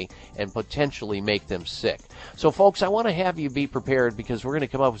their way and potentially make them sick. So, folks, I want to have you be prepared, because we're going to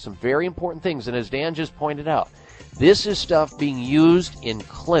come up with some very important things. And as Dan just pointed out, this is stuff being used in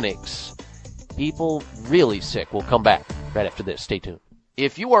clinics. People really sick. We'll come back right after this. Stay tuned.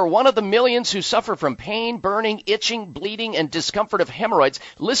 If you are one of the millions who suffer from pain, burning, itching, bleeding, and discomfort of hemorrhoids,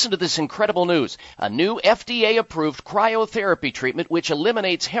 listen to this incredible news. A new FDA-approved cryotherapy treatment which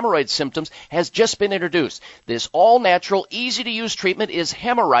eliminates hemorrhoid symptoms has just been introduced. This all-natural, easy-to-use treatment is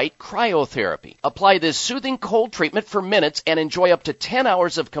Hemorite Cryotherapy. Apply this soothing cold treatment for minutes and enjoy up to 10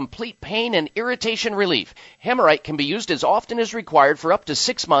 hours of complete pain and irritation relief. Hemorite can be used as often as required for up to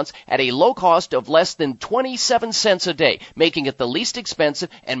 6 months at a low cost of less than 27 cents a day, making it the least expensive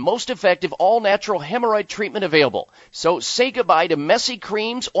and most effective all-natural hemorrhoid treatment available. So say goodbye to messy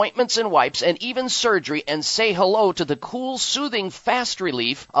creams, ointments, and wipes, and even surgery, and say hello to the cool, soothing, fast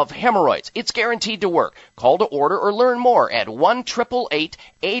relief of hemorrhoids. It's guaranteed to work. Call to order or learn more at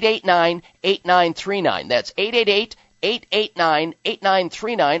 1-888-889-8939. That's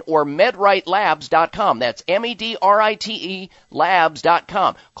 888-889-8939 or medritelabs.com. That's MEDRITE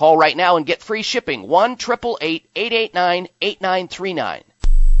labs.com. Call right now and get free shipping. 1-888-889-8939.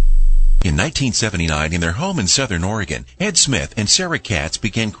 In 1979, in their home in Southern Oregon, Ed Smith and Sarah Katz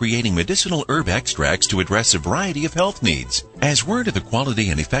began creating medicinal herb extracts to address a variety of health needs. As word of the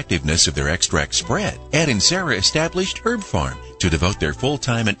quality and effectiveness of their extract spread, Ed and Sarah established Herb Farm to devote their full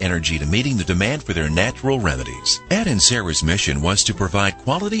time and energy to meeting the demand for their natural remedies. Ed and Sarah's mission was to provide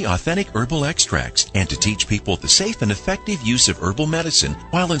quality, authentic herbal extracts and to teach people the safe and effective use of herbal medicine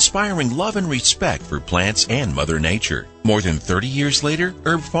while inspiring love and respect for plants and Mother Nature. More than 30 years later,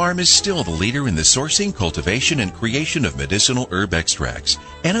 Herb Farm is still the leader in the sourcing, cultivation, and creation of medicinal herb extracts.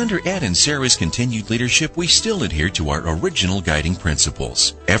 And under Ed and Sarah's continued leadership, we still adhere to our original guiding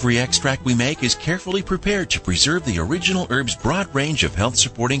principles. Every extract we make is carefully prepared to preserve the original herb's broad range of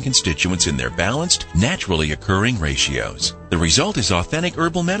health-supporting constituents in their balanced, naturally occurring ratios. The result is authentic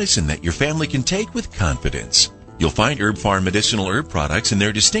herbal medicine that your family can take with confidence. You'll find Herb Farm medicinal herb products and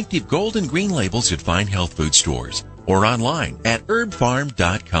their distinctive gold and green labels at fine health food stores or online at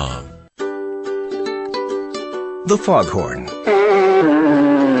herbfarm.com. The foghorn.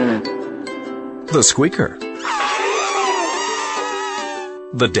 The squeaker.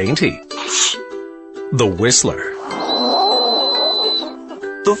 The dainty. The whistler.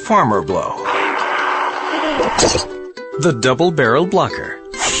 The farmer blow. The double-barrel blocker.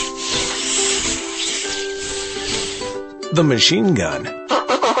 The machine gun.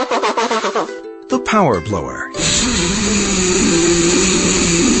 The power blower.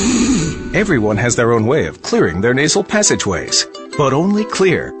 Everyone has their own way of clearing their nasal passageways. But only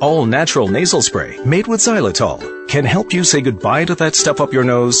Clear, all-natural nasal spray made with xylitol can help you say goodbye to that stuff up your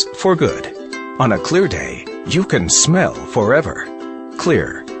nose for good. On a clear day, you can smell forever.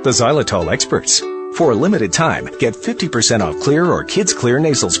 Clear, the xylitol experts. For a limited time, get 50% off Xlear or Kids Clear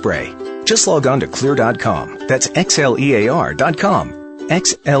nasal spray. Just log on to Xlear.com. That's XLEAR.com.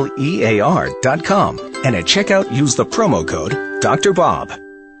 XLEAR.com. And at checkout, use the promo code Dr. Bob.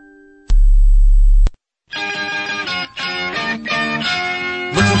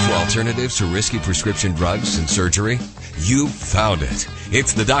 Looking for alternatives to risky prescription drugs and surgery? You found it.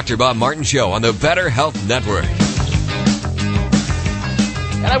 It's the Dr. Bob Martin Show on the Better Health Network.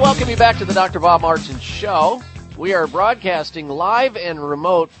 And I welcome you back to the Dr. Bob Martin Show. We are broadcasting live and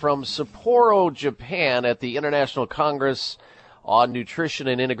remote from Sapporo, Japan at the International Congress on Nutrition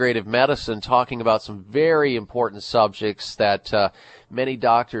and Integrative Medicine, talking about some very important subjects that many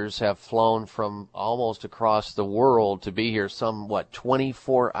doctors have flown from almost across the world to be here.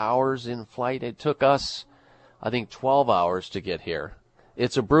 24 hours in flight? It took us, I think, 12 hours to get here.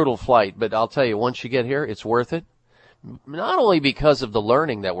 It's a brutal flight, but I'll tell you, once you get here, it's worth it. Not only because of the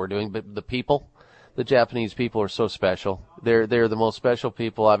learning that we're doing, but the people. The Japanese people are so special. They're the most special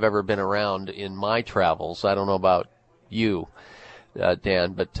people I've ever been around in my travels. I don't know about you,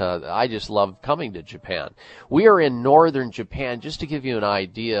 Dan, but I just love coming to Japan. We are in northern Japan, just to give you an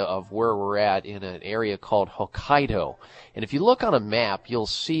idea of where we're at, in an area called Hokkaido. And if you look on a map, you'll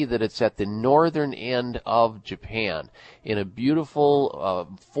see that it's at the northern end of Japan, in a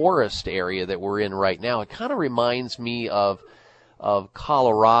beautiful forest area that we're in right now. It kind of reminds me of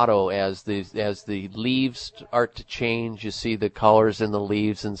Colorado as the leaves start to change. You see the colors in the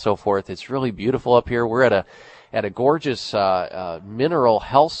leaves and so forth. It's really beautiful up here. We're at a gorgeous mineral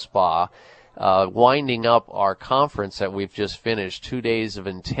health spa, winding up our conference that we've just finished. 2 days of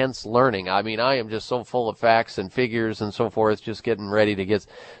intense learning. I mean, I am just so full of facts and figures and so forth, just getting ready to get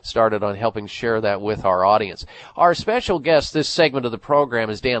started on helping share that with our audience. Our special guest this segment of the program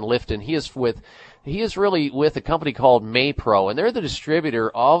is Dan Lifton. He is really with a company called Maypro, and they're the distributor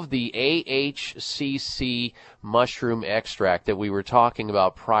of the AHCC mushroom extract that we were talking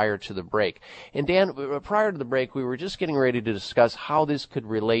about prior to the break. And Dan, prior to the break, we were just getting ready to discuss how this could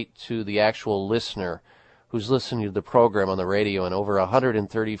relate to the actual listener who's listening to the program on the radio in over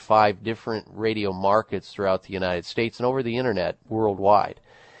 135 different radio markets throughout the United States and over the internet worldwide.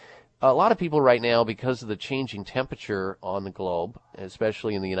 A lot of people right now, because of the changing temperature on the globe,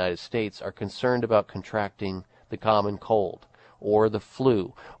 especially in the United States, are concerned about contracting the common cold or the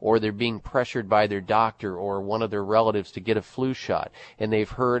flu, or they're being pressured by their doctor or one of their relatives to get a flu shot. And they've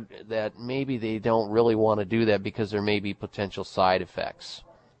heard that maybe they don't really want to do that because there may be potential side effects.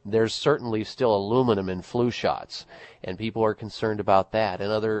 There's certainly still aluminum in flu shots, and people are concerned about that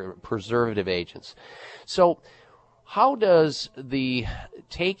and other preservative agents. So how does the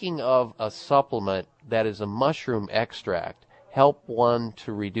taking of a supplement that is a mushroom extract help one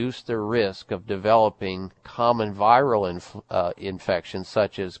to reduce their risk of developing common viral infections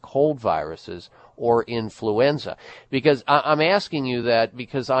such as cold viruses or influenza? Because I'm asking you that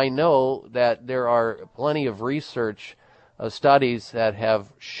because I know that there are plenty of research studies that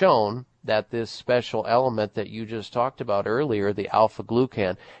have shown that this special element that you just talked about earlier, the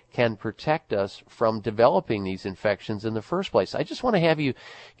alpha-glucan, can protect us from developing these infections in the first place. I just want to have you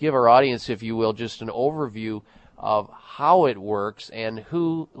give our audience, if you will, just an overview of how it works and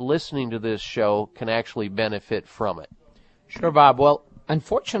who listening to this show can actually benefit from it. Sure, Bob. Well,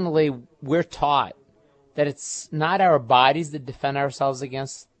 unfortunately, we're taught that it's not our bodies that defend ourselves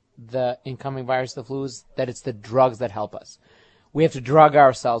against the incoming virus, the flus, that it's the drugs that help us. We have to drug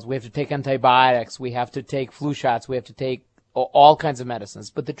ourselves. We have to take antibiotics. We have to take flu shots. We have to take all kinds of medicines.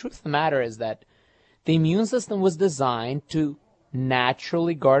 But the truth of the matter is that the immune system was designed to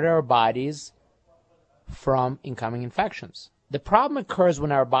naturally guard our bodies from incoming infections. The problem occurs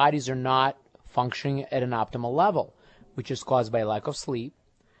when our bodies are not functioning at an optimal level, which is caused by lack of sleep,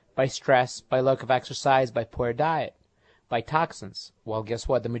 by stress, by lack of exercise, by poor diet, by toxins. Well, guess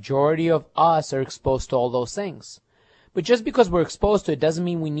what? The majority of us are exposed to all those things. But just because we're exposed to it doesn't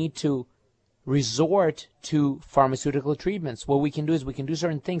mean we need to resort to pharmaceutical treatments. What we can do is we can do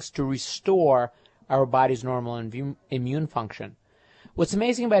certain things to restore our body's normal immune function. What's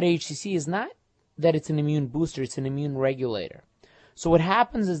amazing about HCC is not that it's an immune booster, it's an immune regulator. So what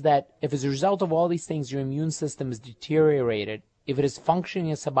happens is that if as a result of all these things your immune system is deteriorated, if it is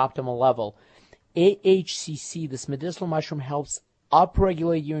functioning at a suboptimal level, AHCC, this medicinal mushroom, helps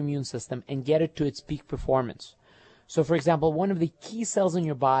upregulate your immune system and get it to its peak performance. So, for example, one of the key cells in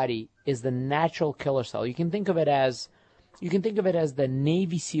your body is the natural killer cell. You can think of it as the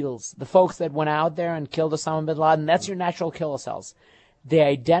Navy SEALs, the folks that went out there and killed Osama bin Laden. That's your natural killer cells. They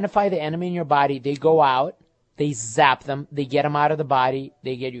identify the enemy in your body. They go out, they zap them, they get them out of the body,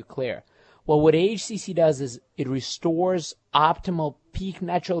 they get you clear. Well, what AHCC does is it restores optimal peak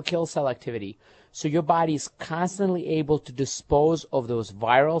natural kill cell activity. So your body is constantly able to dispose of those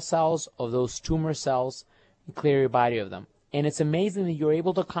viral cells, of those tumor cells, and clear your body of them. And it's amazing that you're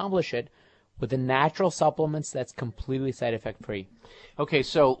able to accomplish it with the natural supplements that's completely side effect free. Okay,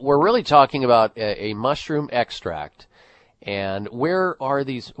 so we're really talking about a mushroom extract. And where are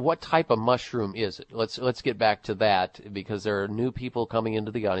these, what type of mushroom is it? Let's get back to that, because there are new people coming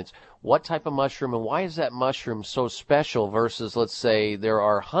into the audience. What type of mushroom, and why is that mushroom so special versus, let's say, there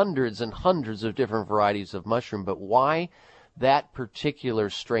are hundreds and hundreds of different varieties of mushroom, but why that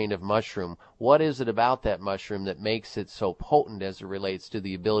particular strain of mushroom? What is it about that mushroom that makes it so potent as it relates to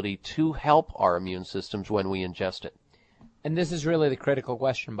the ability to help our immune systems when we ingest it? And this is really the critical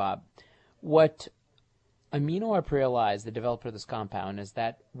question, Bob. What AminoArp realized, the developer of this compound, is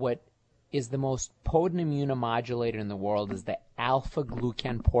that what is the most potent immunomodulator in the world is the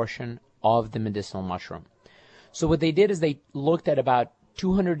alpha-glucan portion of the medicinal mushroom. So what they did is they looked at about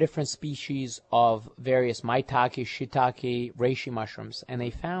 200 different species of various maitake, shiitake, reishi mushrooms, and they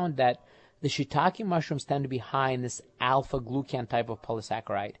found that the shiitake mushrooms tend to be high in this alpha-glucan type of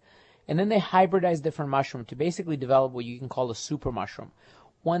polysaccharide. And then they hybridized different mushrooms to basically develop what you can call a super mushroom,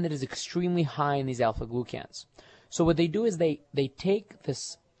 one that is extremely high in these alpha-glucans. So what they do is they take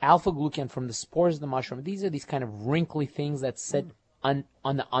this alpha-glucan from the spores of the mushroom. These are these kind of wrinkly things that sit on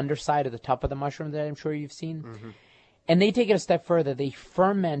the underside of the top of the mushroom that I'm sure you've seen. Mm-hmm. And they take it a step further. They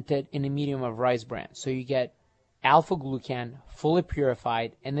ferment it in a medium of rice bran. So you get alpha-glucan fully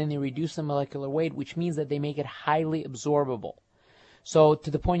purified, and then they reduce the molecular weight, which means that they make it highly absorbable. So to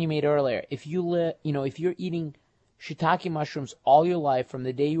the point you made earlier, if you're eating shiitake mushrooms all your life from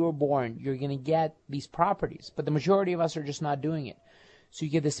the day you were born, you're going to get these properties. But the majority of us are just not doing it. So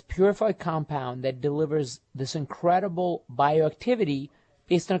you get this purified compound that delivers this incredible bioactivity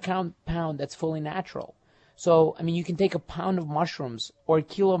based on a compound that's fully natural. So, I mean, you can take a pound of mushrooms or a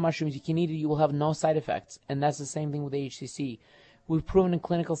kilo of mushrooms, you can eat it, you will have no side effects. And that's the same thing with HCC. We've proven in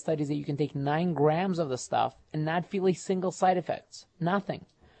clinical studies that you can take 9 grams of the stuff and not feel a single side effect. Nothing.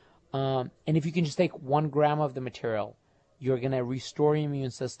 And if you can just take 1 gram of the material, you're going to restore your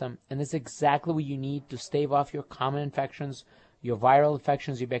immune system. And that's exactly what you need to stave off your common infections, your viral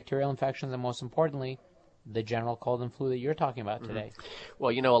infections, your bacterial infections, and most importantly, the general cold and flu that you're talking about today.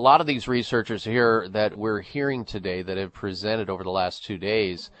 Well, a lot of these researchers here that we're hearing today that have presented over the last 2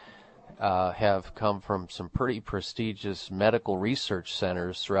 days have come from some pretty prestigious medical research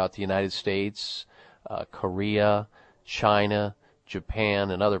centers throughout the United States, Korea, China, Japan,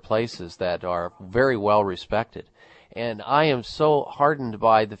 and other places that are very well respected. And I am so heartened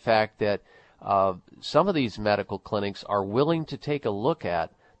by the fact that some of these medical clinics are willing to take a look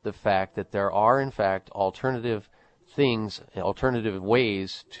at the fact that there are, in fact, alternative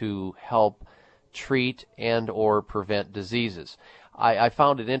ways to help treat and or prevent diseases. I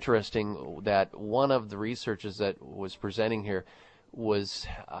found it interesting that one of the researchers that was presenting here is,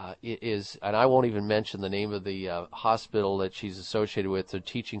 and I won't even mention the name of the hospital that she's associated with, the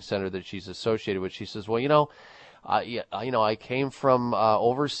teaching center that she's associated with. She says, well, I came from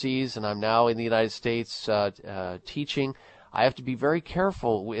overseas and I'm now in the United States teaching. I have to be very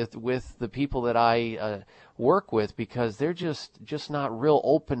careful with the people that I work with because they're just not real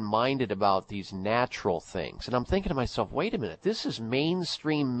open-minded about these natural things. And I'm thinking to myself, wait a minute, this is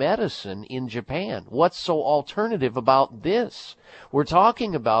mainstream medicine in Japan. What's so alternative about this? We're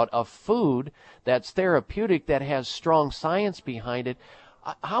talking about a food that's therapeutic, that has strong science behind it.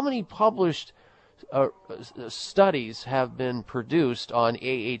 How many published studies have been produced on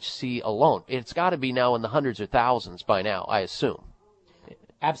AHC alone? It's got to be now in the hundreds or thousands by now, I assume.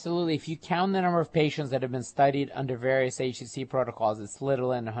 Absolutely. If you count the number of patients that have been studied under various HCC protocols, it's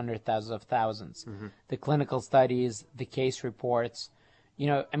literally in the hundreds of thousands. Mm-hmm. The clinical studies, the case reports.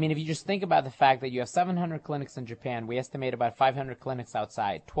 If you just think about the fact that you have 700 clinics in Japan, we estimate about 500 clinics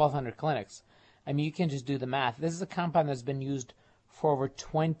outside, 1,200 clinics. You can just do the math. This is a compound that's been used for over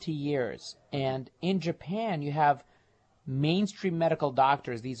 20 years. And in Japan, you have mainstream medical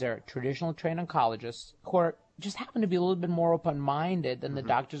doctors. These are traditional trained oncologists who are just happen to be a little bit more open-minded than the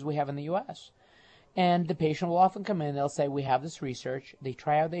doctors we have in the U.S. And the patient will often come in, they'll say, we have this research, they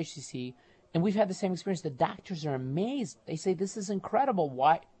try out the HCC, and we've had the same experience. The doctors are amazed. They say, this is incredible.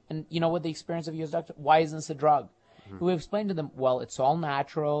 Why? And you know what the experience of U.S. doctor, why isn't this a drug? Mm-hmm. We explained to them, well, it's all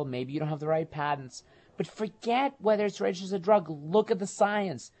natural, maybe you don't have the right patents, but forget whether it's registered as a drug. Look at the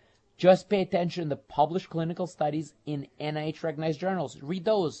science. Just pay attention to the published clinical studies in NIH-recognized journals. Read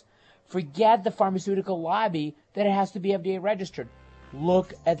those. Forget the pharmaceutical lobby that it has to be FDA registered.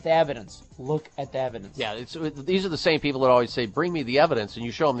 Look at the evidence. Look at the evidence. Yeah, these are the same people that always say, bring me the evidence, and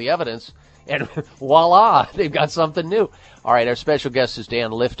you show them the evidence, and voila, they've got something new. All right, our special guest is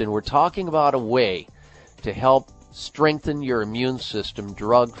Dan Lifton. We're talking about a way to help strengthen your immune system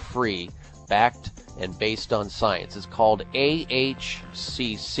drug-free, backed and based on science. It's called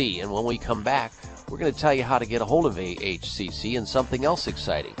AHCC, and when we come back, we're going to tell you how to get a hold of AHCC and something else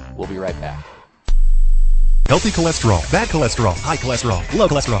exciting. We'll be right back. Healthy cholesterol, bad cholesterol, high cholesterol, low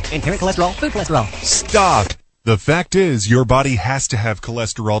cholesterol, Inherent cholesterol, food cholesterol. stop. The fact is, your body has to have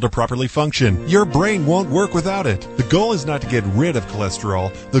cholesterol to properly function. Your brain won't work without it. The goal is not to get rid of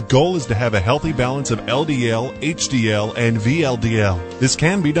cholesterol. The goal is to have a healthy balance of LDL, HDL, and VLDL. This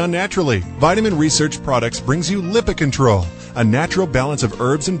can be done naturally. Vitamin Research Products brings you Lipicontrol, a natural balance of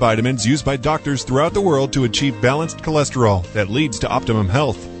herbs and vitamins used by doctors throughout the world to achieve balanced cholesterol that leads to optimum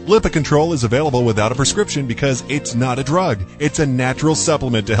health. Lipicontrol is available without a prescription because it's not a drug. It's a natural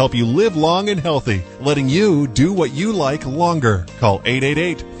supplement to help you live long and healthy, letting you do what you like longer. Call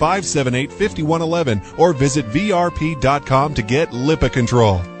 888-578-5111 or visit VRP.com to get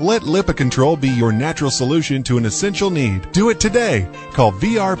Lipicontrol. Let Lipicontrol be your natural solution to an essential need. Do it today. Call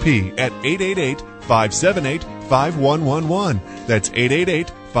VRP at 888-578-5111. That's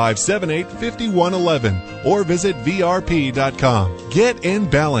 888-578-5111 or visit VRP.com. Get in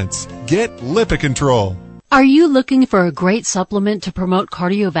balance. Get Lipicontrol. Are you looking for a great supplement to promote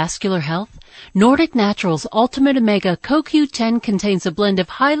cardiovascular health? Nordic Naturals Ultimate Omega CoQ10 contains a blend of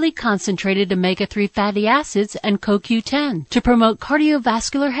highly concentrated omega-3 fatty acids and CoQ10 to promote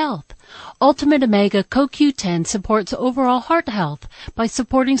cardiovascular health. Ultimate Omega CoQ10 supports overall heart health by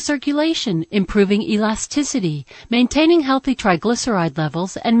supporting circulation, improving elasticity, maintaining healthy triglyceride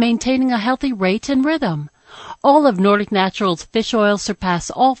levels, and maintaining a healthy rate and rhythm. All of Nordic Naturals fish oil surpass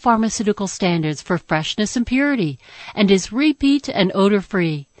all pharmaceutical standards for freshness and purity, and is repeat and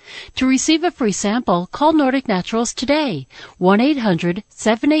odor-free. To receive a free sample, call Nordic Naturals today,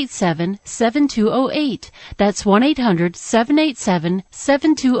 1-800-787-7208. That's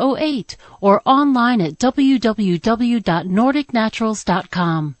 1-800-787-7208, or online at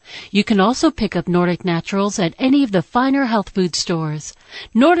www.nordicnaturals.com. You can also pick up Nordic Naturals at any of the finer health food stores.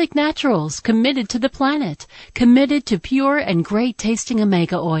 Nordic Naturals, committed to the planet, committed to pure and great tasting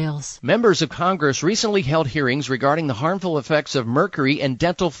omega oils. Members of Congress recently held hearings regarding the harmful effects of mercury and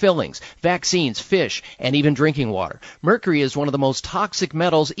dental fillings, vaccines, fish, and even drinking water. Mercury is one of the most toxic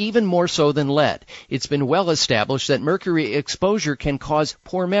metals, even more so than lead. It's been well established that mercury exposure can cause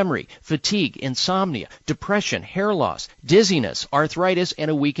poor memory, fatigue, insomnia, depression, hair loss, dizziness, arthritis,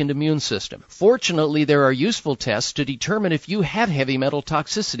 and a weakened immune system. Fortunately, there are useful tests to determine if you have heavy metal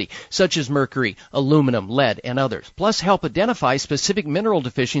toxicity, such as mercury, aluminum, lead, and others. Plus, help identify specific mineral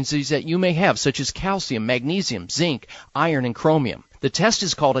deficiencies that you may have, such as calcium, magnesium, zinc, iron, and chromium. The test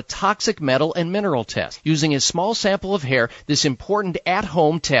is called a toxic metal and mineral test. Using a small sample of hair, this important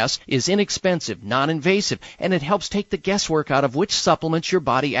at-home test is inexpensive, non-invasive, and it helps take the guesswork out of which supplements your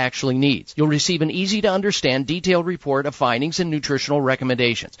body actually needs. You'll receive an easy-to-understand, detailed report of findings and nutritional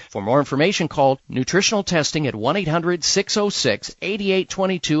recommendations. For more information, call Nutritional Testing at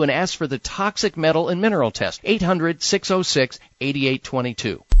 1-800-606-8822 and ask for the toxic metal and mineral test.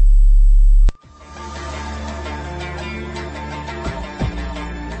 800-606-8822.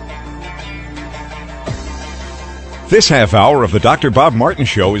 This half hour of the Dr. Bob Martin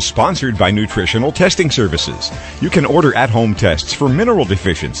Show is sponsored by Nutritional Testing Services. You can order at-home tests for mineral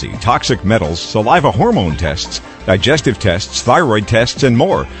deficiency, toxic metals, saliva hormone tests, digestive tests, thyroid tests, and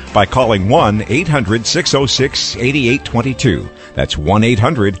more by calling 1-800-606-8822. That's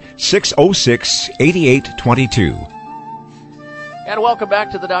 1-800-606-8822. And welcome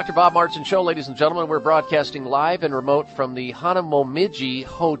back to the Dr. Bob Martin Show, ladies and gentlemen. We're broadcasting live and remote from the Hanamomiji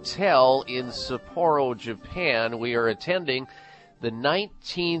Hotel in Sapporo, Japan. We are attending the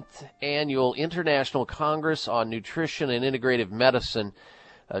 19th Annual International Congress on Nutrition and Integrative Medicine,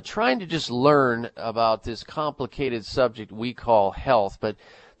 trying to just learn about this complicated subject we call health. But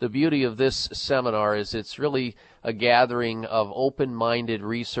the beauty of this seminar is it's really a gathering of open-minded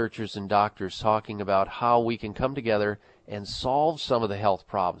researchers and doctors talking about how we can come together and solve some of the health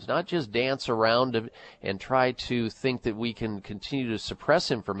problems, not just dance around and try to think that we can continue to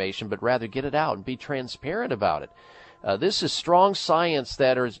suppress information, but rather get it out and be transparent about it. This is strong science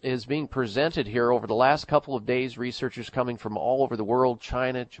that is being presented here over the last couple of days. Researchers coming from all over the world,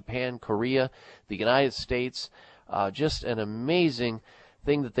 China, Japan, Korea, the United States. Just an amazing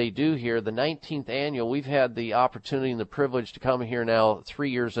thing that they do here. The 19th annual, we've had the opportunity and the privilege to come here now 3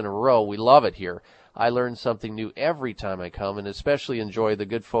 years in a row. We love it here. I learn something new every time I come, and especially enjoy the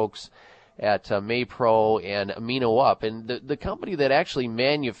good folks at Maypro and Amino Up. And the company that actually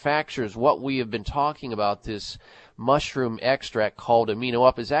manufactures what we have been talking about, this mushroom extract called Amino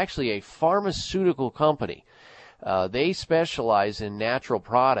Up, is actually a pharmaceutical company. They specialize in natural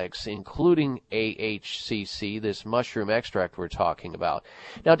products, including AHCC, this mushroom extract we're talking about.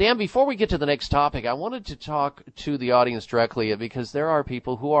 Now, Dan, before we get to the next topic, I wanted to talk to the audience directly because there are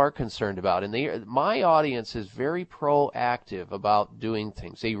people who are concerned about it. And my audience is very proactive about doing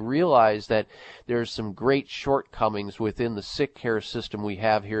things. They realize that there's some great shortcomings within the sick care system we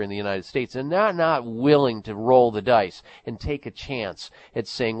have here in the United States, and they're not willing to roll the dice and take a chance at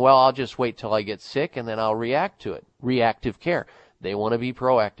saying, well, I'll just wait till I get sick and then I'll react to it. Reactive care. They want to be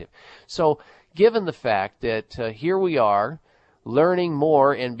proactive. So given the fact that here we are learning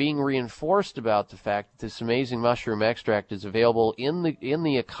more and being reinforced about the fact that this amazing mushroom extract is available in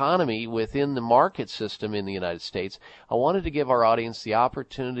the economy within the market system in the United States, I wanted to give our audience the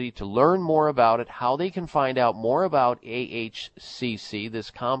opportunity to learn more about it, how they can find out more about AHCC,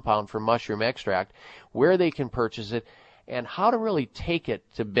 this compound for mushroom extract, where they can purchase it, and how to really take it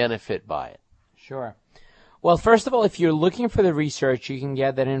to benefit by it. Sure. Well, first of all, if you're looking for the research, you can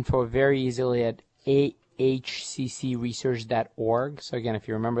get that info very easily at ahccresearch.org. So again, if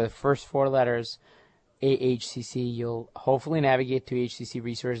you remember the first four letters, AHCC, you'll hopefully navigate to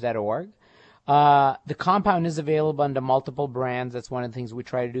ahccresearch.org. The compound is available under multiple brands. That's one of the things we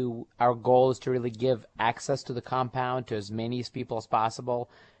try to do. Our goal is to really give access to the compound to as many people as possible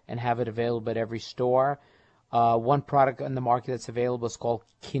and have it available at every store. One product on the market that's available is called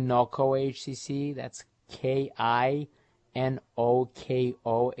Kinoko HCC. That's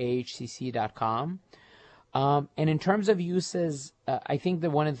KINOKOHCC.com. And in terms of uses, I think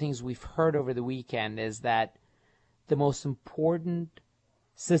that one of the things we've heard over the weekend is that the most important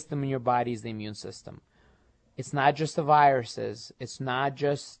system in your body is the immune system. It's not just the viruses. It's not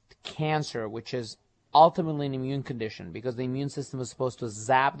just cancer, which is ultimately an immune condition, because the immune system is supposed to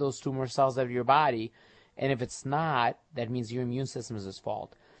zap those tumor cells out of your body. And if it's not, that means your immune system is at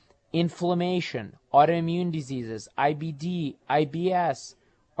fault. Inflammation, autoimmune diseases, IBD, IBS,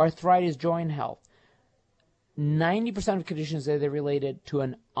 arthritis, joint health. 90% of conditions are either related to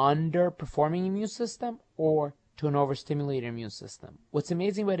an underperforming immune system or to an overstimulated immune system. What's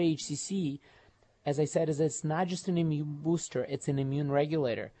amazing about HCC, as I said, is it's not just an immune booster, it's an immune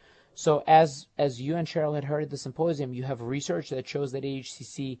regulator. So as you and Cheryl had heard at the symposium, you have research that shows that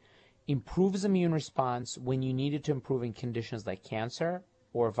HCC improves immune response when you need it to improve in conditions like cancer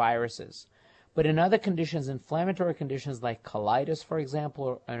or viruses. But in other conditions, inflammatory conditions like colitis, for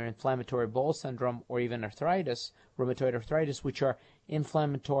example, or inflammatory bowel syndrome, or even arthritis, rheumatoid arthritis, which are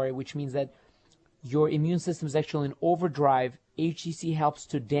inflammatory, which means that your immune system is actually in overdrive, HCC helps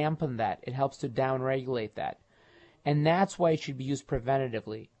to dampen that. It helps to downregulate that. And that's why it should be used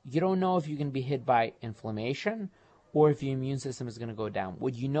preventatively. You don't know if you can be hit by inflammation or if your immune system is going to go down.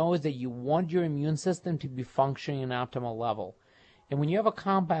 What you know is that you want your immune system to be functioning at an optimal level. And when you have a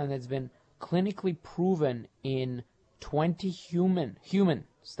compound that's been clinically proven in 20 human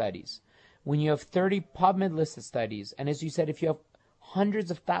studies, when you have 30 PubMed listed studies, and as you said, if you have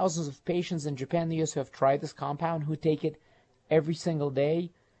hundreds of thousands of patients in Japan and the US who have tried this compound, who take it every single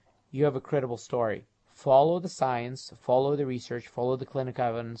day, you have a credible story. Follow the science, follow the research, follow the clinical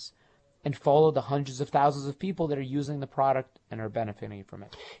evidence, and follow the hundreds of thousands of people that are using the product and are benefiting from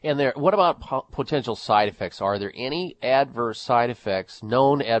it. And what about potential side effects? Are there any adverse side effects,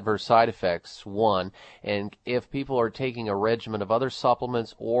 known adverse side effects, one? And if people are taking a regimen of other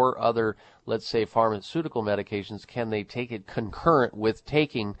supplements or other, let's say, pharmaceutical medications, can they take it concurrent with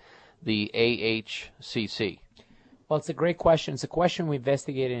taking the AHCC? Well, it's a great question. It's a question we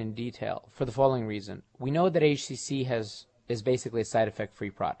investigated in detail for the following reason. We know that HCC is basically a side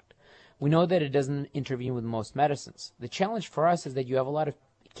effect-free product. We know that it doesn't intervene with most medicines. The challenge for us is that you have a lot of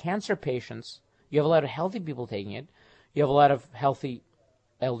cancer patients, you have a lot of healthy people taking it, you have a lot of healthy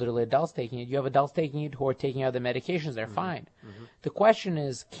elderly adults taking it, you have adults taking it who are taking other medications, they're fine. Mm-hmm. The question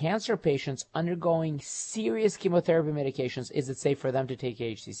is, cancer patients undergoing serious chemotherapy medications, is it safe for them to take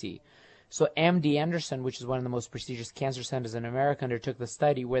HCC? So MD Anderson, which is one of the most prestigious cancer centers in America, undertook the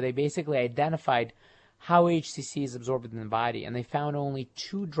study where they basically identified how HCC is absorbed in the body, and they found only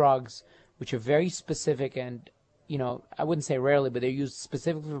 2 drugs which are very specific and, I wouldn't say rarely, but they're used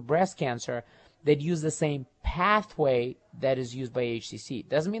specifically for breast cancer that use the same pathway that is used by HCC.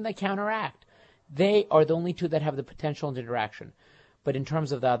 Doesn't mean they counteract. They are the only 2 that have the potential interaction. But in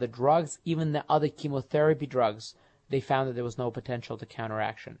terms of the other drugs, even the other chemotherapy drugs, they found that there was no potential to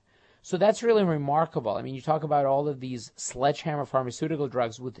counteraction. So that's really remarkable. I mean, you talk about all of these sledgehammer pharmaceutical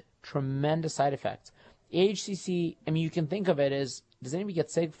drugs with tremendous side effects. HCC, I mean, you can think of it as, does anybody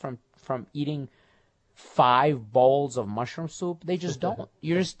get sick from from eating 5 bowls of mushroom soup. They just don't.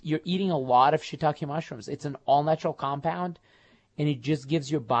 You're eating a lot of shiitake mushrooms. It's an all-natural compound, and it just gives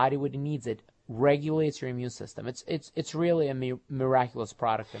your body what it needs. It regulates your immune system. It's really a miraculous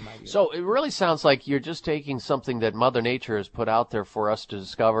product in my view. So it really sounds like you're just taking something that Mother Nature has put out there for us to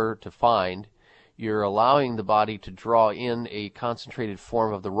discover, to find. You're allowing the body to draw in a concentrated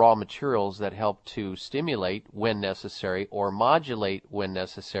form of the raw materials that help to stimulate when necessary or modulate when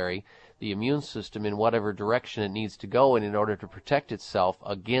necessary the immune system in whatever direction it needs to go in order to protect itself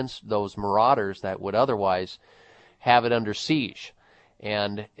against those marauders that would otherwise have it under siege.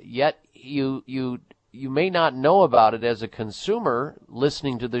 And yet you may not know about it as a consumer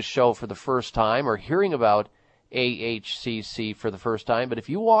listening to this show for the first time or hearing about AHCC for the first time, but if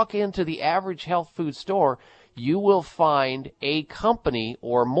you walk into the average health food store, you will find a company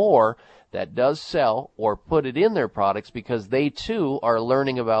or more that does sell or put it in their products because they too are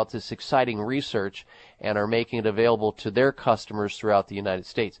learning about this exciting research and are making it available to their customers throughout the United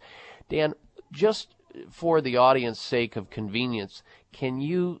States. Dan, just for the audience's sake of convenience, can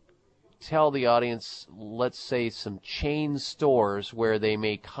you tell the audience, let's say, some chain stores where they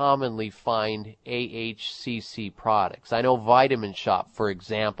may commonly find AHCC products? I know Vitamin Shop, for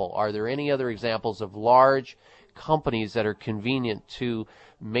example. Are there any other examples of large companies that are convenient to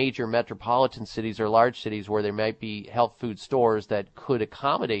major metropolitan cities or large cities where there might be health food stores that could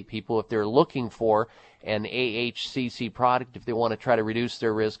accommodate people if they're looking for an AHCC product, if they want to try to reduce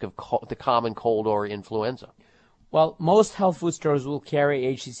their risk of the common cold or influenza? Well, most health food stores will carry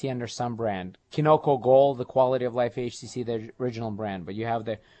HCC under some brand. Kinoko Gold, the Quality of Life HCC, the original brand, but you have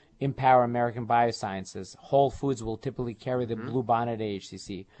the Empower American Biosciences. Whole Foods will typically carry the Blue Bonnet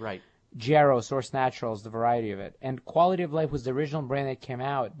HCC. Right. Jarrow, Source Naturals, the variety of it. And Quality of Life was the original brand that came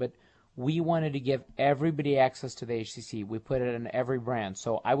out, but we wanted to give everybody access to the HCC. We put it in every brand.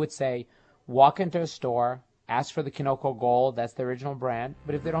 So I would say walk into a store, ask for the Kinoko Gold, that's the original brand,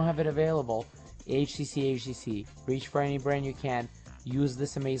 but if they don't have it available, HCC, reach for any brand you can. Use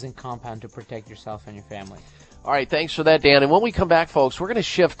this amazing compound to protect yourself and your family. All right, thanks for that, Dan. And when we come back, folks, we're going to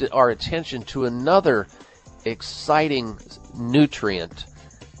shift our attention to another exciting nutrient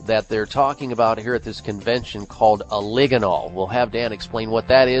that they're talking about here at this convention called oligonol. We'll have Dan explain what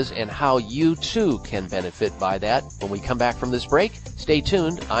that is and how you, too, can benefit by that. When we come back from this break, stay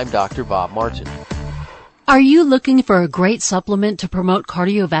tuned. I'm Dr. Bob Martin. Are you looking for a great supplement to promote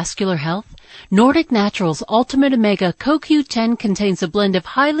cardiovascular health? Nordic Naturals Ultimate Omega CoQ10 contains a blend of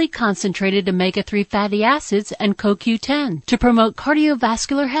highly concentrated omega-3 fatty acids and CoQ10 to promote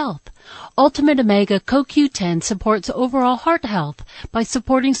cardiovascular health. Ultimate Omega CoQ10 supports overall heart health by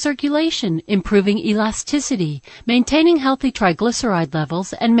supporting circulation, improving elasticity, maintaining healthy triglyceride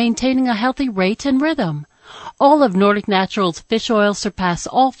levels, and maintaining a healthy rate and rhythm. All of Nordic Naturals fish oil surpass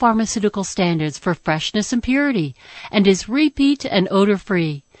all pharmaceutical standards for freshness and purity and is repeat and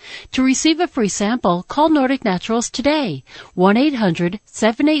odor-free. To receive a free sample, call Nordic Naturals today,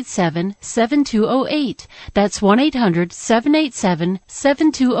 1-800-787-7208. That's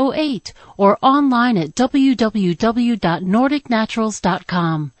 1-800-787-7208 or online at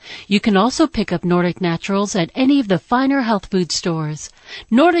www.nordicnaturals.com. You can also pick up Nordic Naturals at any of the finer health food stores.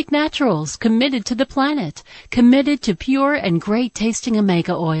 Nordic Naturals, committed to the planet, committed to pure and great tasting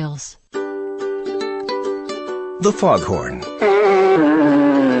omega oils. The foghorn.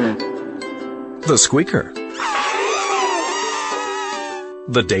 The squeaker.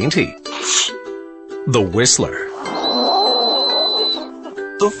 The dainty. The whistler.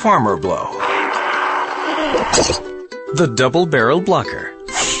 The farmer blow. The double-barrel blocker.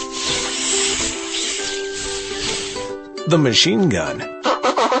 The machine gun.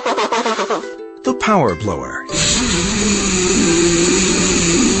 The power blower.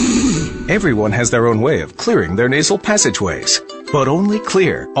 Everyone has their own way of clearing their nasal passageways. But only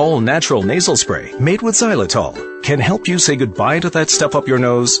Clear, all-natural nasal spray made with xylitol can help you say goodbye to that stuff up your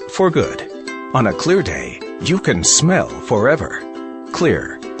nose for good. On a clear day, you can smell forever.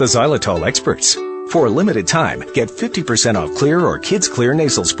 Clear, the xylitol experts. For a limited time, get 50% off Clear or Kids Clear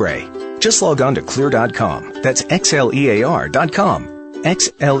nasal spray. Just log on to Xlear.com. That's XLEAR.com.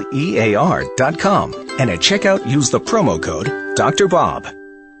 XLEAR.com. And at checkout, use the promo code Dr. Bob.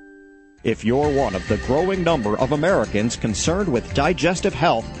 If you're one of the growing number of Americans concerned with digestive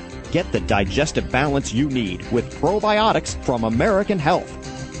health, get the digestive balance you need with probiotics from American Health.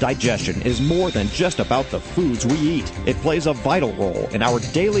 Digestion is more than just about the foods we eat. It plays a vital role in our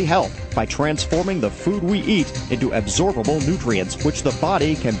daily health by transforming the food we eat into absorbable nutrients, which the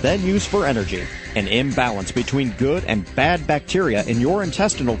body can then use for energy. An imbalance between good and bad bacteria in your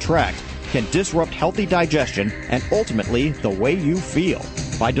intestinal tract can disrupt healthy digestion and ultimately the way you feel.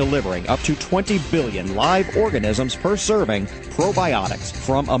 by delivering up to 20 billion live organisms per serving, probiotics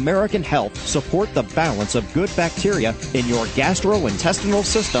from American Health support the balance of good bacteria in your gastrointestinal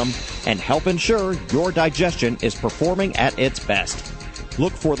system and help ensure your digestion is performing at its best.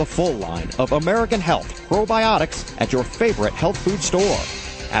 Look for the full line of American Health probiotics at your favorite health food store.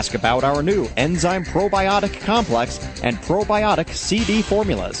 Ask about our new enzyme probiotic complex and probiotic CD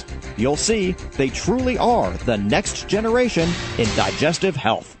formulas. You'll see they truly are the next generation in digestive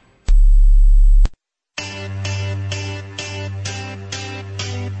health.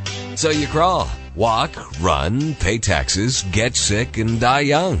 So you crawl, walk, run, pay taxes, get sick, and die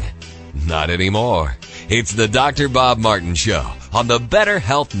young. Not anymore. It's the Dr. Bob Martin Show on the Better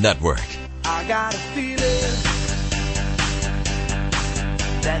Health Network. I got a feeling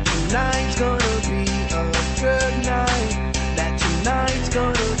that tonight's gonna be a good night. That tonight's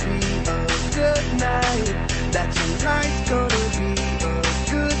gonna be a good night. That tonight's gonna be a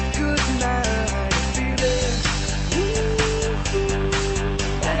good night.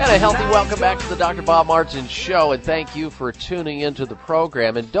 And a healthy welcome back to the Dr. Bob Martin Show, and thank you for tuning into the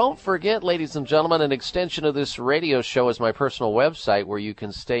program. And don't forget, ladies and gentlemen, an extension of this radio show is my personal website where you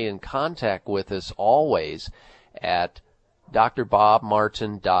can stay in contact with us always at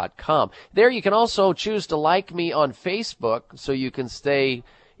drbobmartin.com. There you can also choose to like me on Facebook so you can stay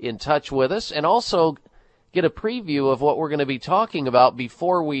in touch with us and also get a preview of what we're going to be talking about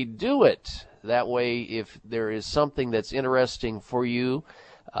before we do it. That way, if there is something that's interesting for you,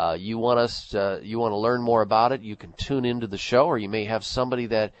 you want to learn more about it, you can tune into the show, or you may have somebody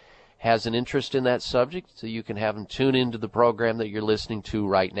that has an interest in that subject, so you can have them tune into the program that you're listening to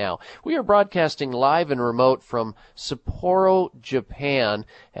right now. We are broadcasting live and remote from Sapporo, Japan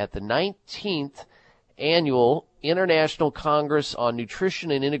at the 19th Annual International Congress on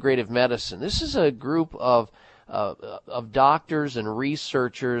Nutrition and Integrative Medicine. This is a group of doctors and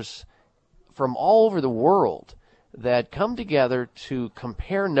researchers from all over the world that come together to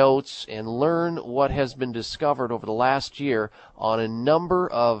compare notes and learn what has been discovered over the last year on a number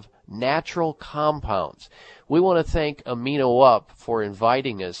of natural compounds. We want to thank Amino Up for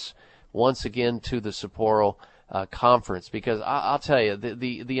inviting us once again to the Sapporo conference, because I'll tell you,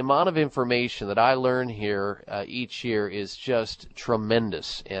 the amount of information that I learn here each year is just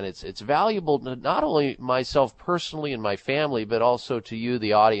tremendous, and it's valuable to not only myself personally and my family, but also to you,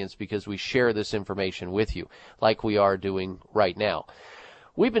 the audience, because we share this information with you like we are doing right now.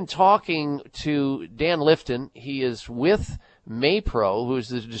 We've been talking to Dan Lifton. He is with Maypro, who is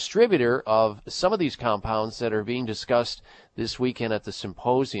the distributor of some of these compounds that are being discussed this weekend at the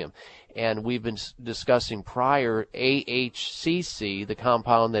symposium. And we've been discussing prior AHCC, the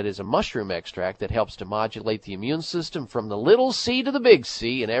compound that is a mushroom extract that helps to modulate the immune system from the little C to the big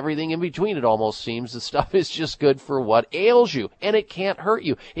C and everything in between. It almost seems the stuff is just good for what ails you, and it can't hurt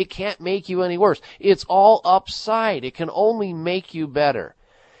you. It can't make you any worse. It's all upside. It can only make you better.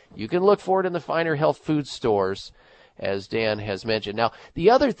 You can look for it in the finer health food stores, as Dan has mentioned. Now, the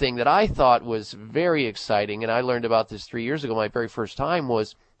other thing that I thought was very exciting, and I learned about this 3 years ago, my very first time,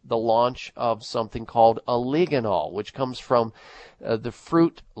 was the launch of something called oligonol, which comes from the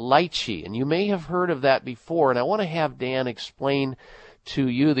fruit lychee. And you may have heard of that before, and I want to have Dan explain to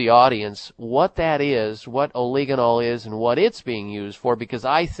you, the audience, what that is, what oligonol is, and what it's being used for, because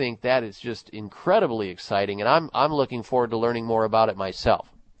I think that is just incredibly exciting, and I'm looking forward to learning more about it myself.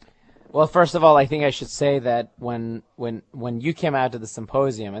 Well, first of all, I think I should say that when you came out to the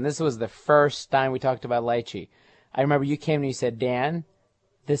symposium, and this was the first time we talked about lychee, I remember you came and you said, Dan,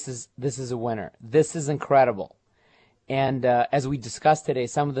 this is a winner. This is incredible. And as we discussed today,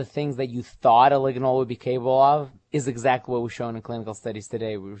 some of the things that you thought oligonol would be capable of is exactly what was shown in clinical studies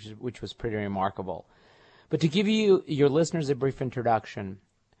today, which was pretty remarkable. But to give you, your listeners, a brief introduction,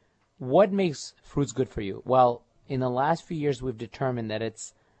 what makes fruits good for you? Well, in the last few years, we've determined that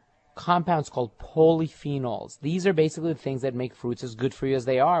it's compounds called polyphenols. These are basically the things that make fruits as good for you as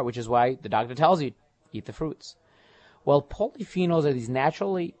they are, which is why the doctor tells you, eat the fruits. Well, polyphenols are these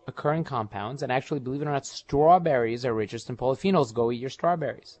naturally occurring compounds, and actually, believe it or not, strawberries are richest in polyphenols. Go eat your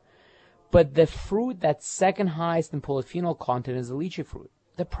strawberries. But the fruit that's second highest in polyphenol content is the lychee fruit.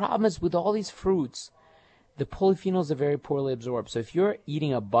 The problem is with all these fruits, the polyphenols are very poorly absorbed. So if you're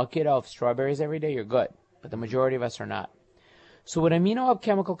eating a bucket of strawberries every day, you're good. But the majority of us are not. So what Amino Up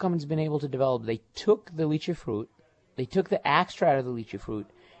Chemical Company's been able to develop, they took the lychee fruit, they took the extract of the lychee fruit,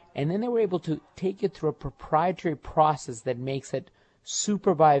 and then they were able to take it through a proprietary process that makes it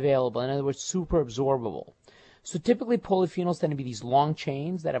super bioavailable, in other words, super absorbable. So typically polyphenols tend to be these long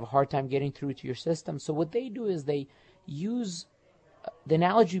chains that have a hard time getting through to your system. So what they do is they use, the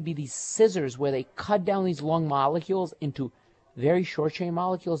analogy would be these scissors where they cut down these long molecules into very short-chain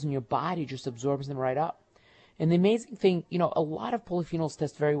molecules, and your body just absorbs them right up. And the amazing thing, a lot of polyphenols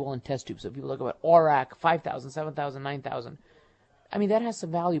test very well in test tubes. So if you look at ORAC, 5,000, 7,000, 9,000, that has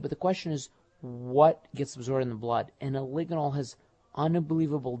some value, but the question is what gets absorbed in the blood. And oligonol has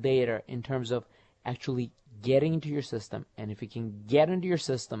unbelievable data in terms of actually getting into your system. And if it can get into your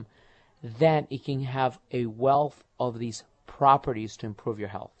system, then it can have a wealth of these properties to improve your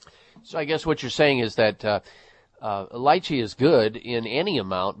health. So I guess what you're saying is that lychee is good in any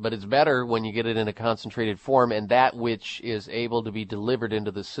amount, but it's better when you get it in a concentrated form, and that which is able to be delivered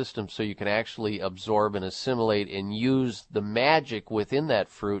into the system so you can actually absorb and assimilate and use the magic within that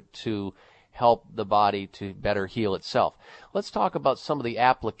fruit to help the body to better heal itself. Let's talk about some of the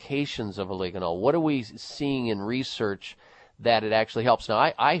applications of oligonol. What are we seeing in research that it actually helps?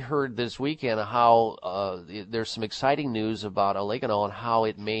 Now, I heard this weekend how there's some exciting news about oligonol and how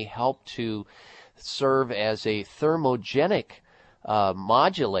it may help to serve as a thermogenic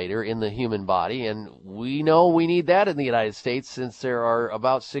modulator in the human body, and we know we need that in the United States since there are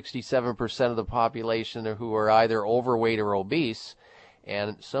about 67% of the population who are either overweight or obese,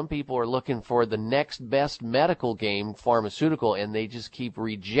 and some people are looking for the next best medical game, pharmaceutical, and they just keep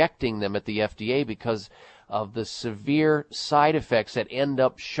rejecting them at the FDA because of the severe side effects that end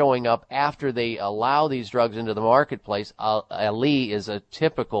up showing up after they allow these drugs into the marketplace. Ali is a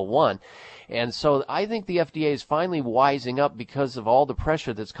typical one. And so I think the FDA is finally wising up because of all the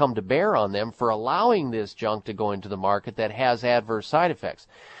pressure that's come to bear on them for allowing this junk to go into the market that has adverse side effects.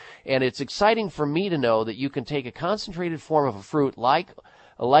 And it's exciting for me to know that you can take a concentrated form of a fruit like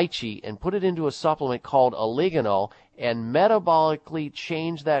a lychee and put it into a supplement called oligonol and metabolically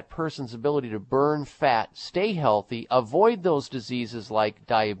change that person's ability to burn fat, stay healthy, avoid those diseases like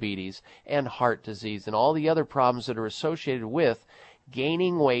diabetes and heart disease and all the other problems that are associated with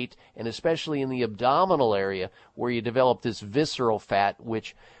gaining weight, and especially in the abdominal area where you develop this visceral fat,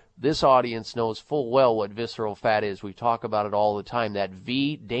 which this audience knows full well what visceral fat is. We talk about it all the time, that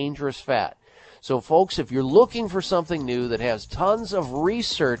V, dangerous fat. So folks, if you're looking for something new that has tons of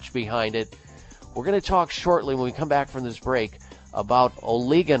research behind it, we're going to talk shortly when we come back from this break about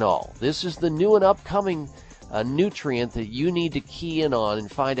oligonol. This is the new and upcoming nutrient that you need to key in on and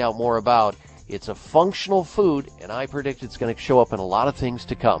find out more about. It's a functional food, and I predict it's going to show up in a lot of things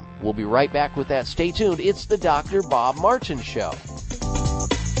to come. We'll be right back with that. Stay tuned. It's the Dr. Bob Martin Show.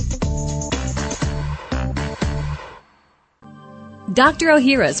 Dr.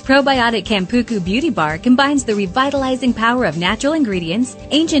 Ohhira's Probiotic Kampuku Beauty Bar combines the revitalizing power of natural ingredients,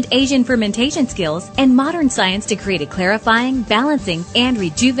 ancient Asian fermentation skills, and modern science to create a clarifying, balancing, and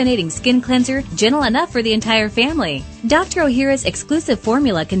rejuvenating skin cleanser gentle enough for the entire family. Dr. Ohhira's exclusive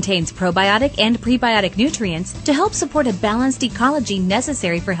formula contains probiotic and prebiotic nutrients to help support a balanced ecology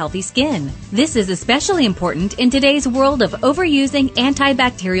necessary for healthy skin. This is especially important in today's world of overusing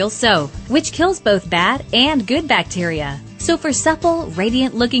antibacterial soap, which kills both bad and good bacteria. So for supple,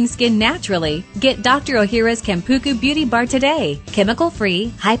 radiant-looking skin naturally, get Dr. Ohhira's Kampuku Beauty Bar today.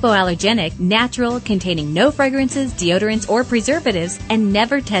 Chemical-free, hypoallergenic, natural, containing no fragrances, deodorants, or preservatives, and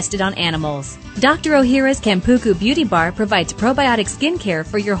never tested on animals. Dr. Ohhira's Kampuku Beauty Bar provides probiotic skincare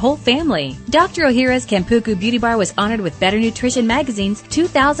for your whole family. Dr. Ohhira's Kampuku Beauty Bar was honored with Better Nutrition Magazine's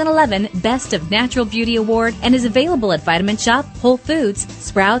 2011 Best of Natural Beauty Award and is available at Vitamin Shop, Whole Foods,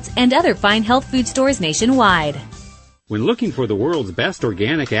 Sprouts, and other fine health food stores nationwide. When looking for the world's best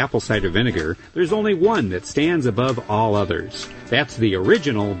organic apple cider vinegar, there's only one that stands above all others. That's the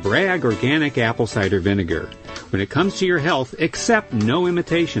original Bragg Organic Apple Cider Vinegar. When it comes to your health, accept no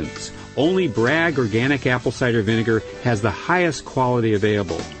imitations. Only Bragg Organic Apple Cider Vinegar has the highest quality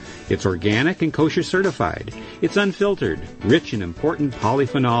available. It's organic and kosher certified. It's unfiltered, rich in important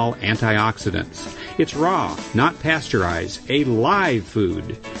polyphenol antioxidants. It's raw, not pasteurized, a live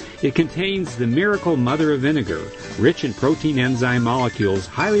food. It contains the miracle mother of vinegar, rich in protein enzyme molecules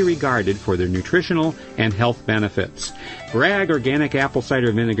highly regarded for their nutritional and health benefits. Bragg Organic Apple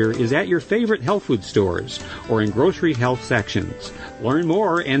Cider Vinegar is at your favorite health food stores or in grocery health sections. Learn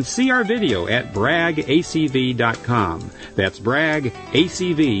more and see our video at braggacv.com. That's braggacv.com.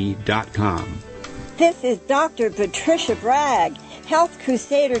 This is Dr. Patricia Bragg, health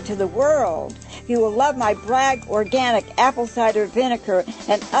crusader to the world. You will love my Bragg Organic Apple Cider Vinegar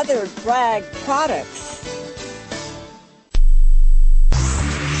and other Bragg products.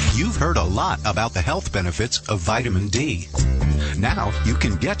 You've heard a lot about the health benefits of vitamin D. Now you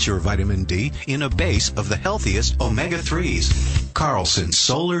can get your vitamin D in a base of the healthiest omega-3s. Carlson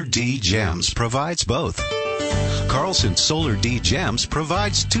Solar D Gems provides both. Carlson Solar D Gems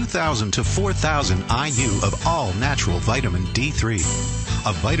provides 2,000 to 4,000 IU of all natural vitamin D3.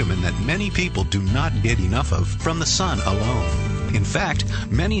 a vitamin that many people do not get enough of from the sun alone. In fact,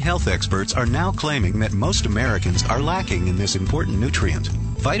 many health experts are now claiming that most Americans are lacking in this important nutrient.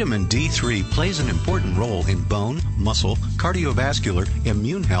 Vitamin D3 plays an important role in bone, muscle, cardiovascular,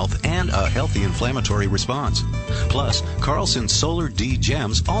 immune health, and a healthy inflammatory response. Plus, Carlson's Solar D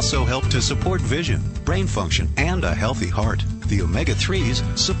Gems also help to support vision, brain function, and a healthy heart. The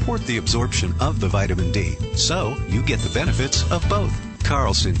omega-3s support the absorption of the vitamin D, so you get the benefits of both.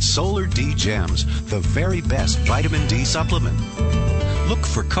 Carlson's Solar D Gems, the very best vitamin D supplement. Look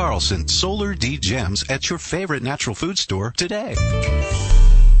for Carlson Solar D Gems at your favorite natural food store today.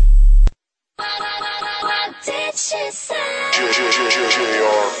 What did she say?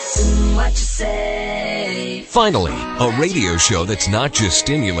 What you say? Finally, a radio show that's not just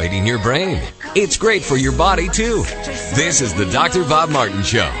stimulating your brain. It's great for your body, too. This is the Dr. Bob Martin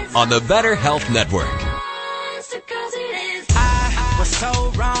Show on the Better Health Network.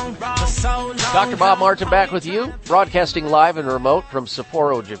 Dr. Bob Martin back with you, broadcasting live and remote from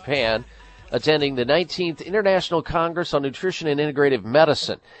Sapporo, Japan, attending the 19th International Congress on Nutrition and Integrative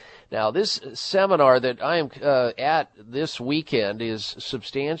Medicine. Now, this seminar that I am at this weekend is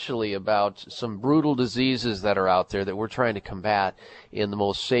substantially about some brutal diseases that are out there that we're trying to combat in the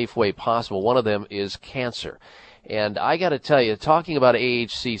most safe way possible. One of them is cancer. And I got to tell you, talking about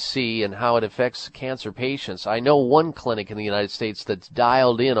AHCC and how it affects cancer patients, I know one clinic in the United States that's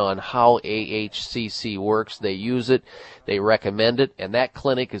dialed in on how AHCC works. They use it, they recommend it, and that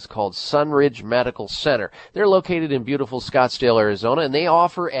clinic is called Sunridge Medical Center. They're located in beautiful Scottsdale, Arizona, and they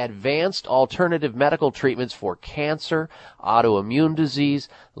offer advanced alternative medical treatments for cancer, autoimmune disease,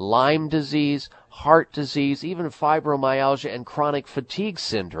 Lyme disease, heart disease, even fibromyalgia and chronic fatigue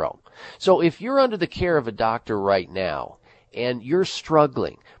syndrome. So if you're under the care of a doctor right now and you're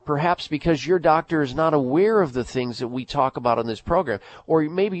struggling, perhaps because your doctor is not aware of the things that we talk about on this program, or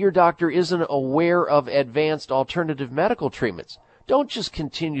maybe your doctor isn't aware of advanced alternative medical treatments, don't just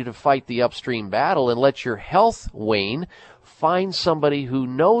continue to fight the upstream battle and let your health wane. Find somebody who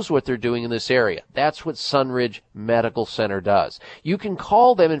knows what they're doing in this area. That's what Sunridge Medical Center does. You can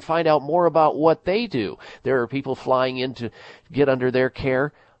call them and find out more about what they do. There are people flying in to get under their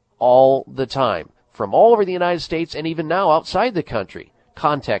care all the time from all over the United States and even now outside the country.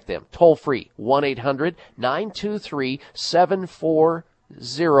 Contact them toll free 1-800-923-7404 for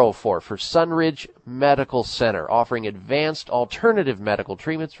Sunridge Medical Center, offering advanced alternative medical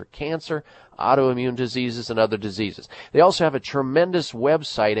treatments for cancer, autoimmune diseases, and other diseases. They also have a tremendous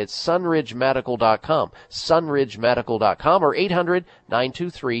website at sunridgemedical.com, sunridgemedical.com, or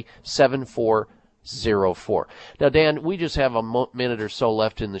 800-923-7404. Now, Dan, we just have a minute or so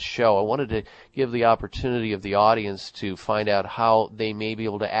left in the show. I wanted to give the opportunity of the audience to find out how they may be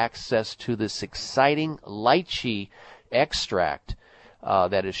able to access to this exciting lychee extract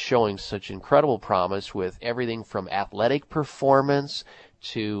that is showing such incredible promise with everything from athletic performance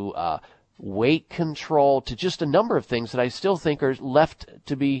to weight control to just a number of things that I still think are left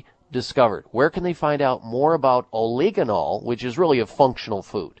to be discovered. Where can they find out more about Oligonol, which is really a functional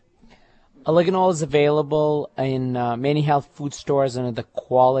food? Oligonol is available in many health food stores under the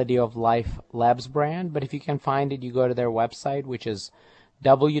Quality of Life Labs brand, but if you can find it, you go to their website, which is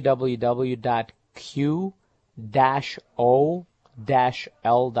www.q-o-l.com.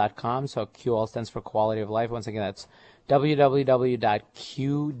 So QL stands for Quality of Life. Once again, that's www.q-o-l.com.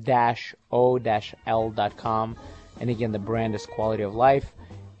 And again, the brand is Quality of Life.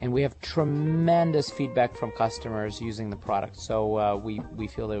 And we have tremendous feedback from customers using the product. So we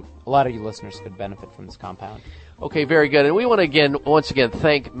feel that a lot of you listeners could benefit from this compound. Okay, very good. And we want to once again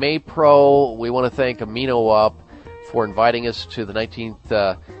thank MayPro. We want to thank AminoUp for inviting us to the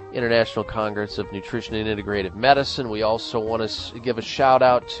 19th International Congress of Nutrition and Integrative Medicine. We also want to give a shout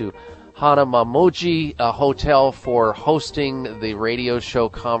out to Hanamamoji Hotel for hosting the radio show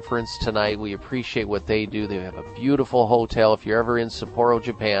conference tonight. We appreciate what they do. They have a beautiful hotel. If you're ever in Sapporo,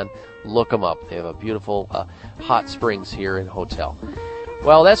 Japan, look them up. They have a beautiful hot springs here in hotel.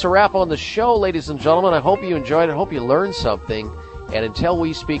 Well, that's a wrap on the show, ladies and gentlemen. I hope you enjoyed it. I hope you learned something. And until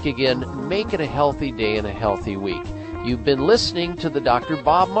we speak again, make it a healthy day and a healthy week. You've been listening to the Dr.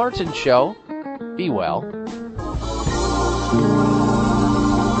 Bob Martin Show. Be well.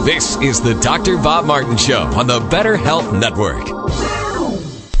 This is the Dr. Bob Martin Show on the Better Health Network.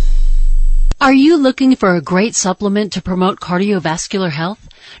 Are you looking for a great supplement to promote cardiovascular health?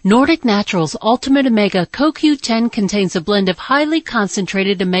 Nordic Naturals Ultimate Omega CoQ10 contains a blend of highly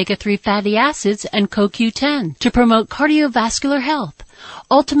concentrated omega-3 fatty acids and CoQ10 to promote cardiovascular health.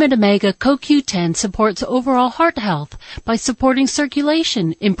 Ultimate Omega CoQ10 supports overall heart health by supporting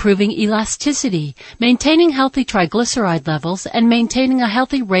circulation, improving elasticity, maintaining healthy triglyceride levels, and maintaining a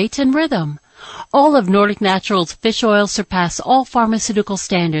healthy rate and rhythm. All of Nordic Naturals fish oil surpass all pharmaceutical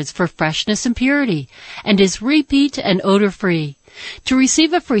standards for freshness and purity and is repeat and odor-free. To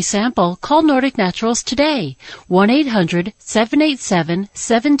receive a free sample, call Nordic Naturals today,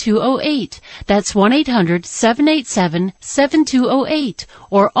 1-800-787-7208. That's 1-800-787-7208,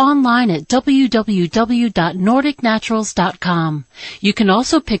 or online at www.nordicnaturals.com. You can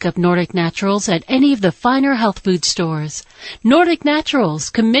also pick up Nordic Naturals at any of the finer health food stores. Nordic Naturals,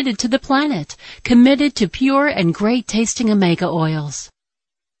 committed to the planet, committed to pure and great tasting omega oils.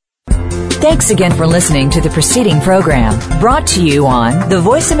 Thanks again for listening to the preceding program, brought to you on the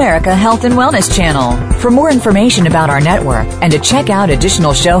Voice America Health and Wellness Channel. For more information about our network and to check out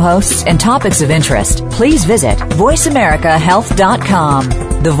additional show hosts and topics of interest, please visit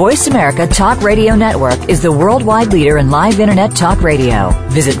voiceamericahealth.com. The Voice America Talk Radio Network is the worldwide leader in live Internet talk radio.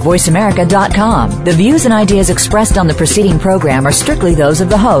 Visit voiceamerica.com. The views and ideas expressed on the preceding program are strictly those of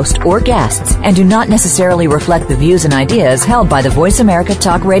the host or guests and do not necessarily reflect the views and ideas held by the Voice America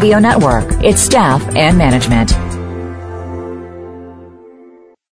Talk Radio Network, its staff, and management.